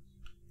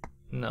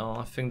 No,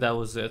 I think that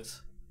was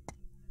it.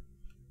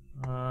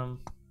 I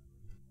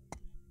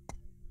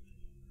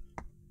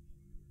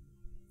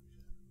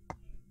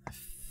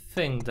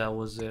think that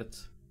was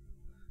it.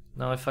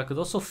 Now, if I could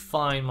also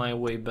find my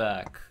way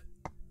back,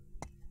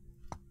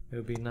 it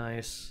would be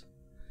nice.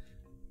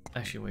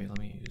 Actually, wait, let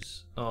me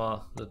use...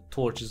 Oh, the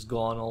torch is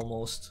gone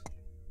almost.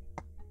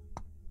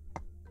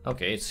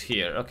 Okay, it's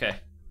here, okay.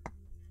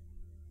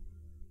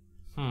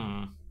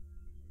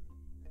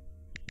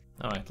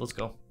 Alright, let's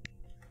go.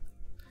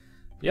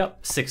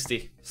 Yep,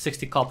 60.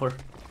 60 copper.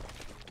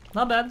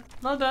 Not bad,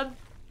 not bad.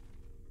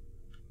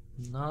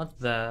 Not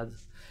bad.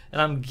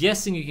 And I'm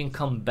guessing you can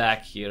come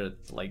back here,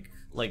 like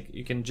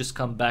you can just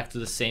come back to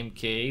the same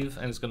cave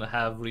and it's gonna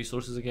have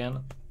resources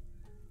again.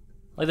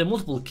 Like, there are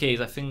multiple caves.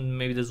 I think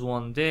maybe there's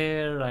one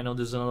there. I know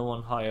there's another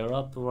one higher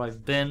up where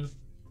I've been.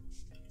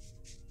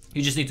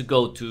 You just need to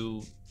go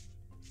to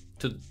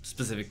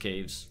specific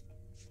caves.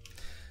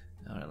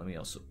 Alright, let me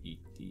also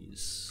eat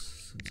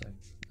these. Since I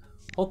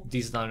hope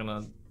these not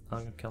gonna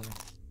kill me.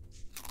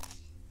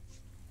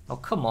 Oh,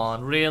 come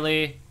on,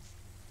 really?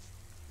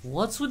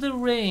 What's with the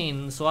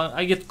rain? So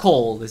I get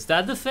cold. Is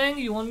that the thing?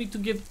 You want me to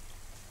get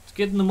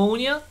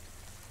pneumonia?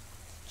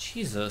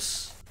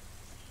 Jesus.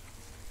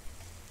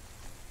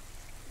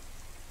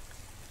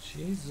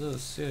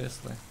 Jesus,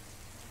 seriously.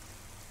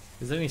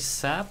 Is there any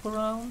sap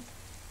around?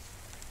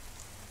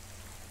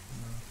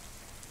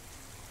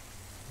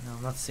 No,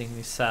 I'm not seeing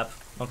any sap.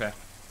 Okay.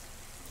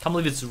 Can't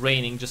believe it's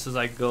raining just as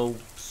I go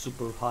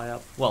super high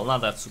up. Well,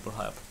 not that super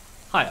high up.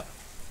 High up.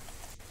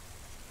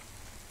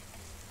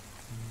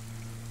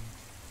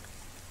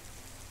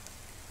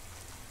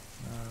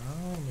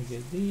 Let me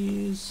get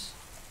these.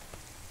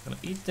 I'm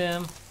gonna eat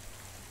them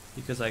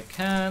because I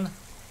can.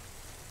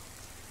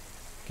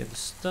 Get the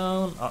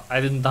stone. Oh, I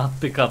did not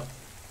pick up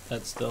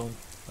that stone.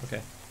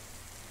 Okay.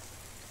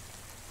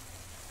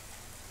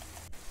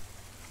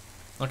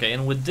 Okay,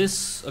 and with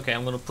this, okay,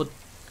 I'm gonna put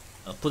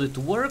it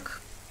to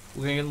work.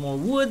 We're gonna get more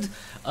wood.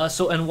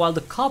 And while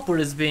the copper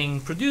is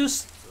being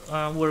produced,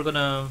 we're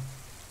gonna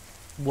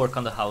work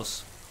on the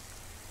house.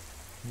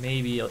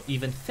 Maybe I'll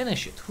even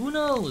finish it. Who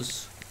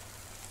knows?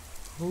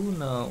 Who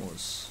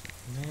knows?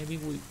 Maybe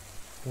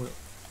we're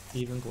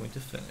even going to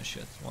finish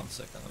it. 1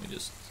 second, let me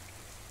just...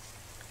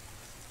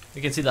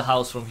 You can see the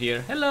house from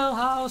here. Hello,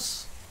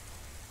 house!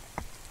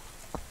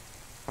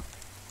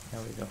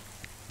 There we go.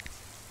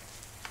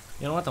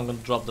 You know what? I'm gonna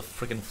drop the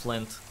freaking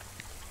flint.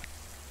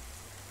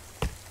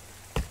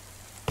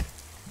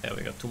 There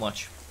we go, too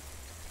much.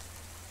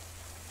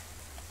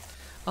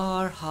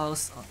 Our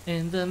house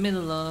in the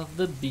middle of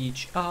the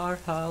beach. Our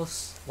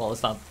house. Well,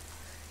 it's not.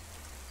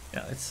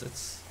 Yeah,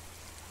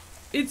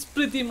 it's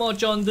pretty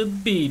much on the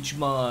beach,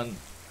 man.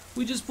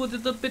 We just put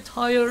it a bit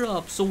higher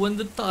up, so when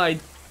the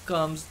tide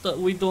comes, that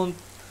we don't,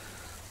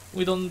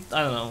 I don't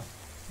know,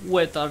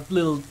 wet our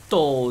little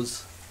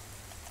toes.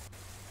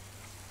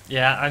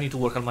 Yeah, I need to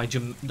work on my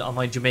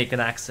Jamaican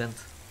accent.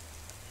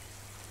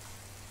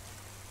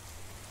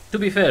 To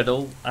be fair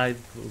though, I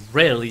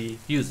rarely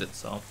use it,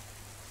 so.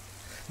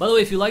 By the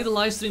way, if you like the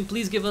live stream,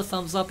 please give a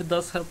thumbs up. It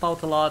does help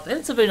out a lot, and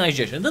it's a very nice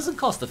gesture. It doesn't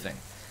cost a thing.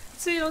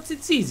 It's, you know,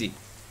 it's easy.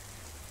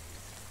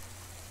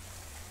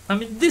 I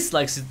mean,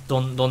 dislikes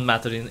don't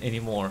matter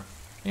anymore.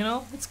 You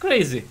know, it's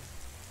crazy.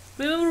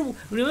 Remember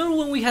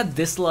when we had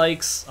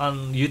dislikes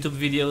on YouTube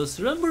videos?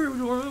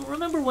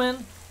 Remember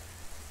when?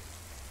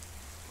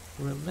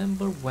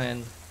 Remember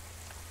when?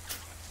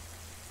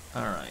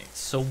 All right,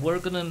 so we're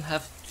gonna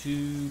have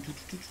to.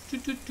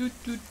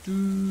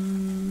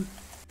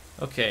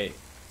 Okay.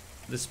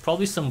 There's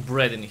probably some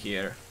bread in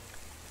here.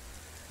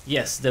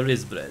 Yes, there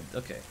is bread.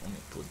 Okay, let me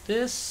put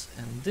this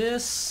and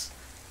this.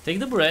 Take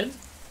the bread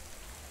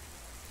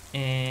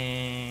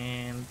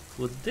and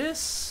put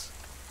this,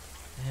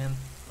 and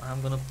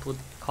I'm gonna put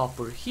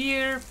copper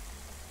here.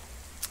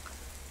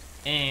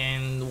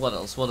 And what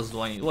else? What else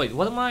do I need? Wait,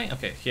 what am I?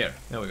 Okay, here.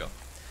 There we go.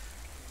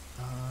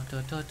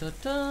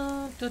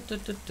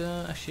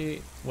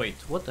 Actually, wait.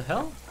 What the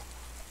hell?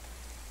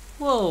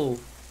 Whoa.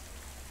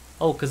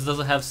 Oh, because it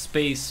doesn't have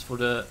space for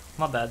the...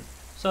 My bad.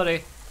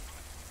 Sorry.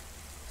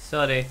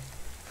 Sorry.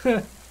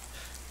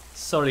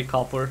 Sorry,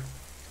 copper.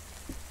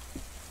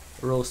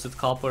 Roasted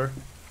copper.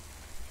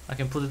 I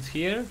can put it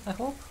here, I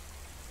hope?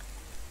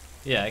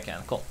 Yeah, I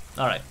can. Cool.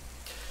 Alright.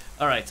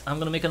 Alright, I'm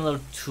gonna make another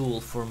tool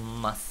for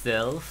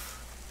myself.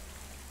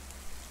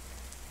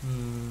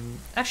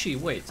 Actually,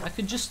 wait. I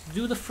could just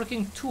do the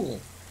freaking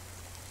tool.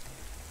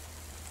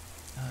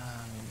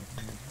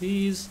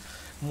 These.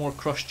 More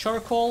crushed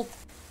charcoal.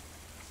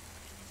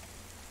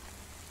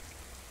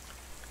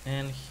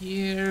 And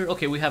here,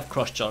 okay, we have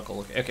crushed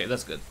charcoal. Okay,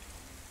 that's good.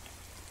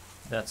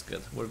 That's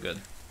good. We're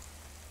good.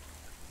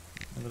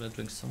 I'm gonna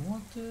drink some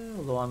water,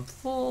 although I'm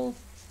full.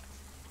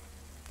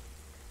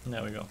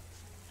 There we go.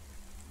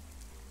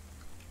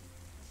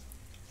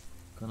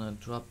 Gonna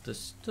drop the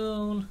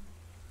stone.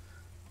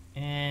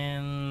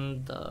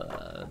 And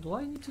do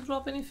I need to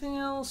drop anything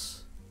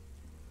else?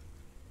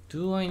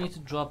 Do I need to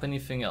drop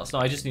anything else? No,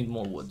 I just need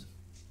more wood.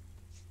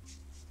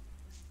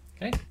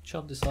 Okay,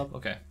 chop this up.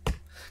 Okay.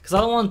 Because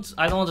I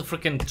don't want a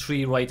freaking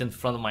tree right in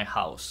front of my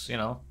house, you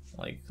know?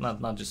 Like,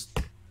 not just...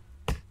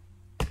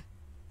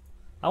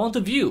 I want a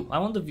view. I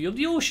want the view of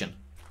the ocean.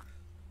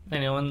 You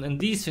know, and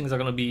these things are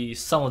gonna be...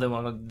 Some of them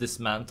are gonna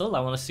dismantle.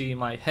 I want to see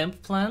my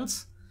hemp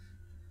plants.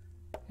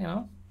 You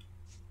know?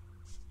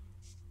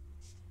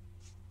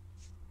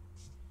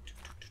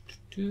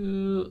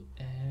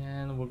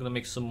 And we're gonna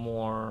make some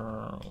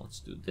more... Let's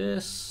do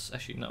this.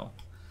 Actually, no.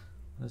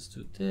 Let's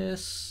do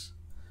this.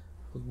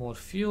 Put more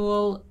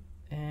fuel.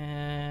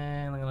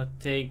 And I'm gonna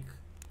take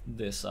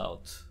this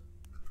out.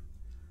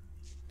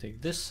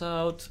 Take this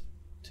out.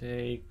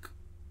 Take...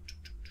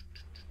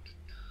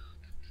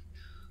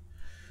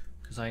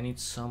 Because I need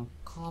some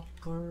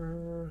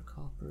copper.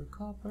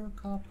 Copper.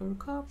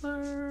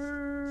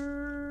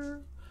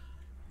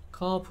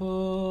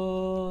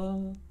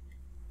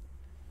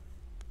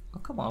 Oh,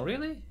 come on,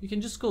 really? You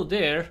can just go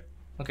there.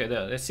 Okay,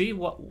 there. Let's see.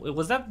 What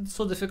was that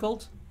so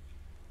difficult?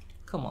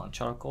 Come on,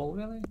 charcoal,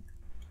 really?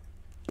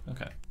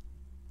 Okay.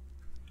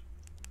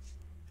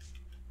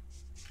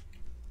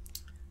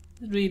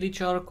 Really,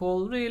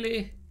 charcoal,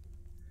 really?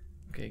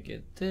 Okay,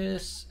 get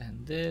this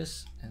and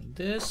this and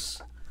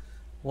this.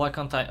 Why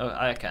can't I? Oh,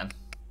 I can.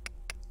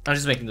 I'm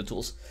just making the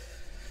tools.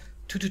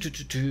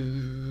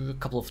 A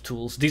couple of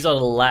tools. These are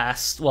the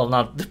last. Well,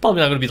 they're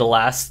probably not going to be the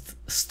last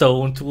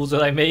stone tools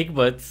that I make,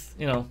 but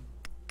you know,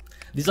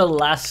 these are the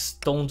last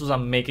stone tools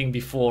I'm making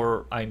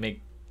before I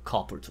make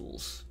copper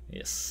tools.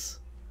 Yes.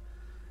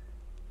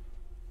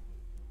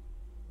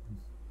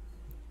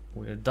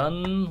 We're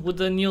done with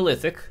the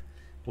Neolithic.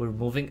 We're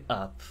moving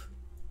up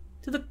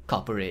to the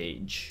Copper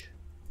Age.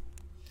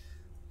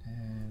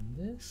 And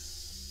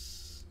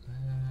this.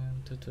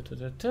 And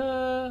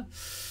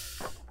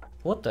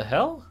what the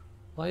hell?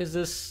 Why is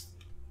this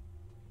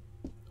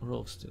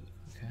roasted?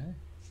 Okay.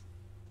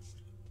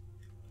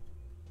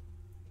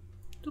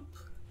 Doop.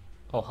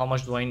 Oh, how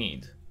much do I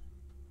need?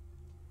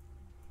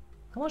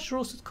 How much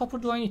roasted copper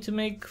do I need to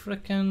make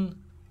frickin'?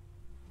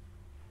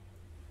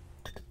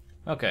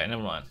 Okay,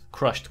 never mind.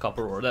 Crushed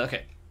copper ore.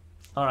 Okay.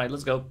 Alright,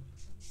 let's go.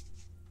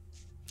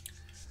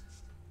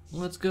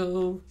 Let's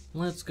go.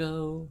 Let's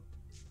go.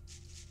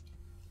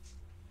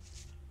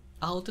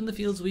 Out in the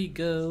fields we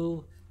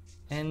go.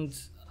 And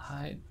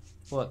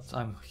what?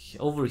 I'm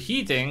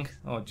overheating?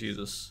 Oh,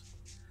 Jesus.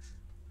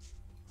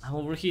 I'm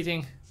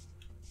overheating.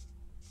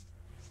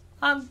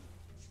 I'm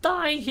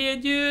dying here,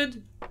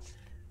 dude.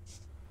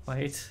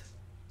 Wait.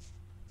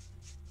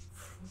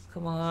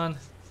 Come on.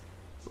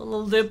 A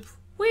little dip.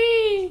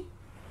 Whee!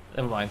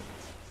 Never mind.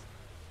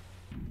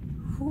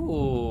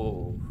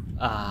 Ooh.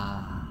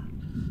 Ah.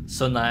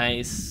 So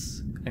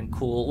nice and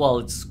cool. Well,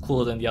 it's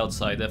cooler than the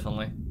outside,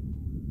 definitely.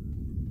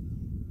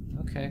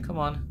 Okay, come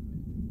on.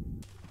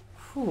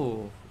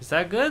 Whew. Is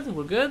that good?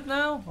 We're good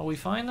now? Are we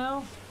fine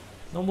now?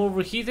 No more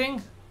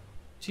overheating?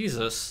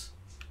 Jesus.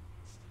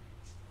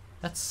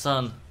 That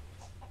sun.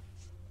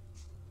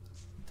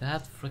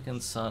 That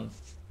freaking sun.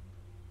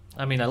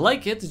 I mean, I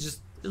like it, it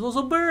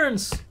also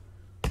burns.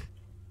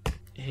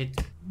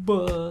 It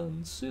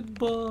burns, it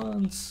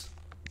burns.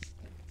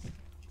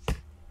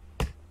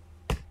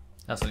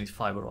 That's only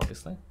fiber,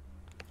 obviously.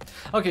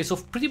 Okay, so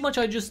pretty much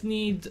I just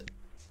need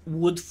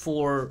wood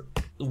for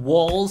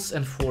walls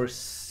and for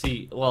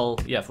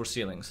for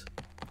ceilings.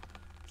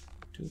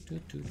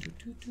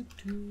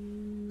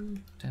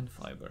 10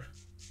 fiber.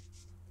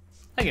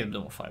 I get a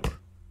bit more fiber.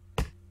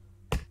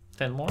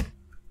 10 more?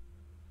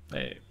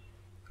 Hey,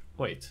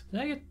 wait. Did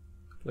I get?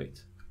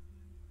 Wait.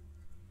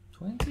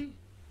 20?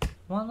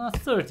 Well, not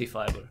 30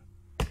 fiber.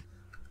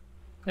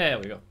 There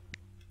we go.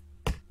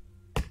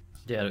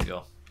 There we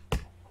go.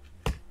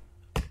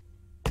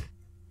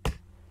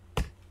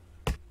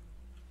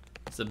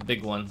 It's a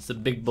big one. It's a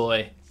big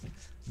boy.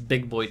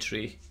 Big boy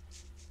tree.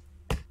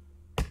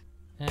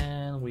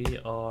 And we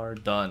are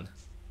done.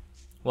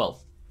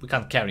 Well, we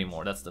can't carry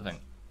more, that's the thing.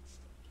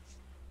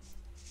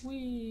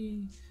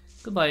 Whee!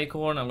 Goodbye,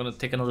 acorn. I'm gonna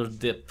take another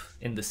dip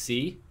in the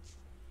sea.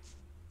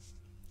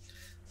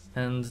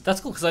 And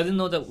that's cool, because I didn't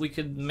know that we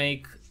could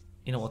make,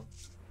 you know,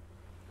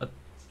 a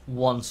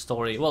one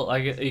story. Well, I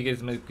guess you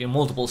can make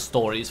multiple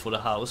stories for the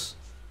house.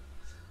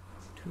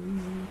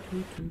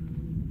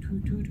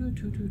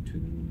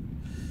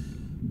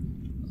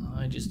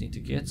 I just need to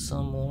get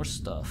some more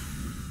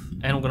stuff.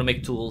 And I'm gonna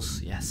make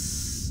tools.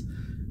 Yes.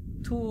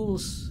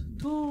 Tools.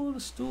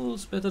 Tools.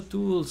 Tools. Better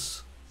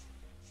tools.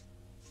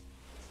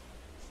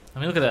 I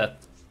mean, look at that.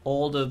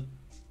 All the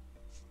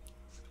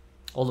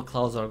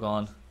clouds are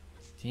gone.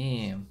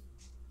 Damn.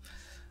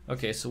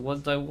 Okay, so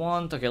what do I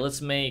want? Okay, let's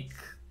make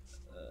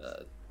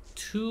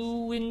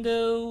 2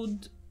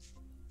 windowed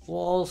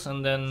walls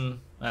and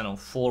then, I don't know,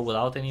 4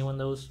 without any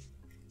windows.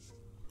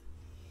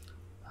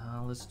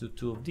 Let's do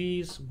 2 of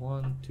these.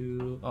 1,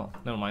 2. Oh,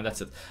 never mind,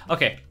 that's it.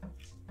 Okay,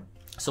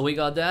 so we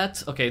got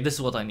that. Okay, this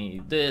is what I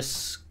need.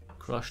 This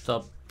crushed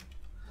up.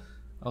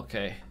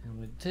 Okay, and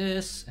with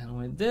this and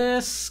with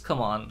this.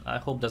 Come on, I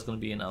hope that's gonna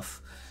be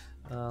enough.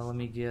 Let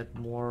me get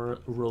more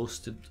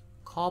roasted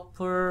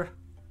copper.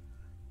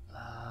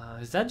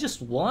 Is that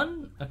just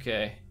 1?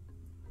 Okay.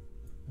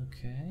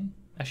 Okay.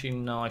 Actually,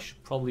 no, I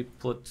should probably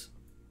put...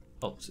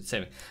 Oh, it's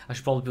saving. I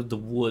should probably put the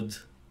wood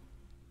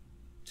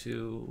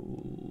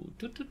to...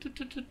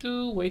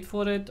 Wait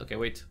for it. Okay,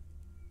 wait.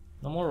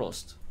 No more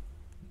roast.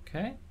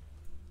 Okay.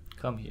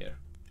 Come here.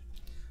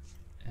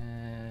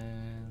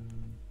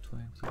 And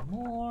 20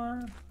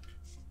 more.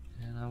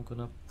 And I'm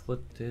gonna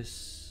put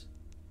this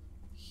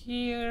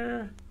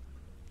here.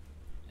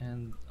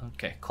 And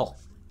okay, cool.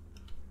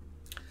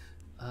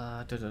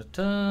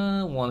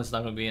 1 is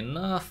not gonna be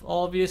enough,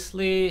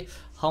 obviously.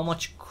 How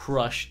much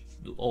crushed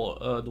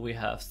do we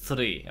have?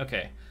 3.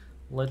 Okay,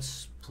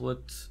 let's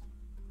put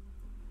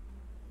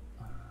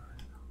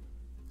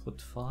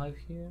 5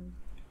 here.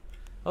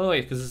 Oh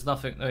wait, because there's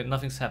nothing.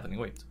 Nothing's happening.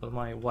 Wait,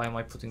 why am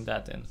I putting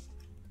that in?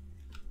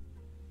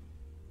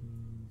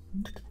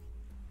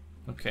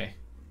 Okay.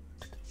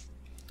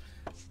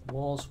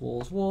 Walls,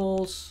 walls,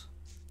 walls.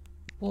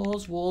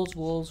 Walls, walls,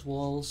 walls,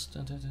 walls.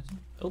 Dun, dun, dun, dun.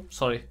 Oh,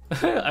 sorry.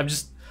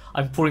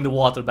 I'm pouring the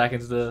water back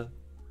into the...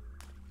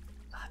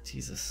 Ah,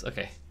 Jesus.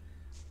 Okay.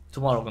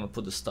 Tomorrow I'm gonna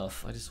put the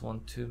stuff. I just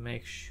want to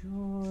make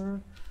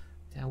sure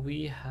that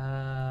we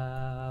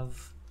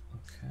have...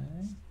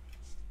 Okay.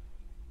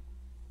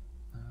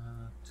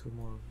 2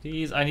 more of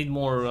these. I need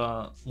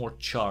more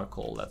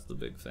charcoal. That's the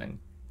big thing.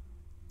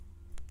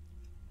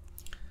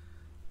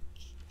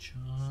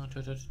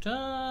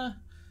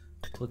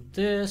 Put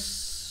this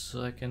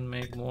so I can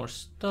make more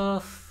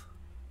stuff.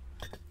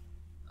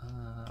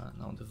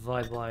 Now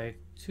divide by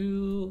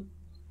 2.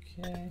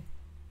 Okay.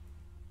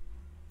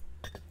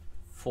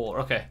 4.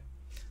 Okay.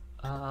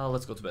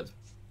 Let's go to bed.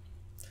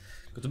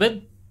 Go to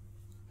bed.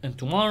 And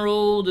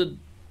tomorrow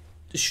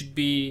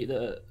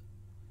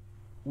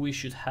we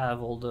should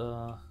have all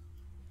the...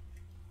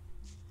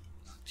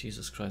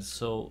 Jesus Christ,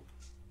 so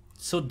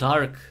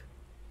dark.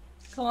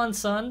 Come on,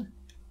 sun.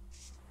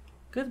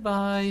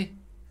 Goodbye.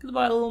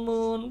 Goodbye, little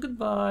moon.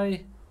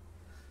 Goodbye.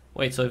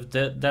 Wait, so if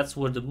that's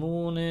where the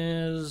moon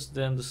is,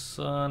 then the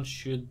sun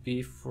should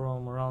be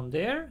from around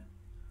there?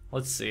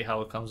 Let's see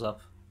how it comes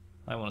up.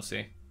 I want to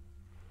see.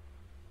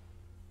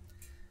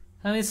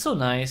 And it's so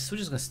nice. We're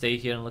just gonna stay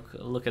here and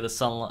look at the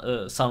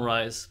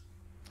sunrise.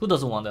 Who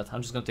doesn't want that?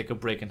 I'm just gonna take a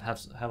break and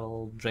have a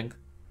little drink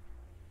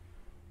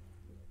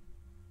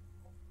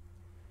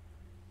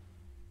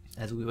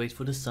as we wait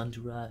for the sun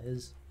to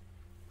rise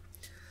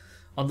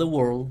on the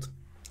world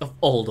of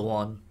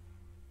Oldowan.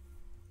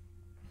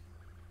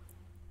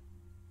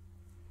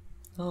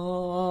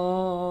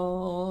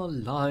 Oh,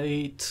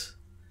 light.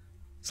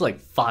 It's like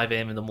 5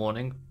 AM in the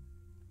morning,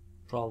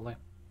 probably.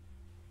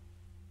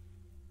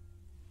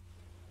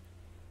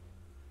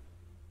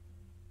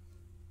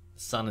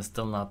 The sun is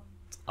still not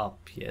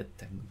up yet.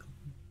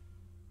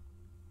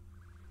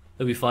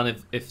 It'd be fun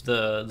if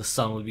the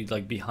sun would be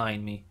like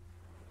behind me.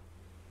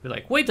 Be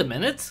like, wait a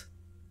minute.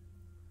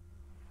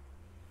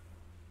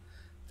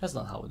 That's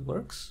not how it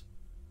works.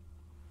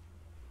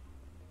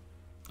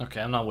 Okay,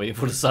 I'm not waiting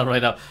for the sun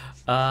right now.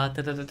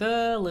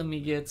 Let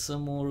me get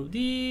some more of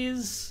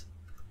these.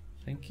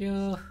 Thank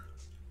you.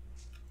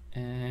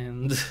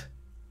 And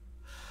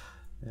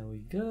there we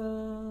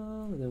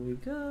go. There we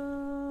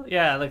go.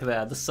 Yeah, look at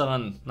that. The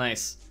sun.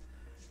 Nice.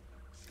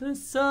 The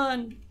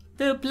sun.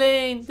 The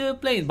plane. The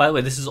plane. By the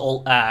way, this is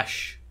all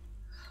ash.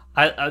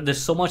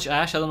 There's so much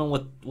ash. I don't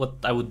know what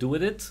I would do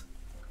with it.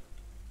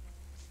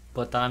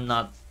 But I'm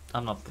not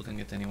putting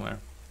it anywhere.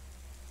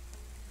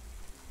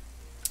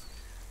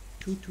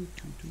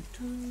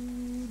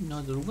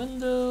 Another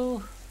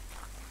window.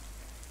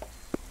 I'm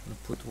gonna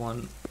put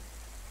one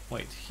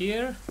right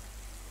here.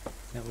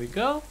 There we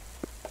go.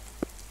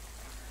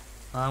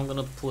 I'm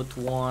gonna put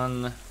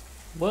one.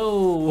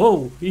 Whoa,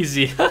 whoa,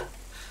 easy.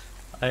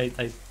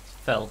 I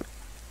fell.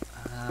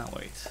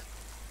 Wait.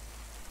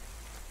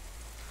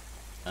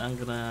 I'm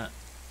gonna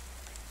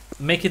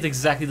make it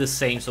exactly the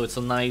same, so it's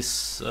a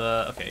nice.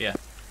 Okay, yeah.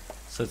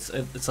 So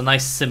it's a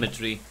nice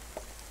symmetry.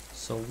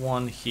 So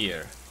one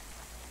here.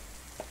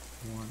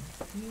 One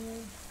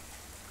here.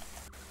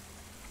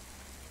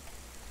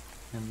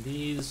 And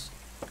these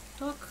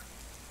tuck.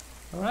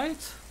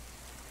 Alright.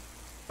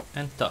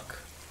 And tuck.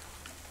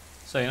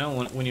 So you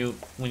know when you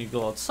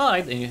go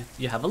outside and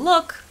you have a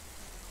look,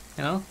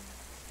 you know,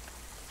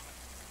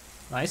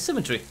 nice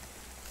symmetry.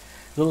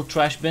 Little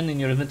trash bin in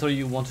your inventory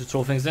you want to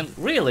throw things in.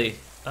 Really?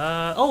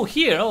 Oh,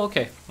 here. Oh,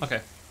 okay. Okay.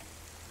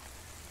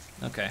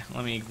 Okay,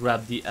 let me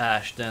grab the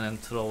ash then and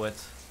throw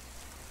it.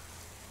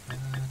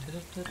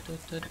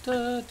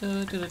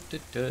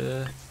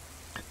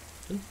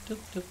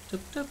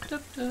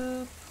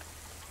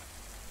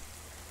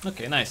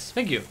 Okay, nice.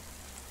 Thank you.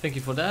 Thank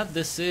you for that.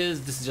 This is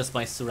just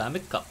my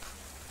ceramic cup.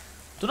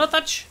 Do not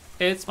touch.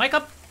 It's my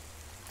cup.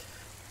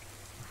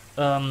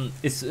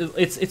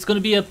 It's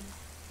gonna be a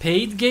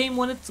paid game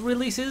when it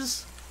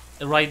releases.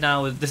 Right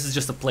now, this is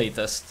just a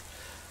playtest.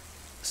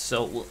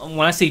 So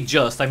when I say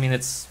just, I mean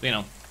it's, you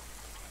know,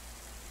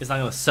 it's not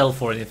gonna sell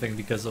for anything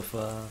because of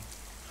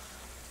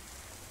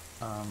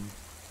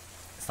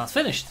it's not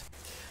finished.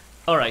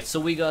 All right, so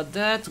we got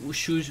that. We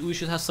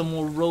should have some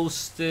more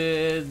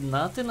roasted.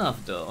 Not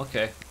enough though.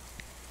 Okay.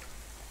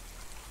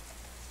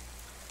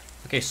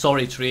 Okay,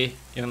 sorry tree.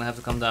 You're gonna have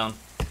to come down.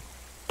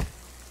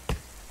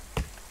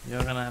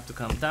 You're gonna have to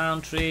come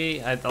down,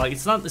 tree. Like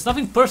it's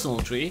nothing personal,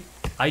 tree.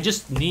 I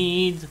just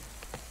need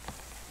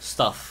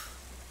stuff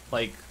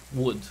like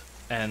wood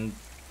and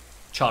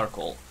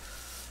charcoal.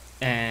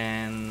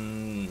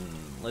 And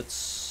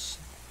let's,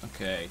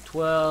 okay,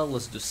 12.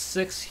 Let's do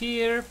 6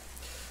 here.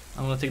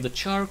 I'm gonna take the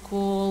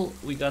charcoal.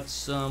 We got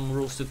some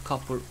roasted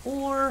copper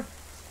ore.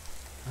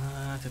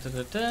 And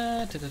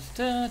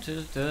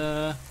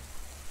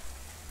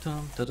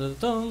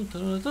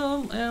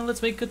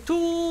let's make a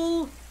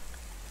tool.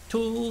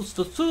 Tools.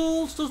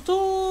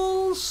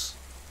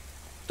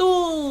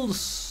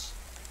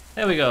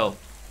 There we go.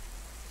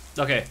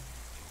 Okay.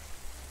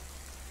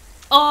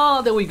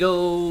 Oh, there we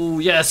go.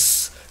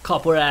 Yes.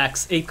 Copper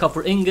axe. 8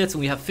 copper ingots,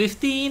 and we have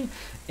 15.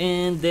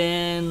 And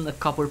then a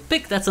copper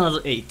pick. That's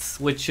another 8,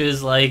 which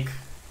is like,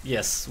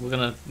 yes, we're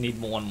gonna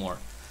need one more.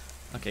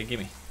 Okay,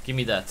 gimme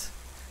that.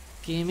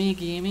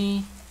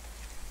 Gimme.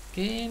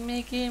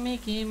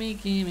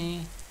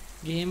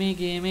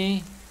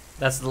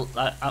 That's the.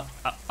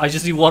 I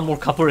just need one more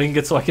copper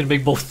ingot so I can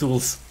make both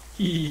tools.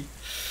 Yes.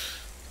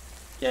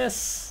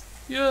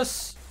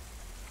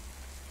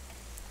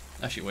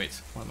 Actually,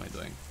 wait. What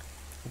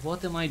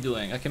am I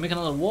doing? I can make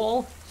another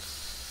wall.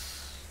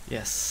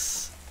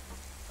 Yes.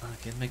 I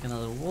can make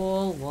another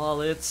wall while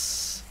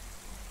it's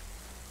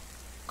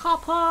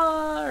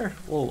copper.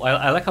 Whoa!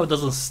 I like how it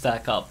doesn't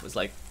stack up. It's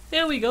like,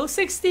 there we go,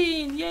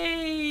 16.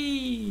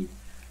 Yay!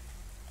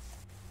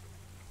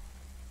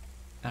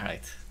 All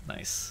right,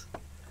 nice.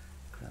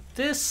 Grab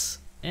this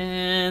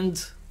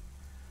and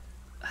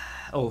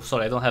oh,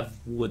 sorry, I don't have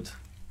wood.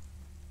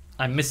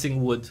 I'm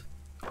missing wood.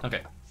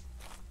 Okay,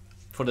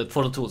 for the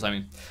tools, I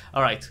mean.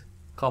 All right,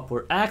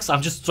 copper axe.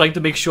 I'm just trying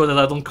to make sure that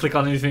I don't click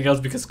on anything else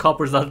because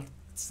copper's not.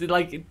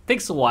 Like it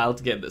takes a while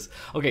to get this.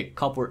 Okay,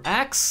 copper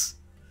axe.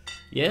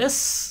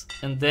 Yes,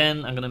 and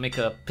then I'm gonna make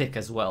a pick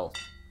as well.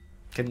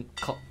 Can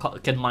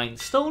mine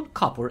stone,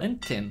 copper, and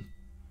tin.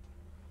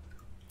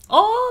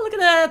 Oh, look at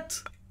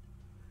that!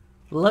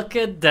 Look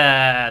at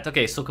that.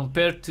 Okay, so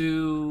compared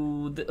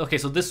to okay,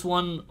 so this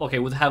one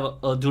would have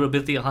a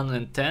durability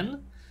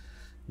 110.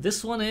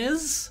 This one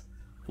is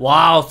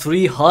wow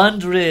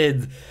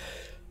 300.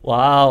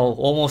 Wow,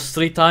 almost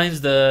 3 times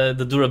the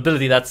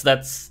durability. That's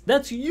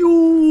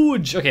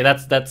huge. Okay,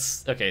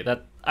 that's okay.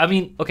 That I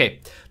mean okay,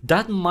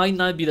 that might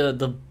not be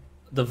the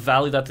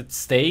value that it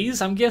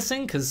stays. I'm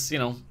guessing because you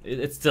know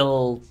it's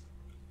still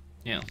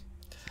you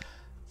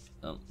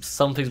know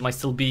some things might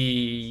still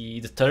be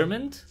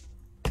determined.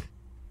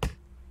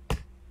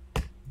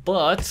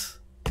 But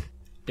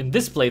in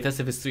this playtest,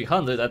 if it's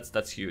 300,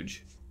 that's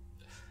huge.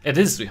 It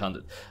is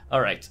 300. All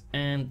right,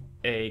 and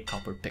a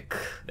copper pick.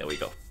 There we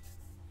go.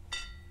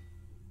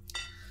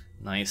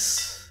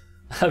 Nice.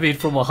 I mean,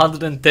 from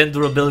 110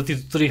 durability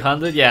to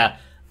 300, yeah,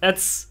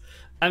 that's.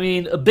 I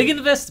mean, a big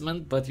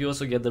investment, but you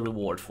also get the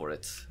reward for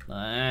it.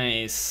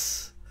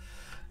 Nice,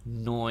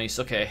 nice.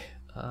 Okay,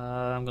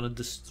 I'm gonna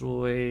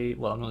destroy.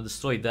 Well, I'm gonna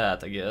destroy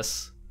that, I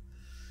guess,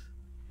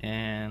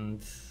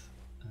 and.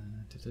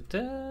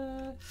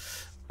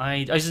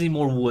 I just need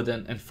more wood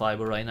and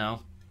fiber right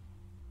now.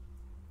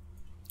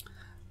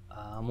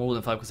 More wood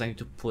and fiber because I need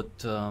to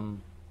put. I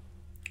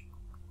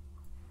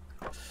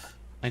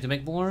need to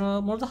make more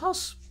of the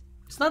house.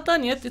 It's not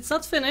done yet. It's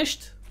not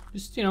finished.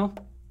 Just you know,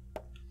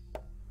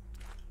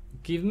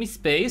 give me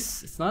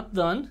space. It's not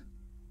done.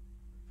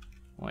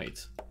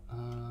 Wait.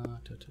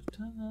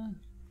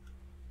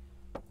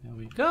 There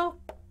we go.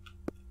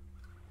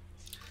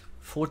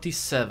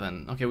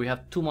 47. Okay, we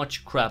have too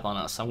much crap on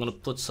us. I'm gonna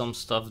put some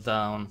stuff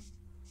down.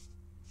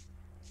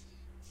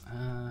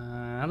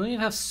 I don't even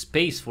have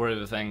space for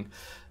everything.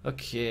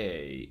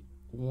 Okay,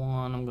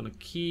 one I'm gonna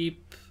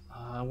keep.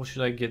 What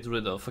should I get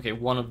rid of? Okay,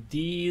 one of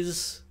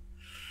these.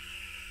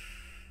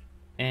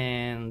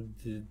 And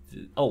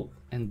oh,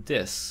 and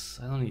this.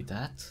 I don't need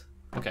that.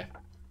 Okay.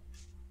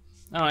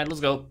 All right, let's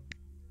go.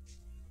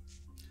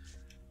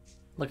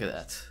 Look at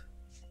that.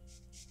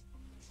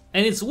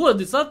 And it's wood.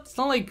 It's not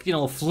like you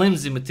know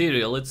flimsy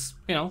material. It's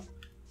you know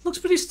looks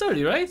pretty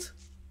sturdy, right?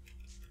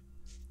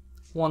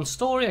 One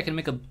story. I can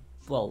make a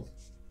well.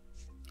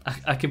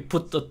 I can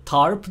put the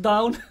tarp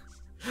down.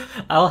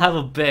 I'll have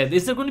a bed.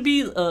 Is there going to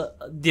be the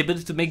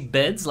ability to make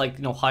beds like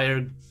you know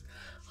higher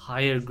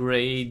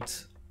grade?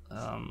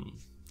 I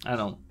don't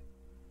know.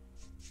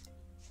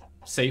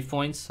 Save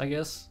points, I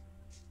guess.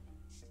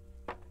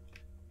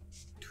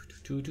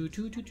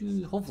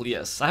 Hopefully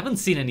yes. I haven't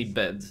seen any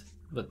bed,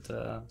 but.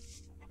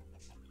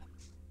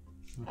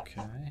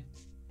 Okay.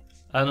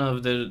 I don't know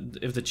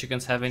if the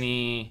chickens have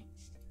any.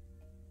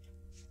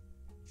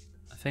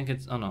 I think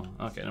it's. Oh no.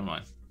 Okay, never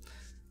mind.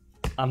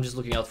 I'm just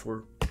looking out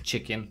for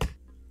chicken.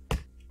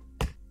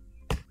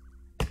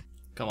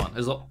 Come on,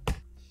 as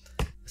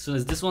soon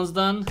as this one's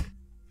done.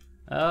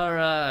 All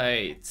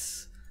right.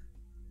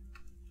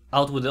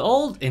 Out with the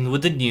old, in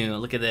with the new.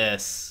 Look at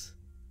this.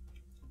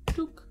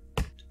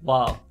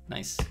 Wow,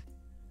 nice.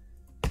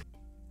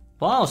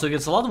 Wow, so it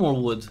gets a lot more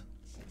wood.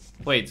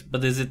 Wait,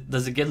 but does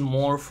it get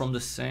more from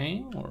the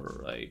same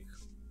or like?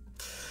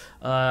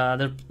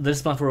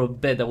 There's one for a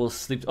bed that will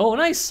sleep. Oh,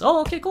 nice.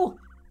 Oh, okay, cool.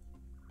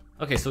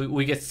 Okay, so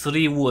we get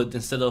 3 wood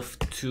instead of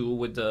 2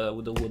 with the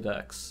wood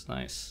axe.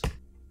 Nice.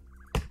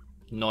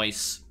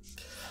 Nice.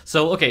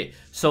 So okay,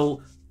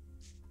 so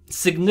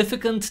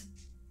significant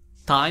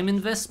time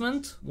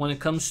investment when it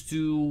comes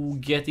to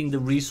getting the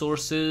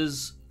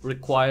resources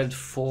required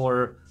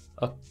for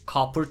a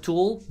copper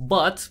tool,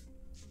 but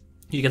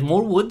you get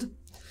more wood.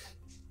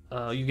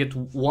 You get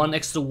 1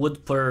 extra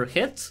wood per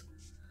hit,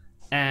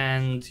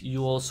 and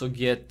you also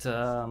get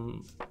a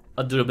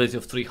durability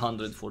of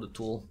 300 for the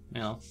tool.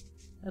 You know,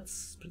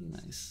 that's pretty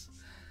nice.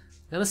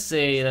 Gotta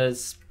say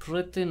that's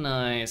pretty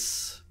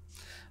nice.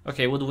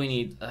 Okay, what do we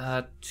need?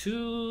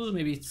 2,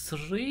 maybe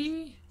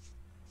 3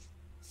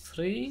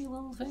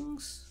 little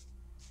things.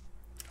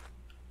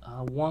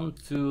 1,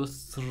 2,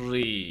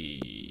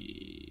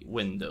 3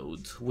 window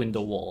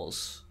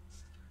walls.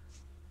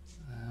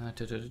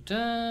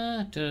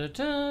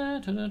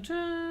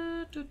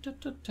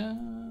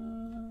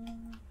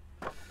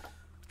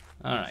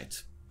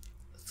 Alright,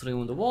 3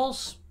 window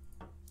walls,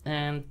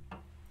 and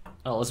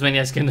oh, as many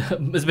as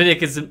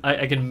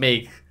I can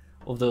make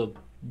of the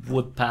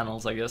wood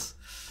panels, I guess.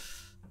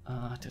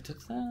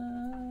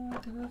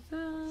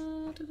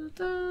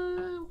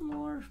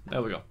 More.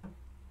 There we go.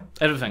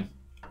 Everything,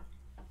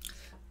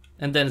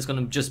 and then it's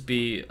gonna just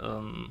be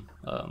the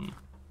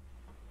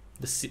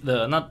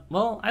not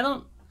well. I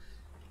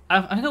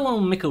think I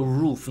want to make a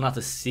roof, not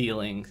a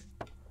ceiling.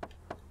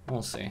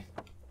 We'll see.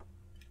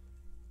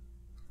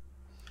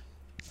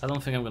 I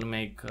don't think I'm gonna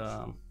make.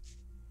 But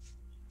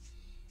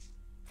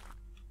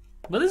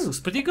this looks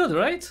pretty good,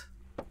 right?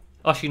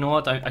 Oh, you know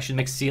what? I should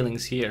make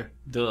ceilings here.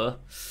 Duh.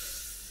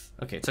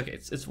 Okay, it's okay.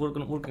 We're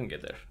gonna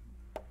get there.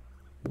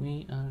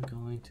 We are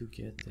going to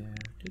get there.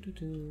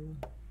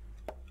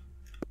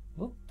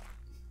 Oh.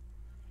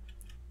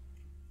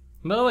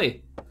 By the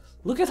way,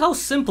 look at how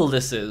simple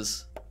this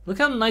is. Look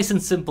how nice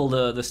and simple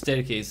the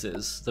staircase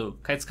is.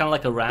 It's kind of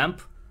like a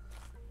ramp.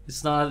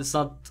 It's not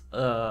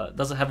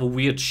doesn't have a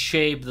weird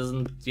shape,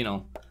 doesn't, you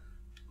know,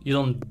 you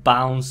don't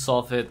bounce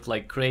off it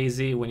like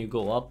crazy when you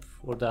go up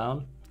or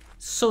down.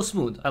 It's so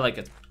smooth. I like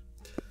it.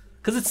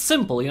 Cuz it's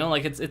simple, you know,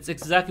 like it's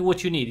exactly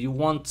what you need. You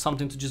want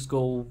something to just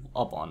go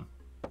up on.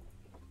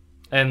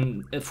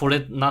 And for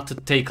it not to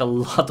take a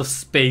lot of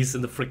space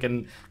in the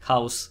freaking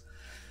house.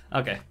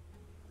 Okay.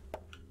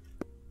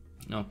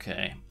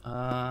 Okay.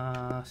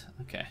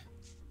 Okay.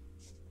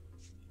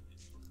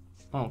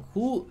 Oh,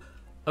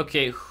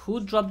 who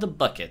dropped the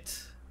bucket?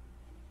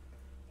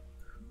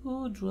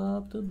 Who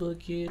dropped the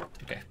bucket?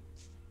 Okay.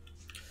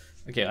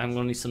 Okay, I'm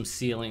gonna need some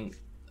ceiling.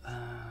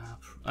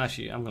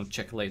 Actually, I'm gonna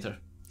check later.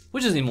 We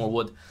just need more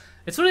wood.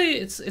 It's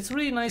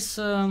really nice.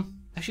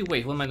 Actually,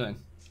 wait, what am I doing?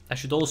 I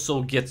should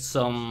also get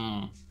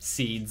some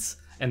seeds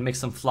and make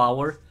some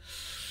flour,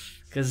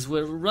 because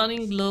we're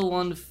running low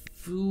on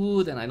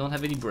food and I don't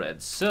have any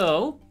bread.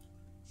 So,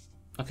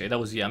 okay, that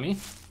was yummy.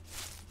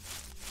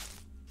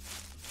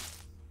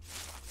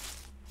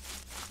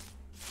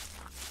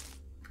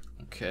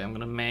 Okay, I'm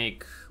gonna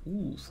make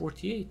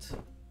 48.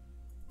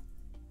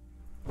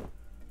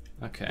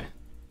 Okay.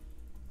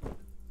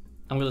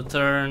 I'm gonna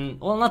turn,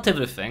 well, not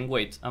everything.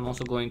 Wait, I'm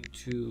also going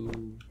to,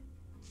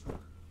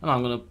 oh, no,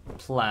 I'm gonna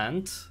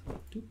plant.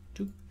 Doop,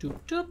 doop, doop,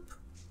 doop.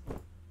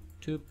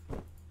 Doop,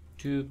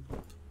 doop.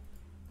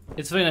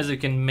 It's very nice you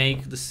can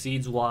make the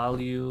seeds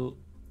while you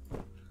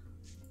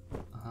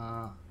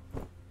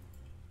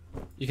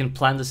can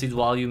plant the seeds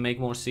while you make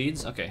more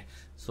seeds. Okay,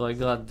 so I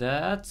got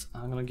that.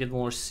 I'm gonna get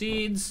more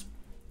seeds.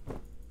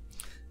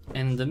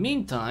 In the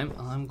meantime,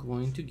 I'm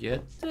going to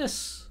get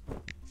this.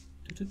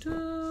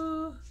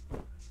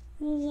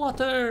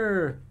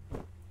 Water.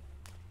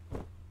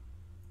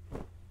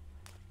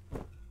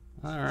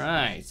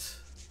 Alright.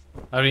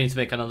 I really need to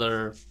make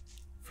another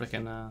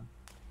freaking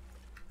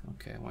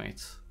okay,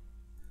 wait.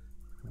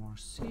 More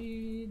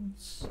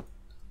seeds.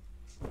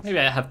 Maybe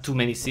I have too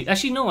many seeds.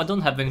 Actually, no, I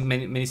don't have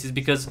many seeds,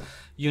 because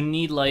you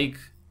need like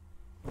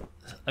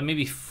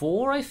maybe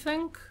 4, I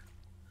think,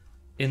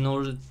 in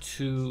order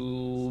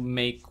to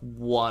make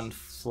one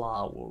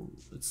flower.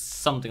 It's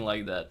something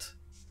like that.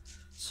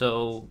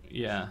 So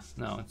yeah,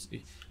 no,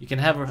 you can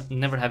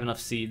never have enough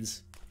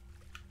seeds.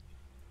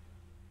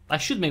 I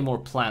should make more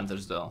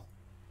planters though.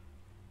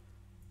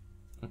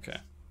 Okay.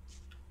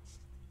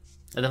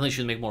 I definitely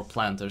should make more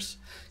planters,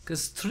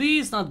 because 3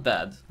 is not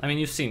bad. I mean,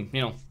 you've seen,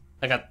 you know,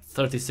 I got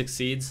 36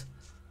 seeds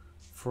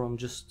from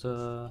just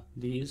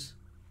these.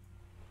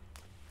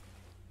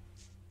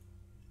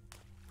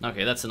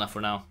 Okay, that's enough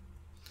for now.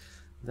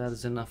 That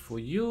is enough for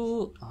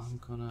you. I'm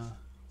gonna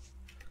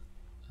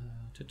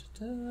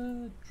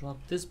drop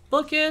this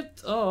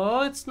bucket.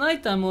 Oh, it's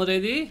nighttime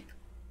already.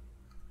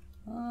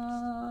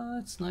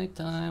 It's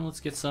nighttime. Let's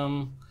get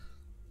some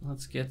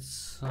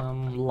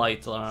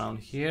light around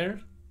here.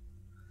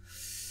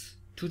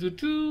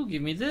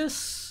 Give me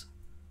this.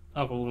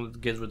 Oh, we'll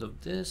get rid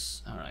of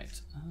this. All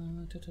right.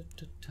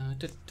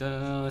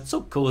 It's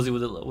so cozy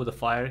with the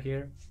fire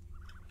here.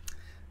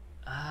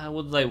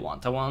 What did I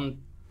want? I want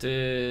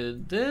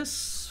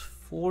this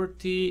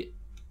 40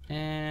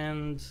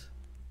 and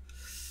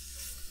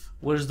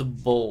where's the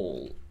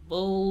bowl?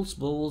 Bowls.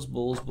 Bowl.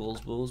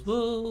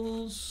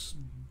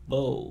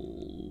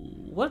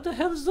 What the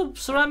hell is the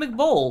ceramic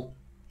bowl?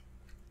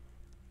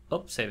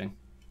 Oh, saving.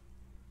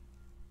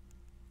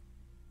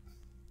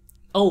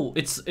 Oh,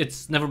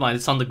 it's never mind.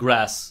 It's on the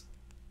grass.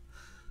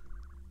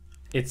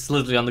 It's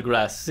literally on the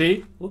grass.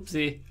 See?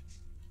 Whoopsie.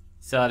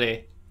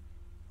 Sorry.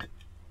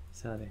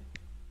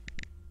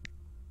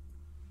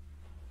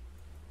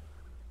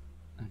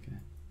 Okay.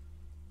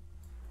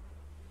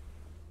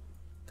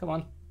 Come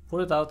on,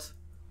 pull it out.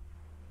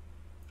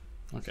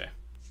 Okay.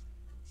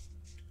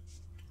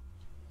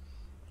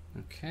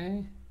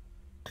 Okay.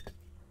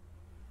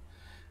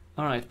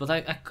 All right, but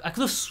I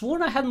could have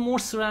sworn I had more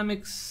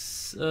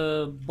ceramics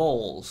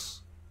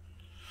bowls.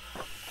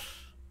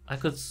 I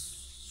could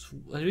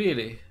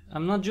really.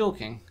 I'm not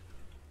joking.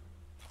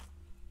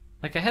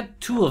 Like, I had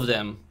 2 of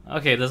them.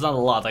 Okay, there's not a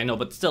lot, I know,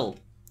 but still.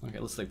 Okay,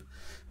 let's sleep.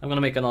 I'm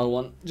gonna make another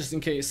one just in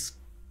case.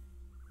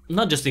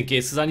 Not just in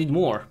case, because I need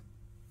more.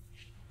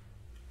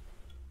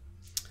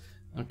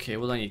 Okay,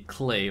 well, I need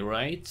clay,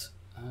 right?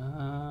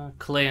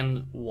 Clay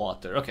and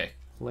water. Okay,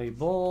 clay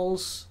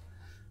balls.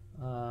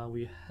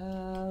 We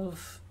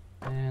have,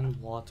 and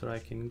water I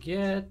can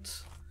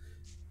get.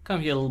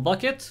 Come here, little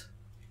bucket.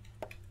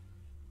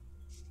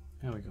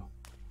 There we go.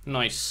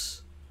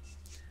 Nice.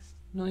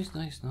 Nice.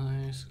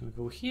 Gonna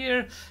go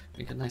here.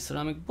 Make a nice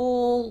ceramic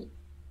bowl.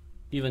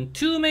 Even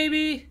 2,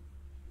 maybe.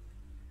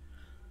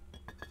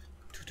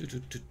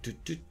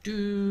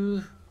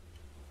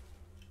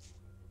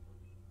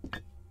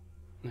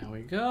 There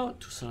we go.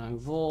 2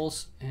 ceramic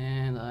bowls,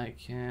 and I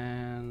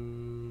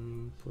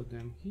can put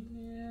them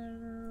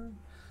here.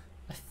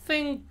 I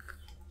think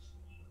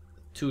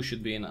 2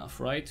 should be enough,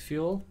 right?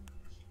 Fuel.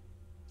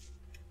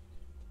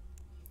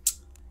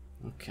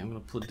 Okay, I'm gonna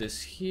put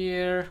this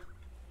here.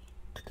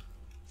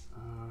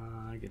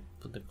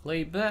 Put the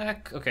clay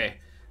back.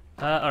 Okay.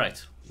 All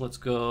right. Let's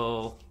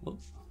go.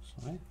 Oops,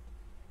 sorry.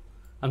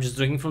 I'm just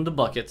drinking from the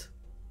bucket.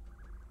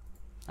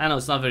 I know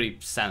it's not very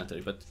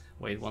sanitary, but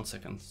wait 1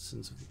 second.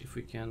 Since if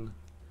we can,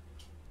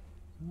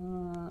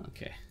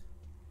 okay.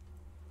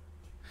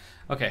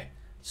 Okay.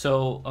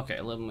 So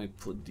okay, let me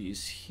put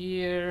these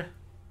here.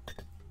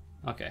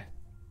 Okay,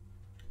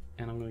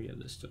 and I'm gonna get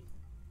this too.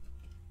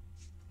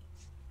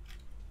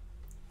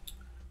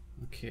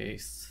 Okay,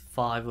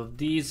 5 of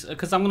these,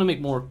 because I'm gonna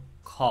make more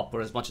copper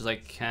as much as I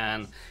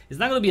can. It's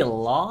not gonna be a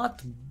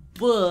lot,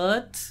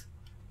 but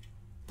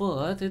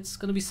it's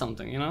gonna be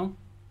something, you know.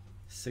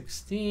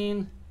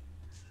 16.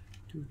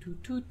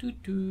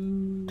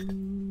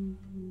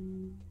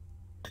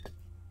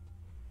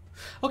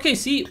 Okay,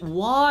 see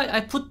why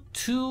I put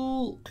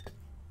two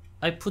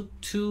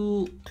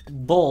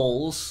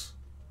balls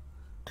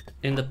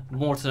in the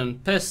mortar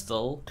and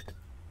pestle,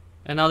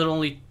 and now there are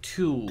only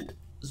 2.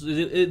 So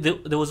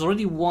there was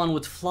already 1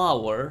 with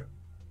flour,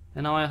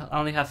 and now I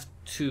only have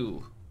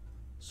 2.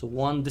 So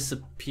 1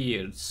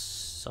 disappeared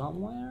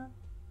somewhere.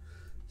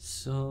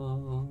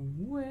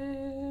 Somewhere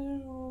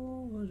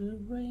over the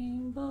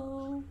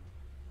rainbow,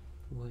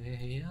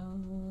 way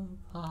up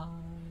high.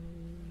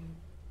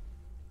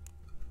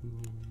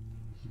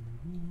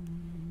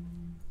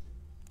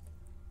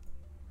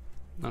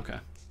 Okay.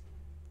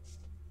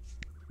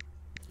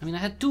 I mean, I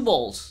had 2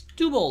 balls,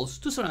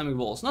 2 ceramic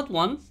balls, not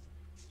 1.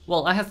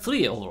 Well, I had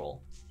 3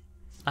 overall.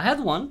 I had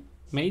 1,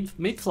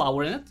 made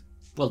flour in it.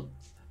 Well,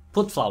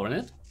 put flour in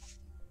it,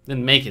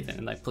 then make it in,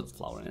 and I put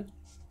flour in it,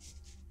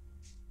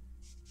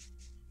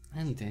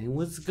 and then it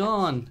was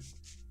gone.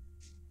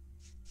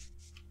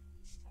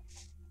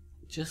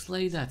 Just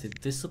like that, it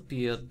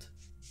disappeared.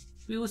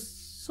 It was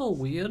so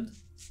weird.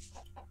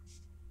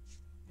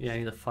 Yeah, I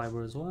need a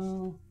fiber as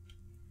well.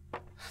 I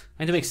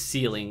need to make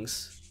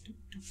ceilings.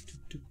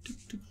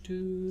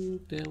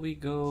 There we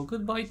go.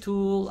 Goodbye,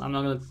 tool. I'm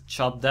not gonna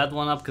chop that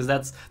one up because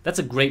that's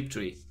a grape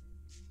tree.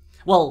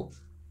 Well,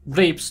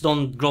 grapes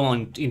don't grow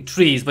in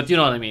trees, but you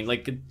know what I mean.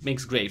 Like it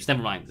makes grapes.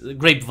 Never mind.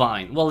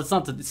 Grapevine. Well, it's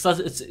not. It's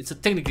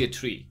technically a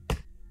tree.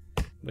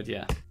 But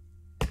yeah.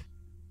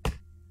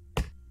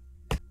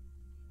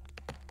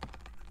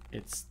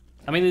 It's.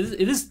 I mean,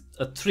 it is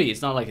a tree.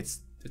 It's not like it's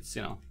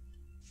you know.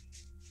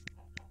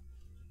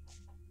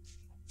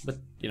 But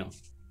you know,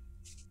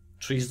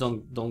 trees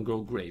don't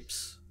grow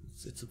grapes.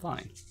 It's a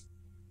vine.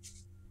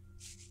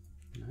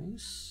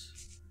 Nice.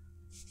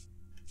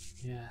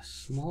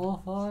 Yes,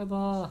 more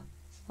fiber.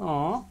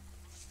 Aw,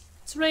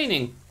 it's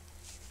raining.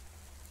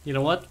 You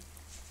know what?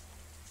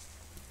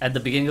 At the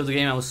beginning of the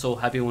game, I was so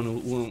happy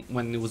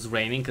when it was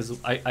raining because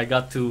I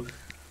got to,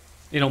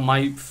 you know,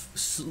 my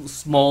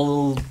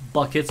small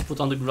buckets put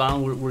on the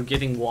ground were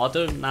getting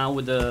water. Now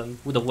with the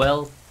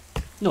well,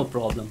 no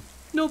problem.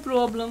 No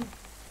problem.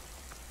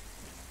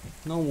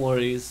 No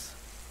worries.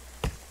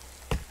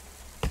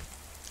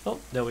 Oh,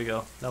 there we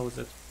go. That was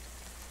it.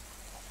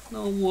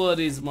 No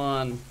worries,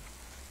 man.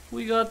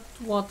 We got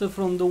water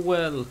from the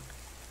well.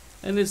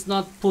 And it's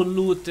not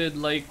polluted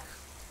like,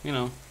 you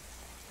know,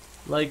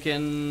 like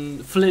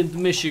in Flint,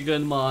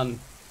 Michigan, man.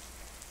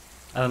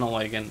 I don't know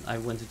why again I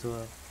went into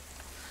a...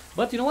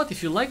 But you know what?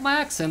 If you like my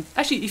accent...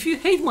 Actually, if you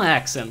hate my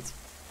accent,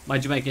 my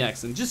Jamaican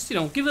accent, just, you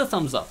know, give it a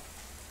thumbs up.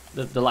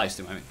 The live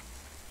stream, I mean.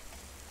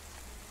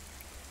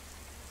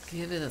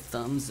 Give it a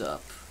thumbs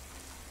up.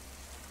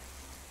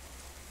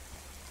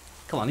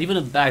 Come on, even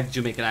a bad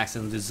Jamaican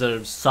accent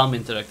deserves some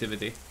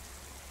interactivity.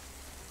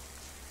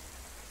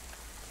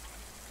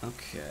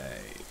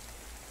 Okay.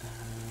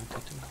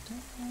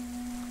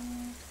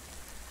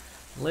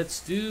 Let's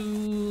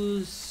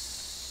do 2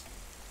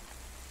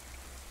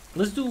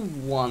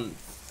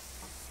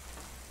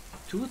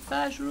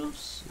 thatch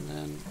roofs, and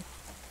then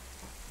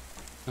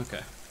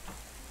okay.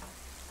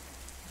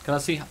 Can I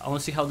see? I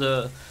want to see how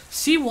the...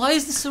 See, why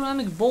is the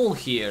ceramic bowl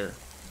here?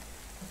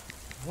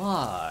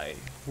 Why?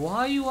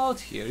 Why are you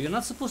out here? You're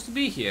not supposed to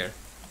be here.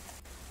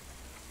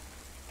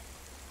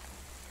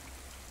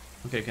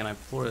 Okay, can I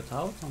pour it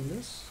out on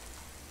this?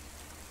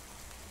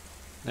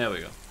 There we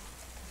go.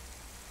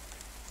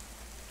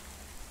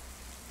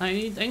 I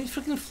need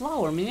freaking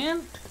flour,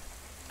 man.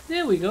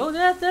 There we go.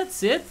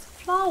 That's it.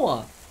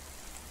 Flour.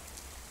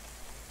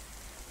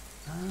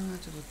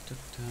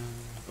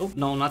 Oh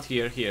no, not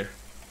here. Here.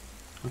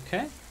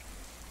 Okay.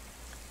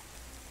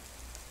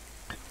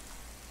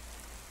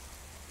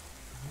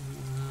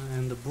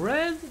 And the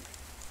bread.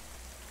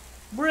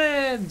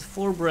 Bread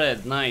for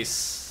bread.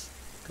 Nice.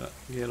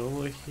 Get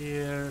over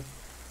here.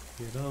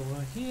 Get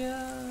over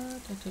here.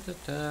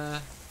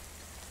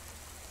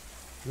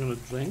 I'm gonna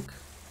drink.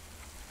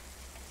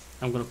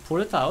 I'm gonna pour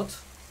it out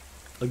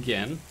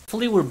again.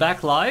 Hopefully we're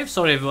back live.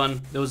 Sorry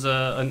everyone, there was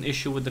an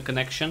issue with the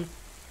connection.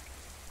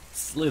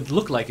 It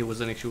looked like it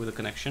was an issue with the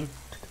connection.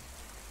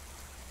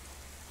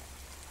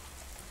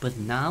 But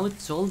now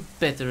it's all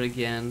better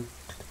again.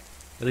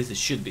 At least it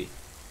should be.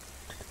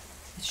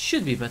 It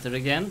should be better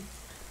again.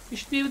 You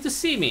should be able to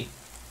see me.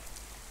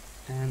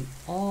 And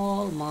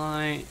all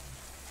my...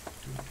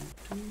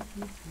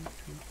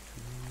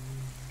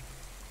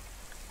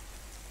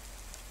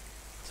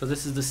 So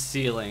this is the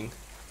ceiling.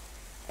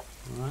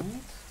 Right.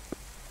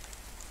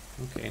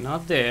 Okay,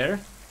 not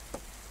there.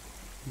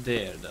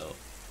 There though.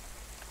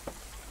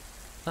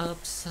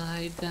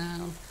 Upside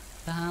down,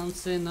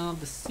 bouncing off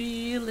the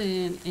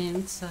ceiling,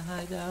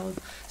 inside out,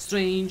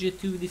 stranger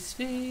to this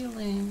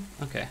feeling.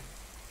 Okay.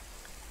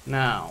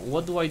 Now,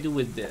 what do I do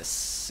with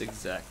this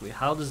exactly?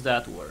 How does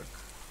that work?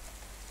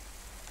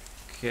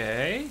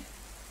 Okay.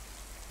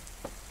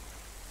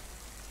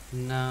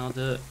 Now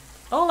the...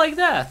 Oh, like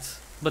that!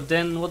 But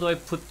then what do I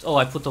put? Oh,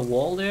 I put a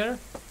wall there?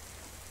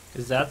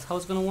 Is that how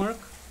it's gonna work?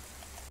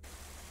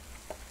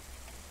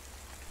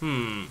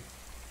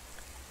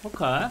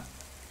 Okay.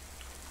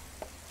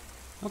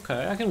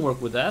 Okay, I can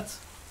work with that.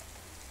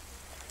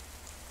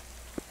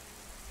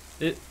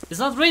 It's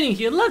not raining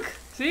here, look!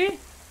 See?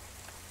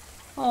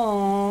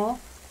 Aww.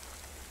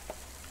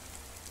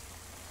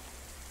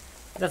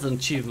 That's an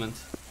achievement.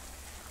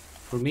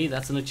 For me,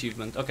 that's an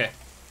achievement. Okay.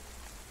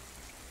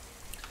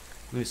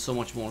 There's so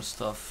much more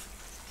stuff.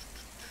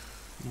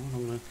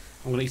 I'm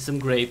gonna eat some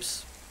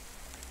grapes.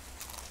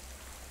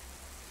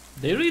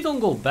 They really don't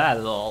go bad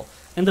at all.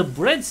 And the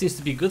bread seems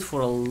to be good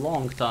for a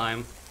long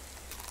time.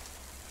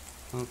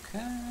 Okay.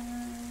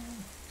 I'm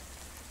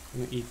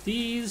gonna eat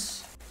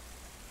these.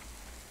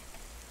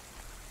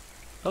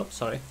 Oh,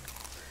 sorry.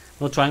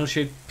 No triangle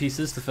shaped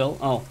pieces to fill.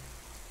 Oh.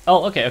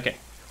 Oh, okay, okay.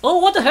 Oh,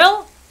 what the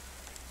hell?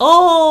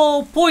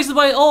 Oh, poisoned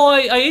by... Oh,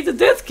 I ate a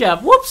death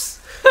cap. Whoops.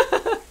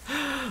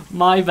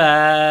 My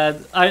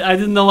bad. I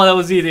didn't know what I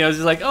was eating. I was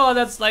just like, oh,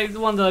 that's like the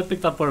one that I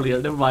picked up earlier.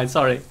 Never mind,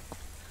 sorry.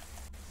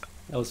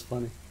 That was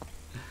funny.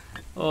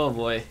 Oh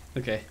boy.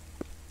 Okay.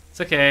 It's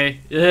okay.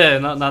 Yeah,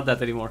 not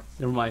that anymore.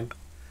 Never mind.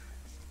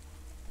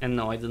 And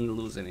no, I didn't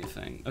lose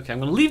anything. Okay, I'm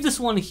gonna leave this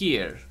one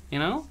here, you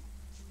know?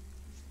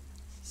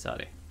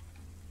 Sorry.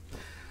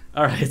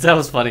 Alright, that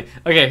was funny.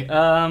 Okay,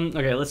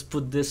 okay, let's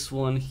put this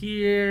one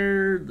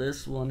here, the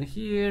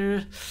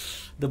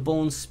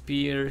bone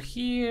spear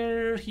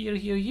here.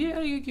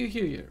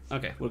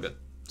 Okay, we're good.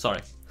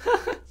 Sorry.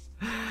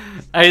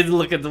 I didn't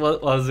look at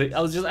what was it.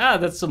 I was just,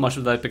 that's the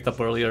mushroom that I picked up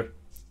earlier.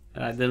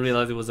 And I didn't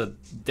realize it was a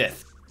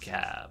death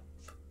cap.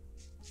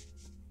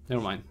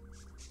 Never mind.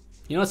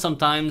 You know what,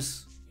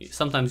 sometimes you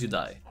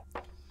die.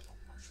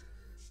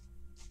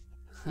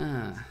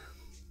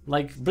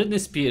 Like Britney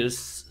Spears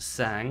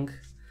sang,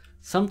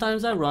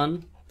 sometimes I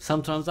run,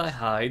 sometimes I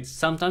hide,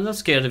 sometimes I'm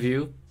scared of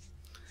you.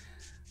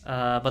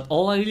 But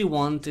all I really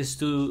want is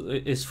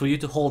for you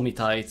to hold me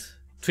tight,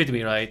 treat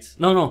me right.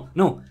 No.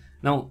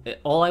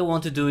 All I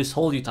want to do is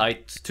hold you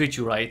tight, treat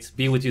you right,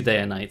 be with you day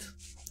and night.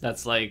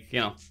 That's like,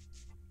 you know.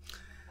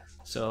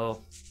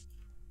 So,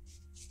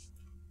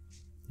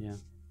 yeah.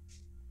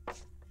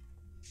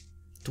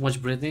 Too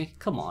much Britney?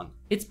 Come on.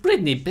 It's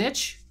Britney,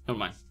 bitch! Never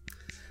mind.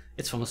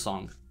 It's from a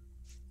song.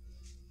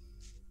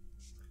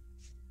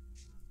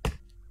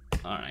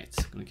 Alright,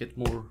 gonna get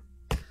more...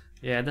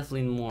 Yeah,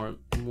 definitely more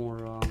and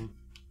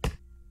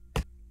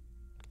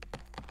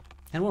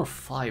more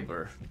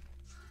fiber.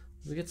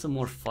 We get some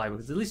more fiber,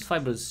 because at least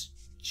fiber is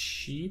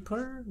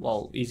cheaper.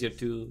 Well, easier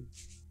to...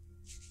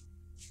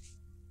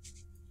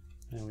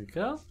 There we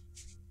go.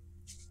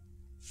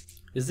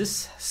 Is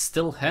this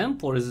still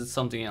hemp or is it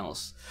something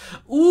else?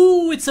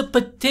 Ooh, it's a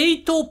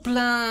potato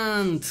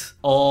plant!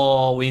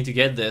 Oh, we need to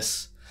get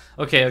this.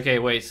 Okay,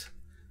 wait.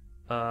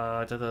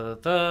 How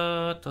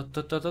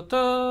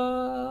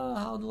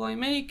do I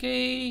make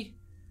a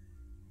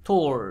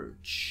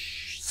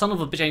torch? Son of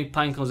a bitch, I need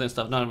pine cones and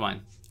stuff. Never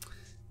mind.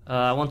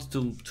 I wanted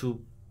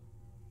to...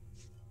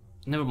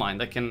 Never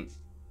mind, I can...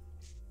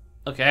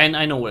 Okay,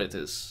 I know where it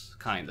is.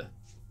 Kinda.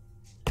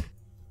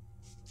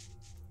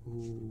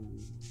 Ooh.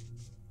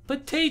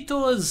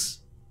 Potatoes!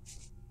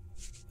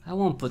 I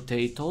want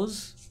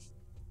potatoes.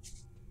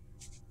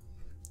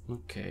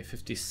 Okay,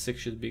 56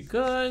 should be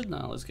good.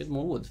 Now let's get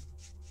more wood.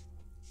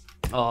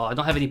 Oh, I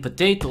don't have any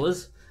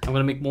potatoes. I'm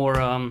gonna make more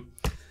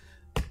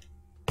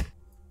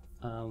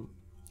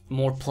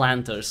more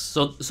planters.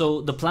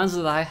 So the plants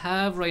that I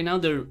have right now,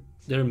 they're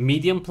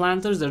medium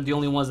planters. They're the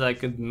only ones that I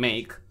could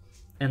make,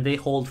 and they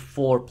hold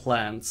 4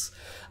 plants.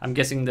 I'm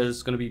guessing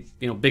there's gonna be,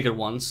 you know, bigger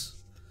ones,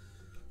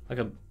 like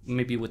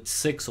maybe with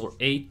 6 or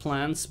 8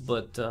 plants.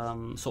 But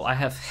so I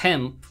have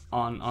hemp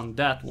on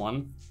that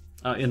one.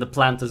 In the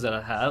planters that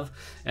I have,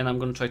 and I'm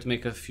gonna try to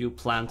make a few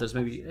planters.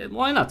 Maybe,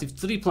 why not? If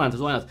 3 planters,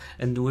 why not?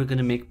 And we're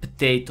gonna make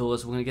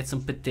potatoes. We're gonna get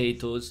some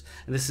potatoes.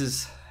 And this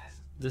is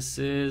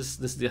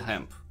the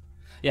hemp.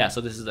 Yeah,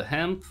 so this is the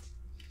hemp,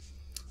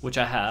 which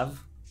I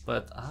have,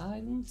 but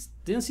I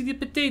didn't see the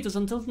potatoes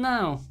until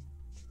now.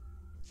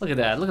 Look at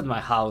that! Look at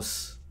my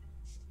house.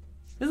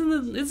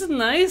 Isn't it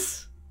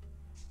nice?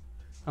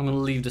 I'm gonna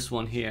leave this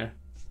one here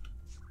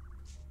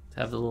to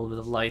have a little bit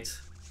of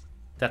light.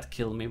 That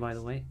killed me, by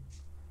the way.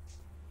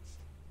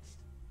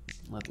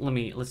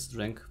 Let's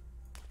drink.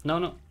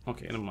 No.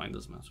 Okay, never mind,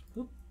 doesn't matter.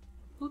 Boop,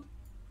 boop.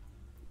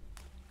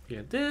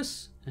 Get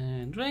this,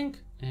 and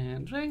drink,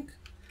 and drink.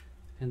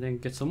 And then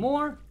get some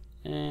more,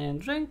 and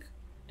drink,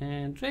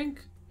 and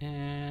drink,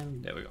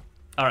 and there we go.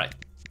 Alright.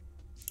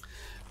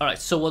 Alright,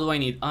 so what do I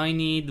need? I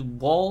need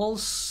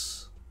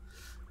walls.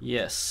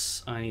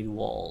 Yes, I need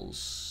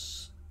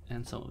walls.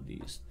 and some of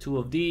these. 2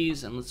 of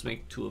these, and let's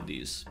make 2 of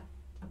these.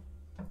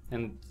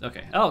 And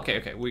okay, oh,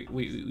 okay,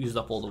 we used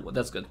up all the wood.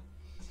 That's good.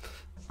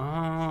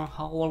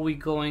 How are we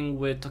going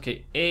with?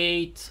 Okay,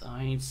 8.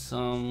 I need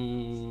some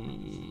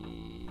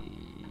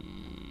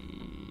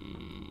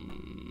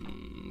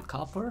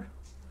copper.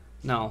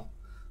 No.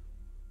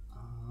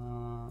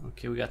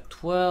 Okay, we got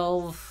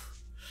 12.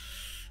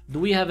 Do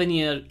we have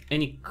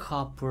any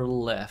copper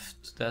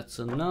left? That's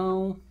a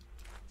no.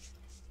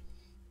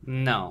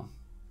 No.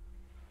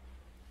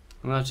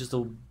 Not just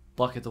a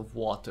bucket of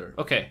water.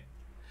 Okay.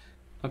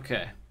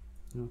 Okay.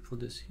 I'm gonna put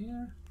this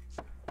here.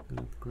 I'm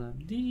gonna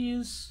grab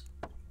these.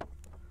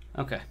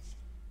 Okay.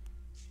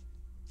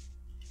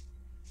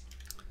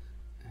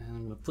 And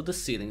I'm gonna put the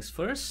ceilings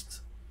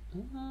first.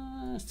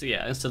 So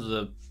yeah, instead of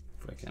the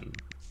freaking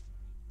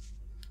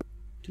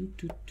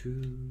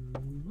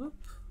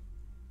whoop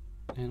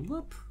and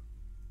whoop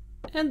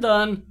and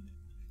done.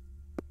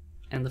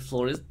 And the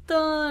floor is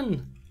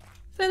done.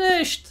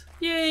 Finished!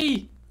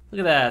 Yay! Look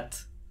at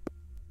that.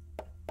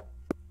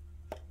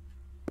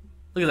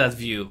 Look at that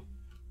view.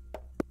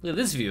 Look at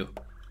this view.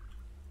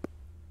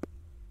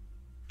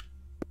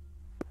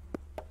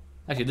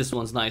 Actually, this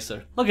one's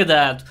nicer. Look at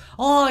that.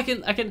 Oh, I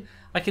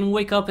can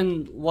wake up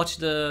and watch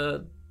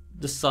the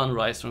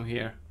sunrise from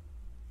here.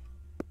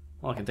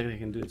 Oh, I can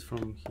technically do it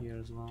from here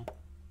as well.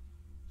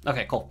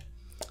 Okay, cool.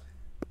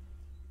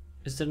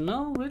 Is there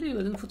no really? I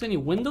didn't put any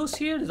windows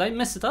here. Did I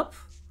mess it up?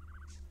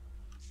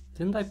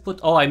 Didn't I put?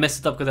 Oh, I messed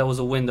it up because there was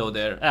a window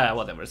there. Ah,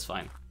 whatever. It's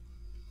fine.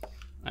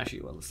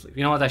 Actually, well, asleep.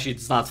 You know what? Actually,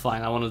 it's not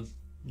fine. I want to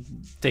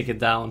take it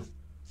down.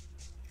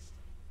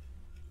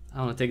 I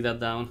want to take that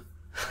down.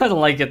 I don't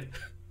like it.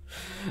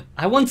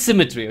 I want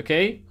symmetry,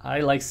 okay?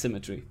 I like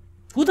symmetry.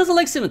 Who doesn't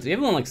like symmetry?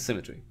 Everyone likes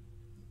symmetry.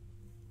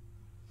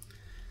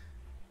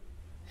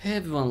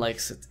 Everyone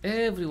likes it.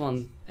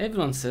 Everyone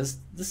says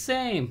the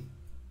same.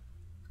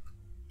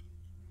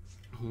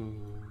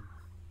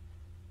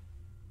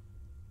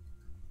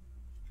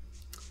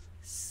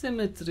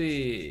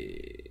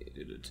 Symmetry.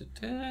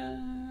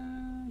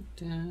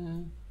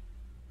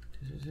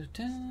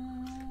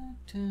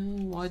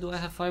 Why do I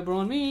have fiber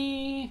on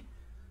me?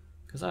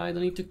 Because I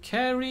don't need to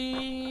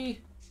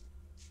carry.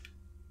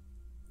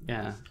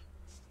 Yeah.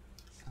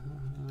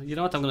 You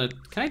know what? I'm gonna.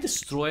 Can I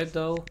destroy it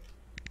though?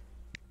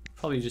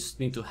 Probably just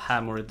need to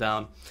hammer it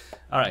down.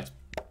 All right.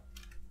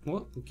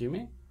 What? Give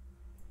me.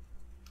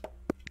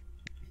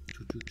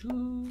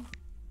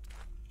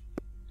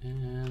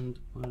 And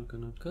we're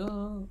gonna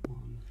go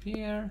one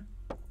here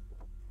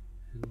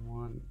and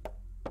one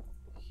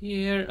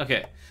here.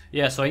 Okay.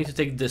 Yeah. So I need to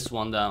take this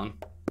one down.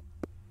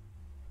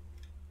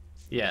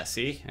 Yeah,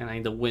 see? And I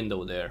need a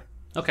window there.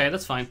 Okay,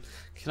 that's fine.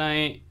 Can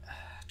I...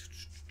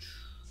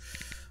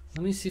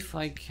 Let me see if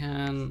I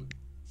can...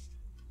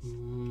 Let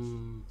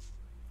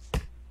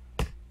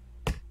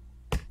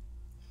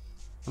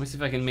me see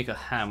if I can make a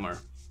hammer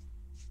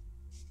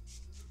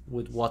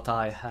with what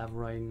I have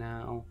right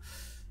now.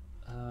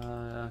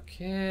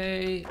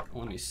 Okay,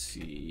 let me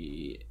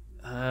see.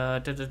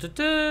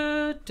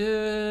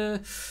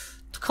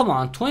 Come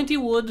on, 20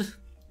 wood.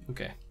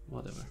 Okay,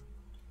 whatever.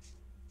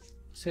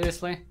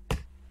 Seriously?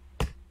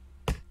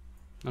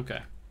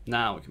 Okay,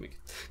 now we can make it.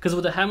 Because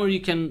with the hammer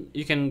you can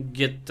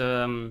get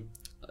the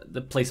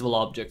placeable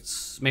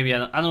objects. Maybe I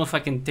don't know if I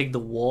can take the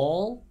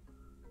wall,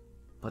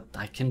 but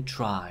I can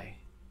try.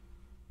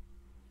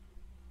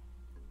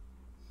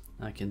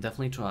 I can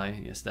definitely try.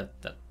 Yes,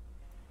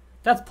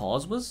 that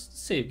pause was the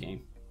save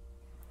game.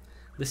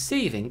 The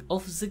saving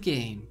of the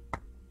game.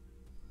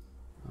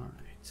 All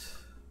right.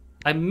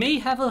 I may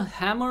have a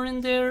hammer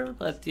in there,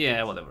 but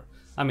yeah, whatever.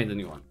 I made a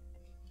new one.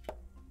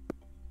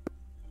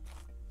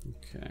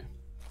 Okay.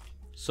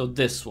 So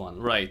this one,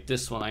 right,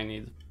 this one I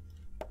need.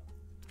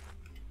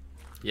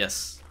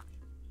 Yes.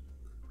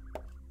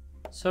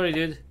 Sorry,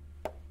 dude.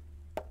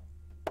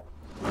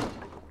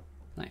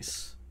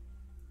 Nice.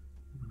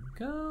 There we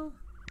go.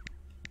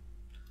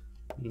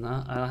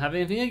 No, I don't have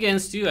anything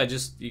against you. I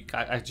just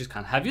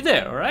can't have you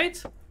there,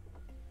 alright?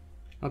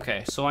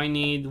 Okay, so I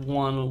need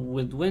one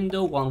with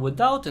window, one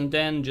without, and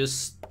then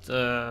just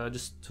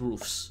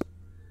roofs.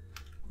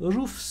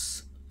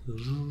 Roofs.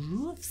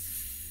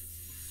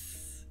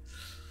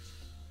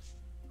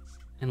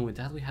 And with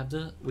that we have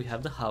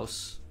the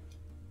house.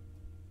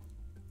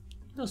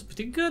 That was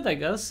pretty good, I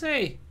gotta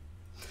say.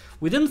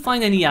 We didn't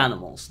find any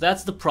animals.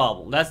 That's the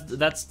problem. That's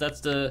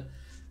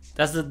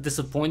the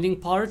disappointing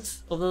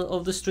part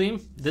of the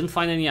stream. Didn't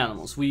find any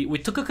animals. We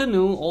took a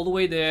canoe all the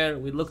way there.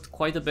 We looked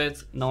quite a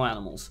bit. No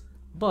animals.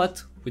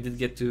 But we did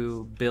get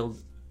to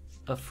build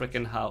a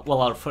freaking house. Well,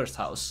 our first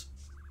house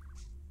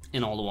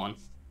in Oldowan.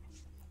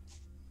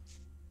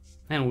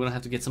 And we're gonna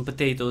have to get some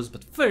potatoes.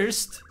 But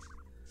first,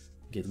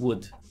 get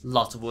wood.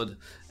 Lots of wood.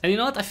 And you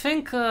know what? I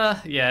think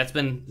yeah, it's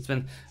been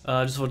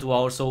just for 2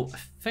 hours. So I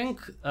think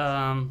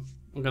I'm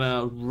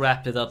gonna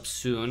wrap it up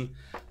soon.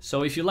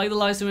 So if you like the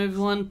live stream,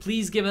 everyone,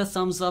 please give it a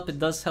thumbs up. It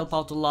does help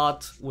out a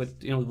lot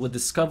with with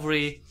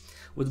discovery,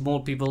 with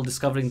more people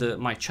discovering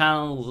my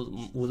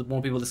channel, with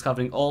more people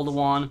discovering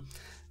Oldowan.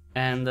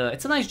 and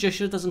it's a nice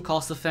gesture. It doesn't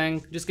cost a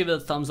thing. Just give it a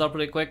thumbs up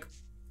really quick.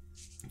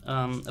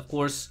 Of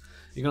course,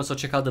 you can also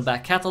check out the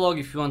back catalog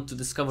if you want to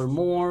discover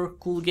more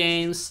cool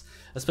games,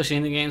 especially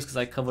indie games, because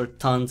I cover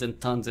tons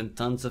and tons and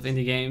tons of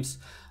indie games.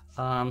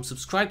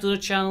 Subscribe to the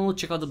channel,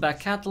 check out the back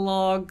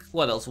catalog.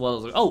 What else?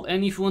 Oh,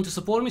 and if you want to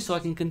support me so I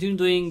can continue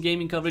doing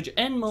gaming coverage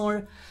and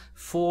more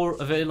for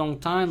a very long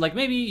time, like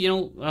maybe, you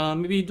know,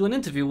 maybe do an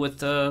interview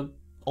with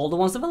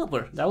Oldowan's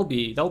developer. That would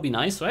be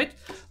nice, right?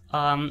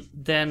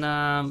 Then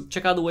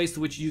check out the ways to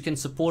which you can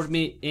support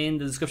me in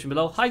the description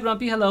below. Hi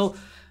Grumpy, hello.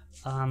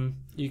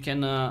 You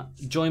can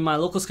join my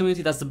locals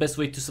community. That's the best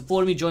way to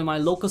support me. Join my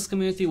locals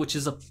community, which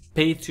is a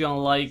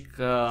Patreon-like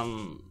I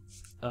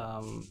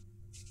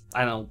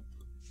don't know,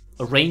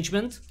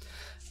 arrangement.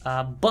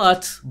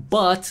 But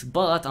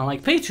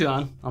unlike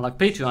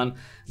Patreon,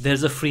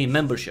 there's a free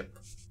membership.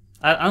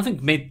 I don't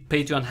think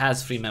Patreon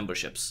has free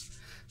memberships.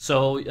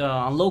 So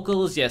on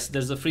locals, yes,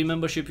 there's a free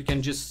membership. You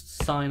can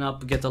just sign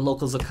up, get a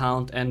locals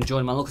account, and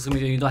join my locals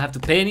community. You don't have to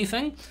pay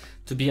anything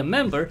to be a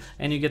member,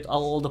 and you get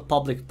all the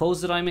public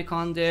posts that I make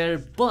on there.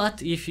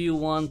 But if you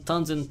want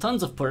tons and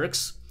tons of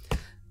perks,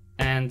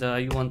 and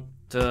you want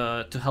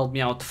to help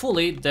me out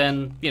fully,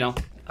 then, you know,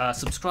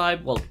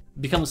 subscribe, well,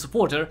 become a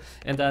supporter,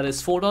 and that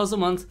is $4 a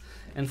month.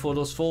 And for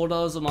those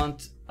 $4 a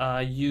month,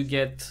 you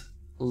get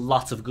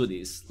lots of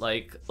goodies,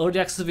 like early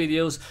access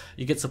videos,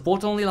 you get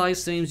support only live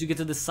streams, you get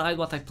to decide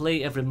what I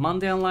play every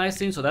Monday on live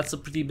stream, so that's a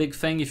pretty big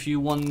thing. If you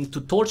want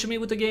to torture me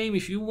with the game,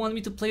 if you want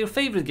me to play your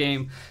favorite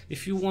game,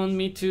 if you want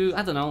me to,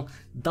 I don't know,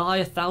 die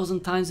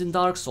 1,000 times in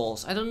Dark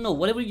Souls, I don't know,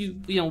 whatever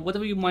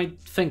whatever you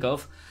might think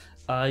of,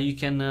 you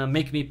can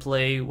make me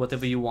play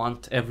whatever you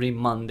want every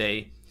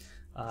Monday.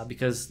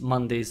 Because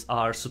Mondays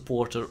are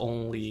supporter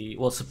only,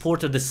 well,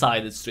 supporter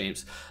decided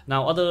streams.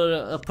 Now,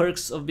 other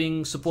perks of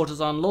being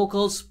supporters on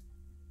locals,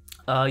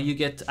 you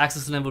get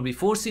access to never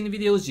before seen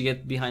videos, you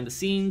get behind the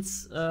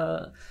scenes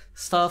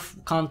stuff,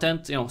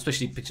 content, you know,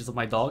 especially pictures of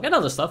my dog and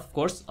other stuff, of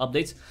course,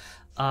 updates.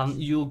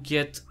 You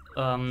get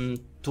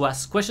to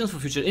ask questions for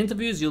future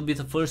interviews. You'll be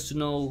the first to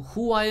know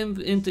who I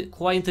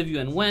interview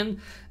and when,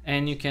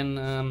 and you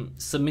can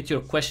submit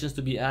your questions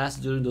to be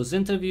asked during those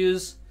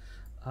interviews.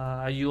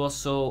 You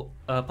also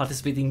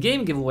participate in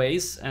game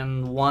giveaways,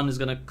 and one is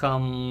gonna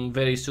come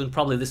very soon.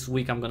 Probably this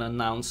week I'm gonna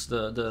announce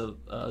the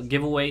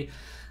giveaway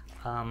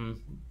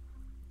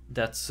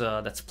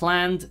that's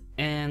planned.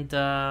 And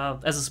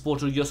as a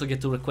supporter, you also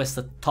get to request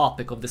a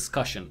topic of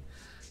discussion,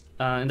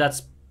 and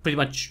that's pretty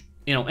much,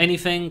 you know,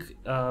 anything.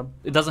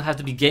 It doesn't have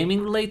to be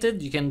gaming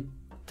related. You can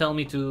tell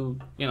me to,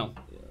 you know,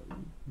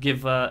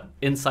 give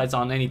insights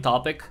on any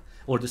topic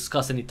or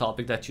discuss any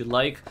topic that you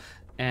like.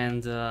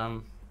 And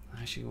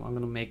actually, I'm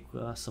gonna make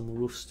some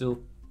roofs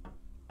too,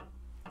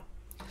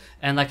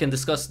 and I can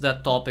discuss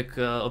that topic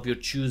of your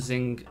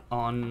choosing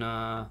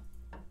on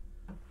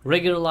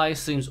regular live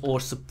streams or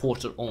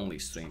supporter only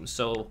streams.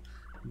 So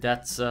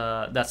that's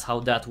how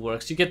that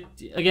works. You get,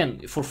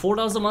 again, for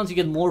 $4 a month, you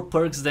get more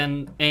perks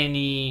than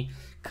any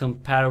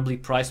comparably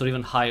priced or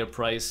even higher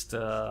priced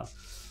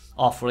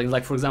offering.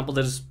 Like, for example,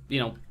 there's,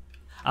 you know,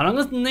 I'm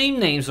not gonna name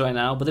names right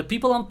now, but there are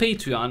people on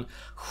Patreon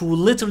who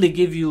literally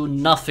give you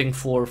nothing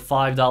for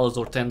 $5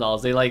 or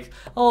 $10. They like,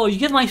 oh, you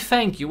get my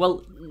thank you.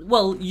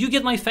 Well, you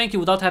get my thank you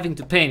without having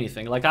to pay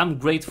anything. Like, I'm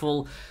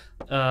grateful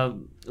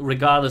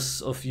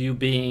regardless of you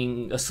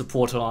being a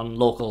supporter on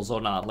locals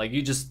or not. Like,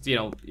 you just, you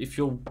know, if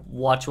you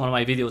watch one of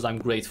my videos, I'm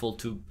grateful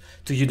to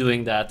you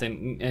doing that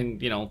and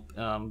you know,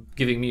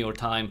 giving me your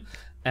time.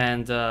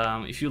 And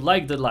if you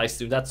like the live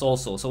stream, that's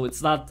also, so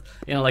it's not,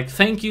 you know, like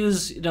thank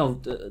yous, you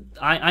know,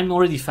 I'm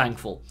already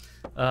thankful.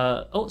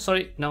 Oh,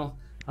 sorry, no,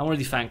 I'm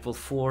already thankful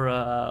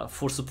for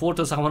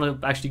supporters. I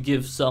want to actually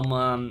give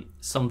some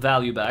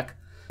value back.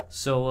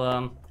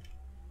 So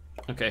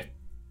okay,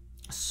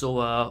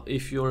 so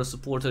if you're a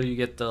supporter, you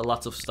get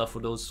lots of stuff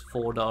for those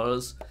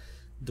 $4.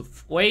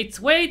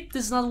 Wait,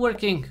 this is not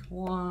working.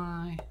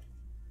 Why?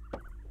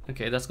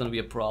 Okay, that's gonna be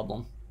a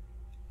problem.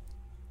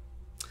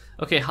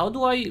 Okay, how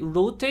do I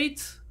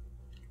rotate?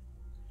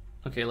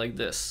 Okay, like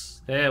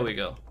this. There we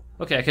go.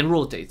 Okay, I can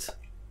rotate.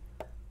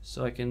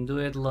 So I can do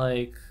it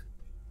like...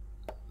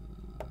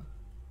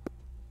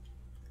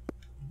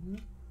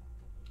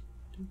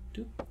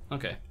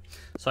 Okay,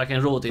 so I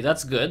can rotate.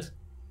 That's good.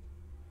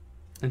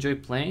 Enjoy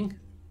playing?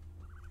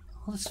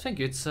 Oh, let's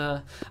think. It's...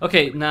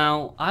 Okay,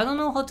 now, I don't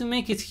know how to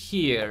make it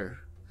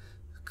here.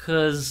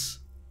 Because...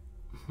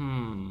 I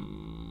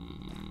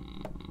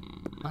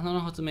don't know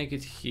how to make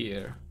it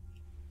here.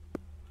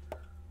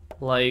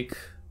 Like,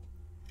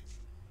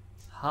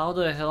 how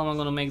the hell am I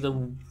gonna make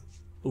the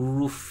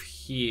roof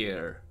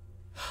here?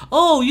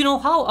 Oh, you know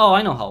how? Oh,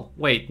 I know how.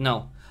 Wait,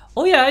 no.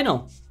 Oh yeah, I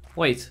know.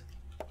 Wait,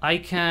 I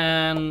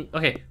can.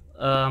 Okay,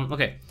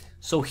 okay.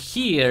 So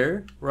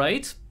here,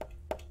 right?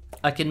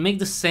 I can make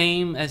the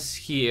same as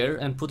here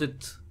and put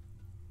it.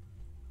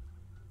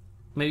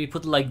 Maybe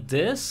put it like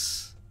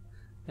this,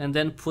 and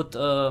then put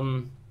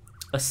a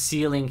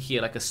ceiling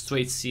here, like a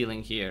straight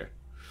ceiling here.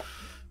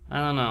 I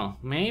don't know.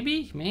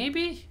 Maybe.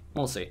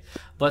 We'll see.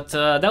 But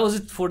that was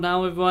it for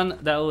now, everyone.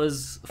 That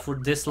was for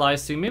this live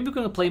stream. Maybe we're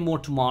gonna play more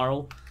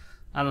tomorrow.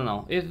 I don't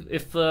know.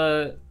 If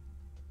the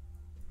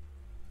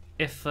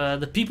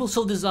people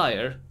so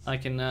desire, I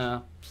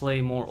can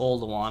play more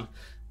Oldowan.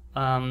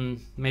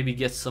 Maybe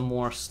get some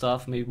more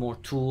stuff, maybe more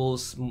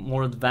tools,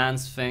 more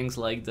advanced things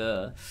like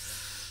the...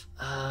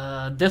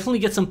 definitely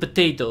get some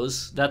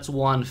potatoes. That's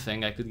one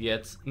thing I could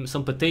get.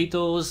 Some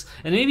potatoes,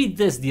 and maybe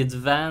this, the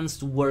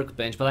advanced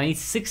workbench. But I need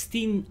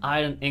 16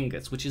 iron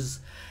ingots, which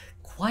is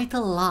quite a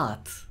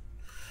lot.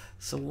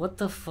 So what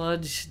the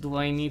fudge do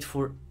I need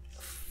for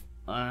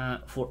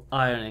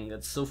iron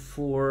ingots? So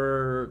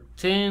for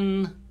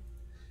tin,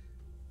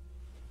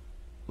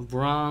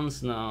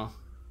 bronze, no.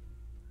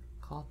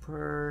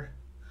 Copper,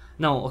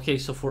 no. Okay,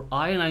 so for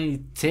iron I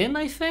need tin,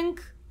 I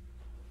think.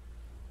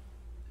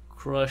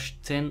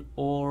 Crushed tin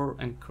ore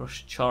and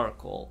crushed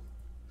charcoal,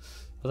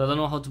 but I don't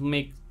know how to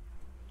make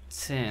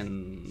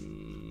tin.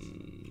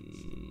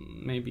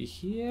 Maybe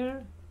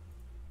here?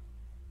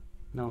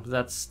 No,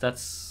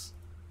 that's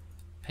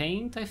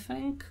paint, I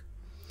think.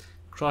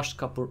 Crushed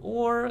copper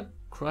ore,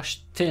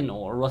 crushed tin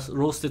ore,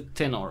 roasted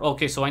tin ore.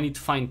 Okay, so I need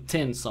to find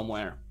tin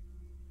somewhere.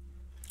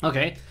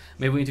 Okay,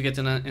 maybe we need to get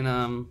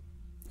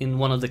in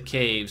one of the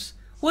caves.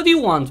 What do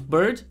you want,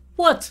 bird?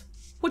 What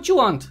you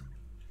want?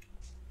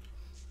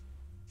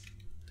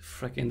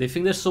 Frickin', they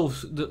think they're so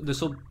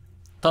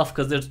tough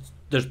because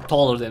they're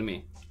taller than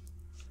me.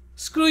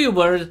 Screw you,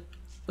 bird.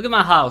 Look at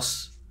my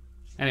house.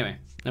 Anyway,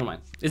 never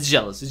mind. It's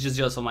jealous. It's just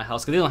jealous of my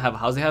house because they don't have a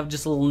house. They have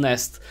just a little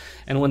nest.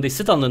 And when they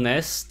sit on the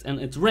nest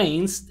and it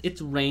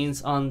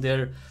rains on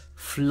their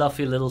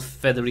fluffy little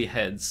feathery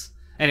heads.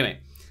 Anyway,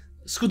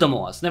 screw the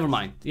moas. Never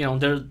mind. You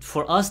know,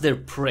 for us they're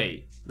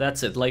prey.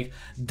 That's it. Like,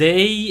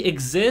 they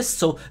exist,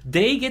 so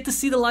they get to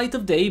see the light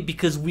of day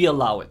because we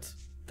allow it.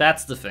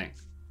 That's the thing.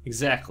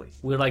 Exactly.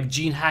 We're like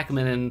Gene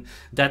Hackman in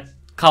that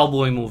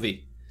cowboy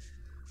movie.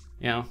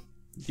 You know,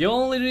 the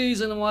only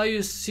reason why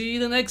you see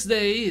the next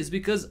day is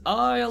because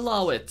I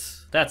allow it.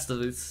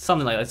 It's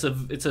something like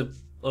that. It's a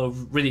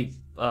really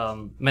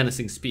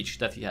menacing speech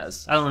that he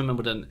has. I don't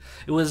remember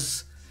it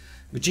was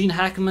Gene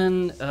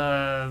Hackman.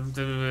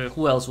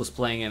 Who else was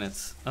playing in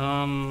it?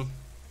 I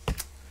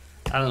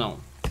don't know.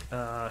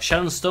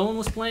 Sharon Stone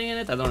was playing in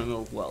it. I don't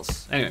remember who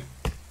else. Anyway.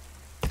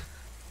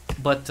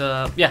 But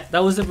yeah,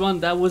 that was everyone.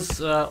 That was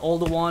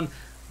Oldowan.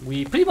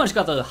 We pretty much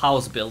got the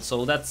house built,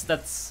 so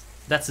that's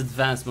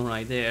advancement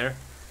right there.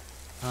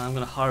 I'm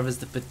gonna harvest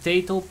the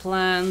potato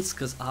plants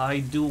because I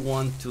do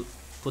want to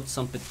put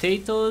some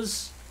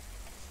potatoes.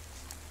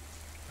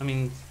 I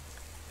mean,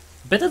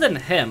 better than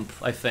hemp,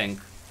 I think.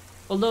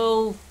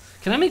 Although,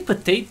 can I make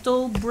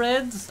potato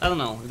bread? I don't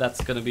know if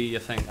that's gonna be a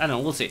thing. I don't know.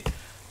 We'll see.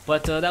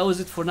 But that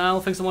was it for now.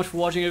 Thanks so much for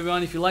watching,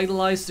 everyone. If you like the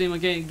live stream,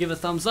 again, give a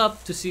thumbs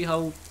up to see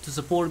how to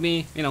support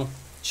me. You know,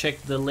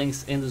 check the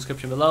links in the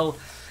description below.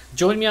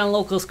 Join me on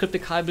Locals,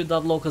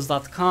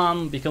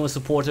 cryptichybrid.locals.com. Become a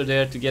supporter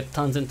there to get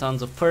tons and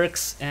tons of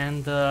perks.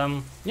 And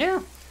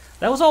yeah,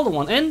 that was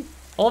Oldowan. And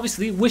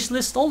obviously,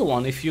 wishlist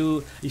Oldowan. If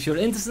you're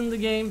interested in the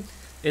game,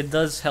 it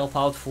does help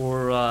out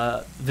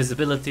for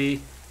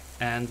visibility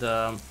and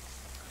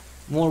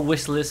more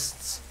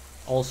wishlists.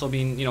 Also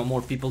mean, you know,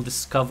 more people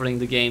discovering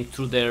the game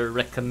through their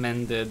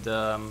recommended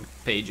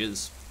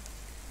pages.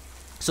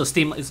 So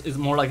Steam is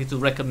more likely to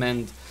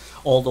recommend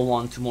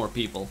Oldowan to more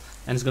people,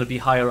 and it's going to be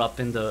higher up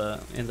in the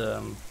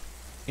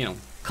you know,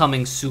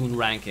 coming soon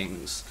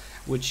rankings,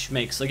 which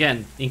makes,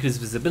 again, increased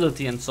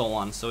visibility and so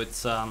on. So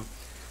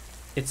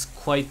it's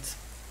quite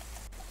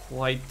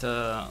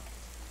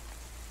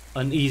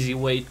an easy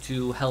way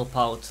to help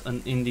out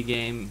an indie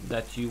game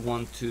that you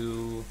want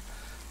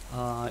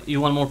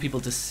more people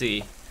to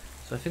see.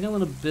 So I think I'm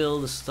gonna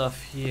build the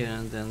stuff here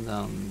and then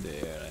down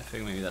there. I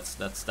think maybe that's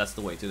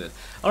the way to do it.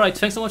 Alright,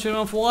 thanks so much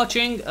everyone for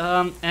watching,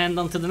 and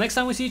until the next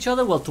time we see each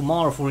other, well,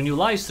 tomorrow for a new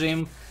live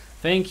stream.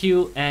 Thank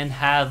you and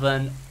have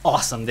an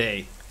awesome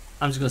day.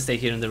 I'm just gonna stay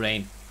here in the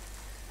rain.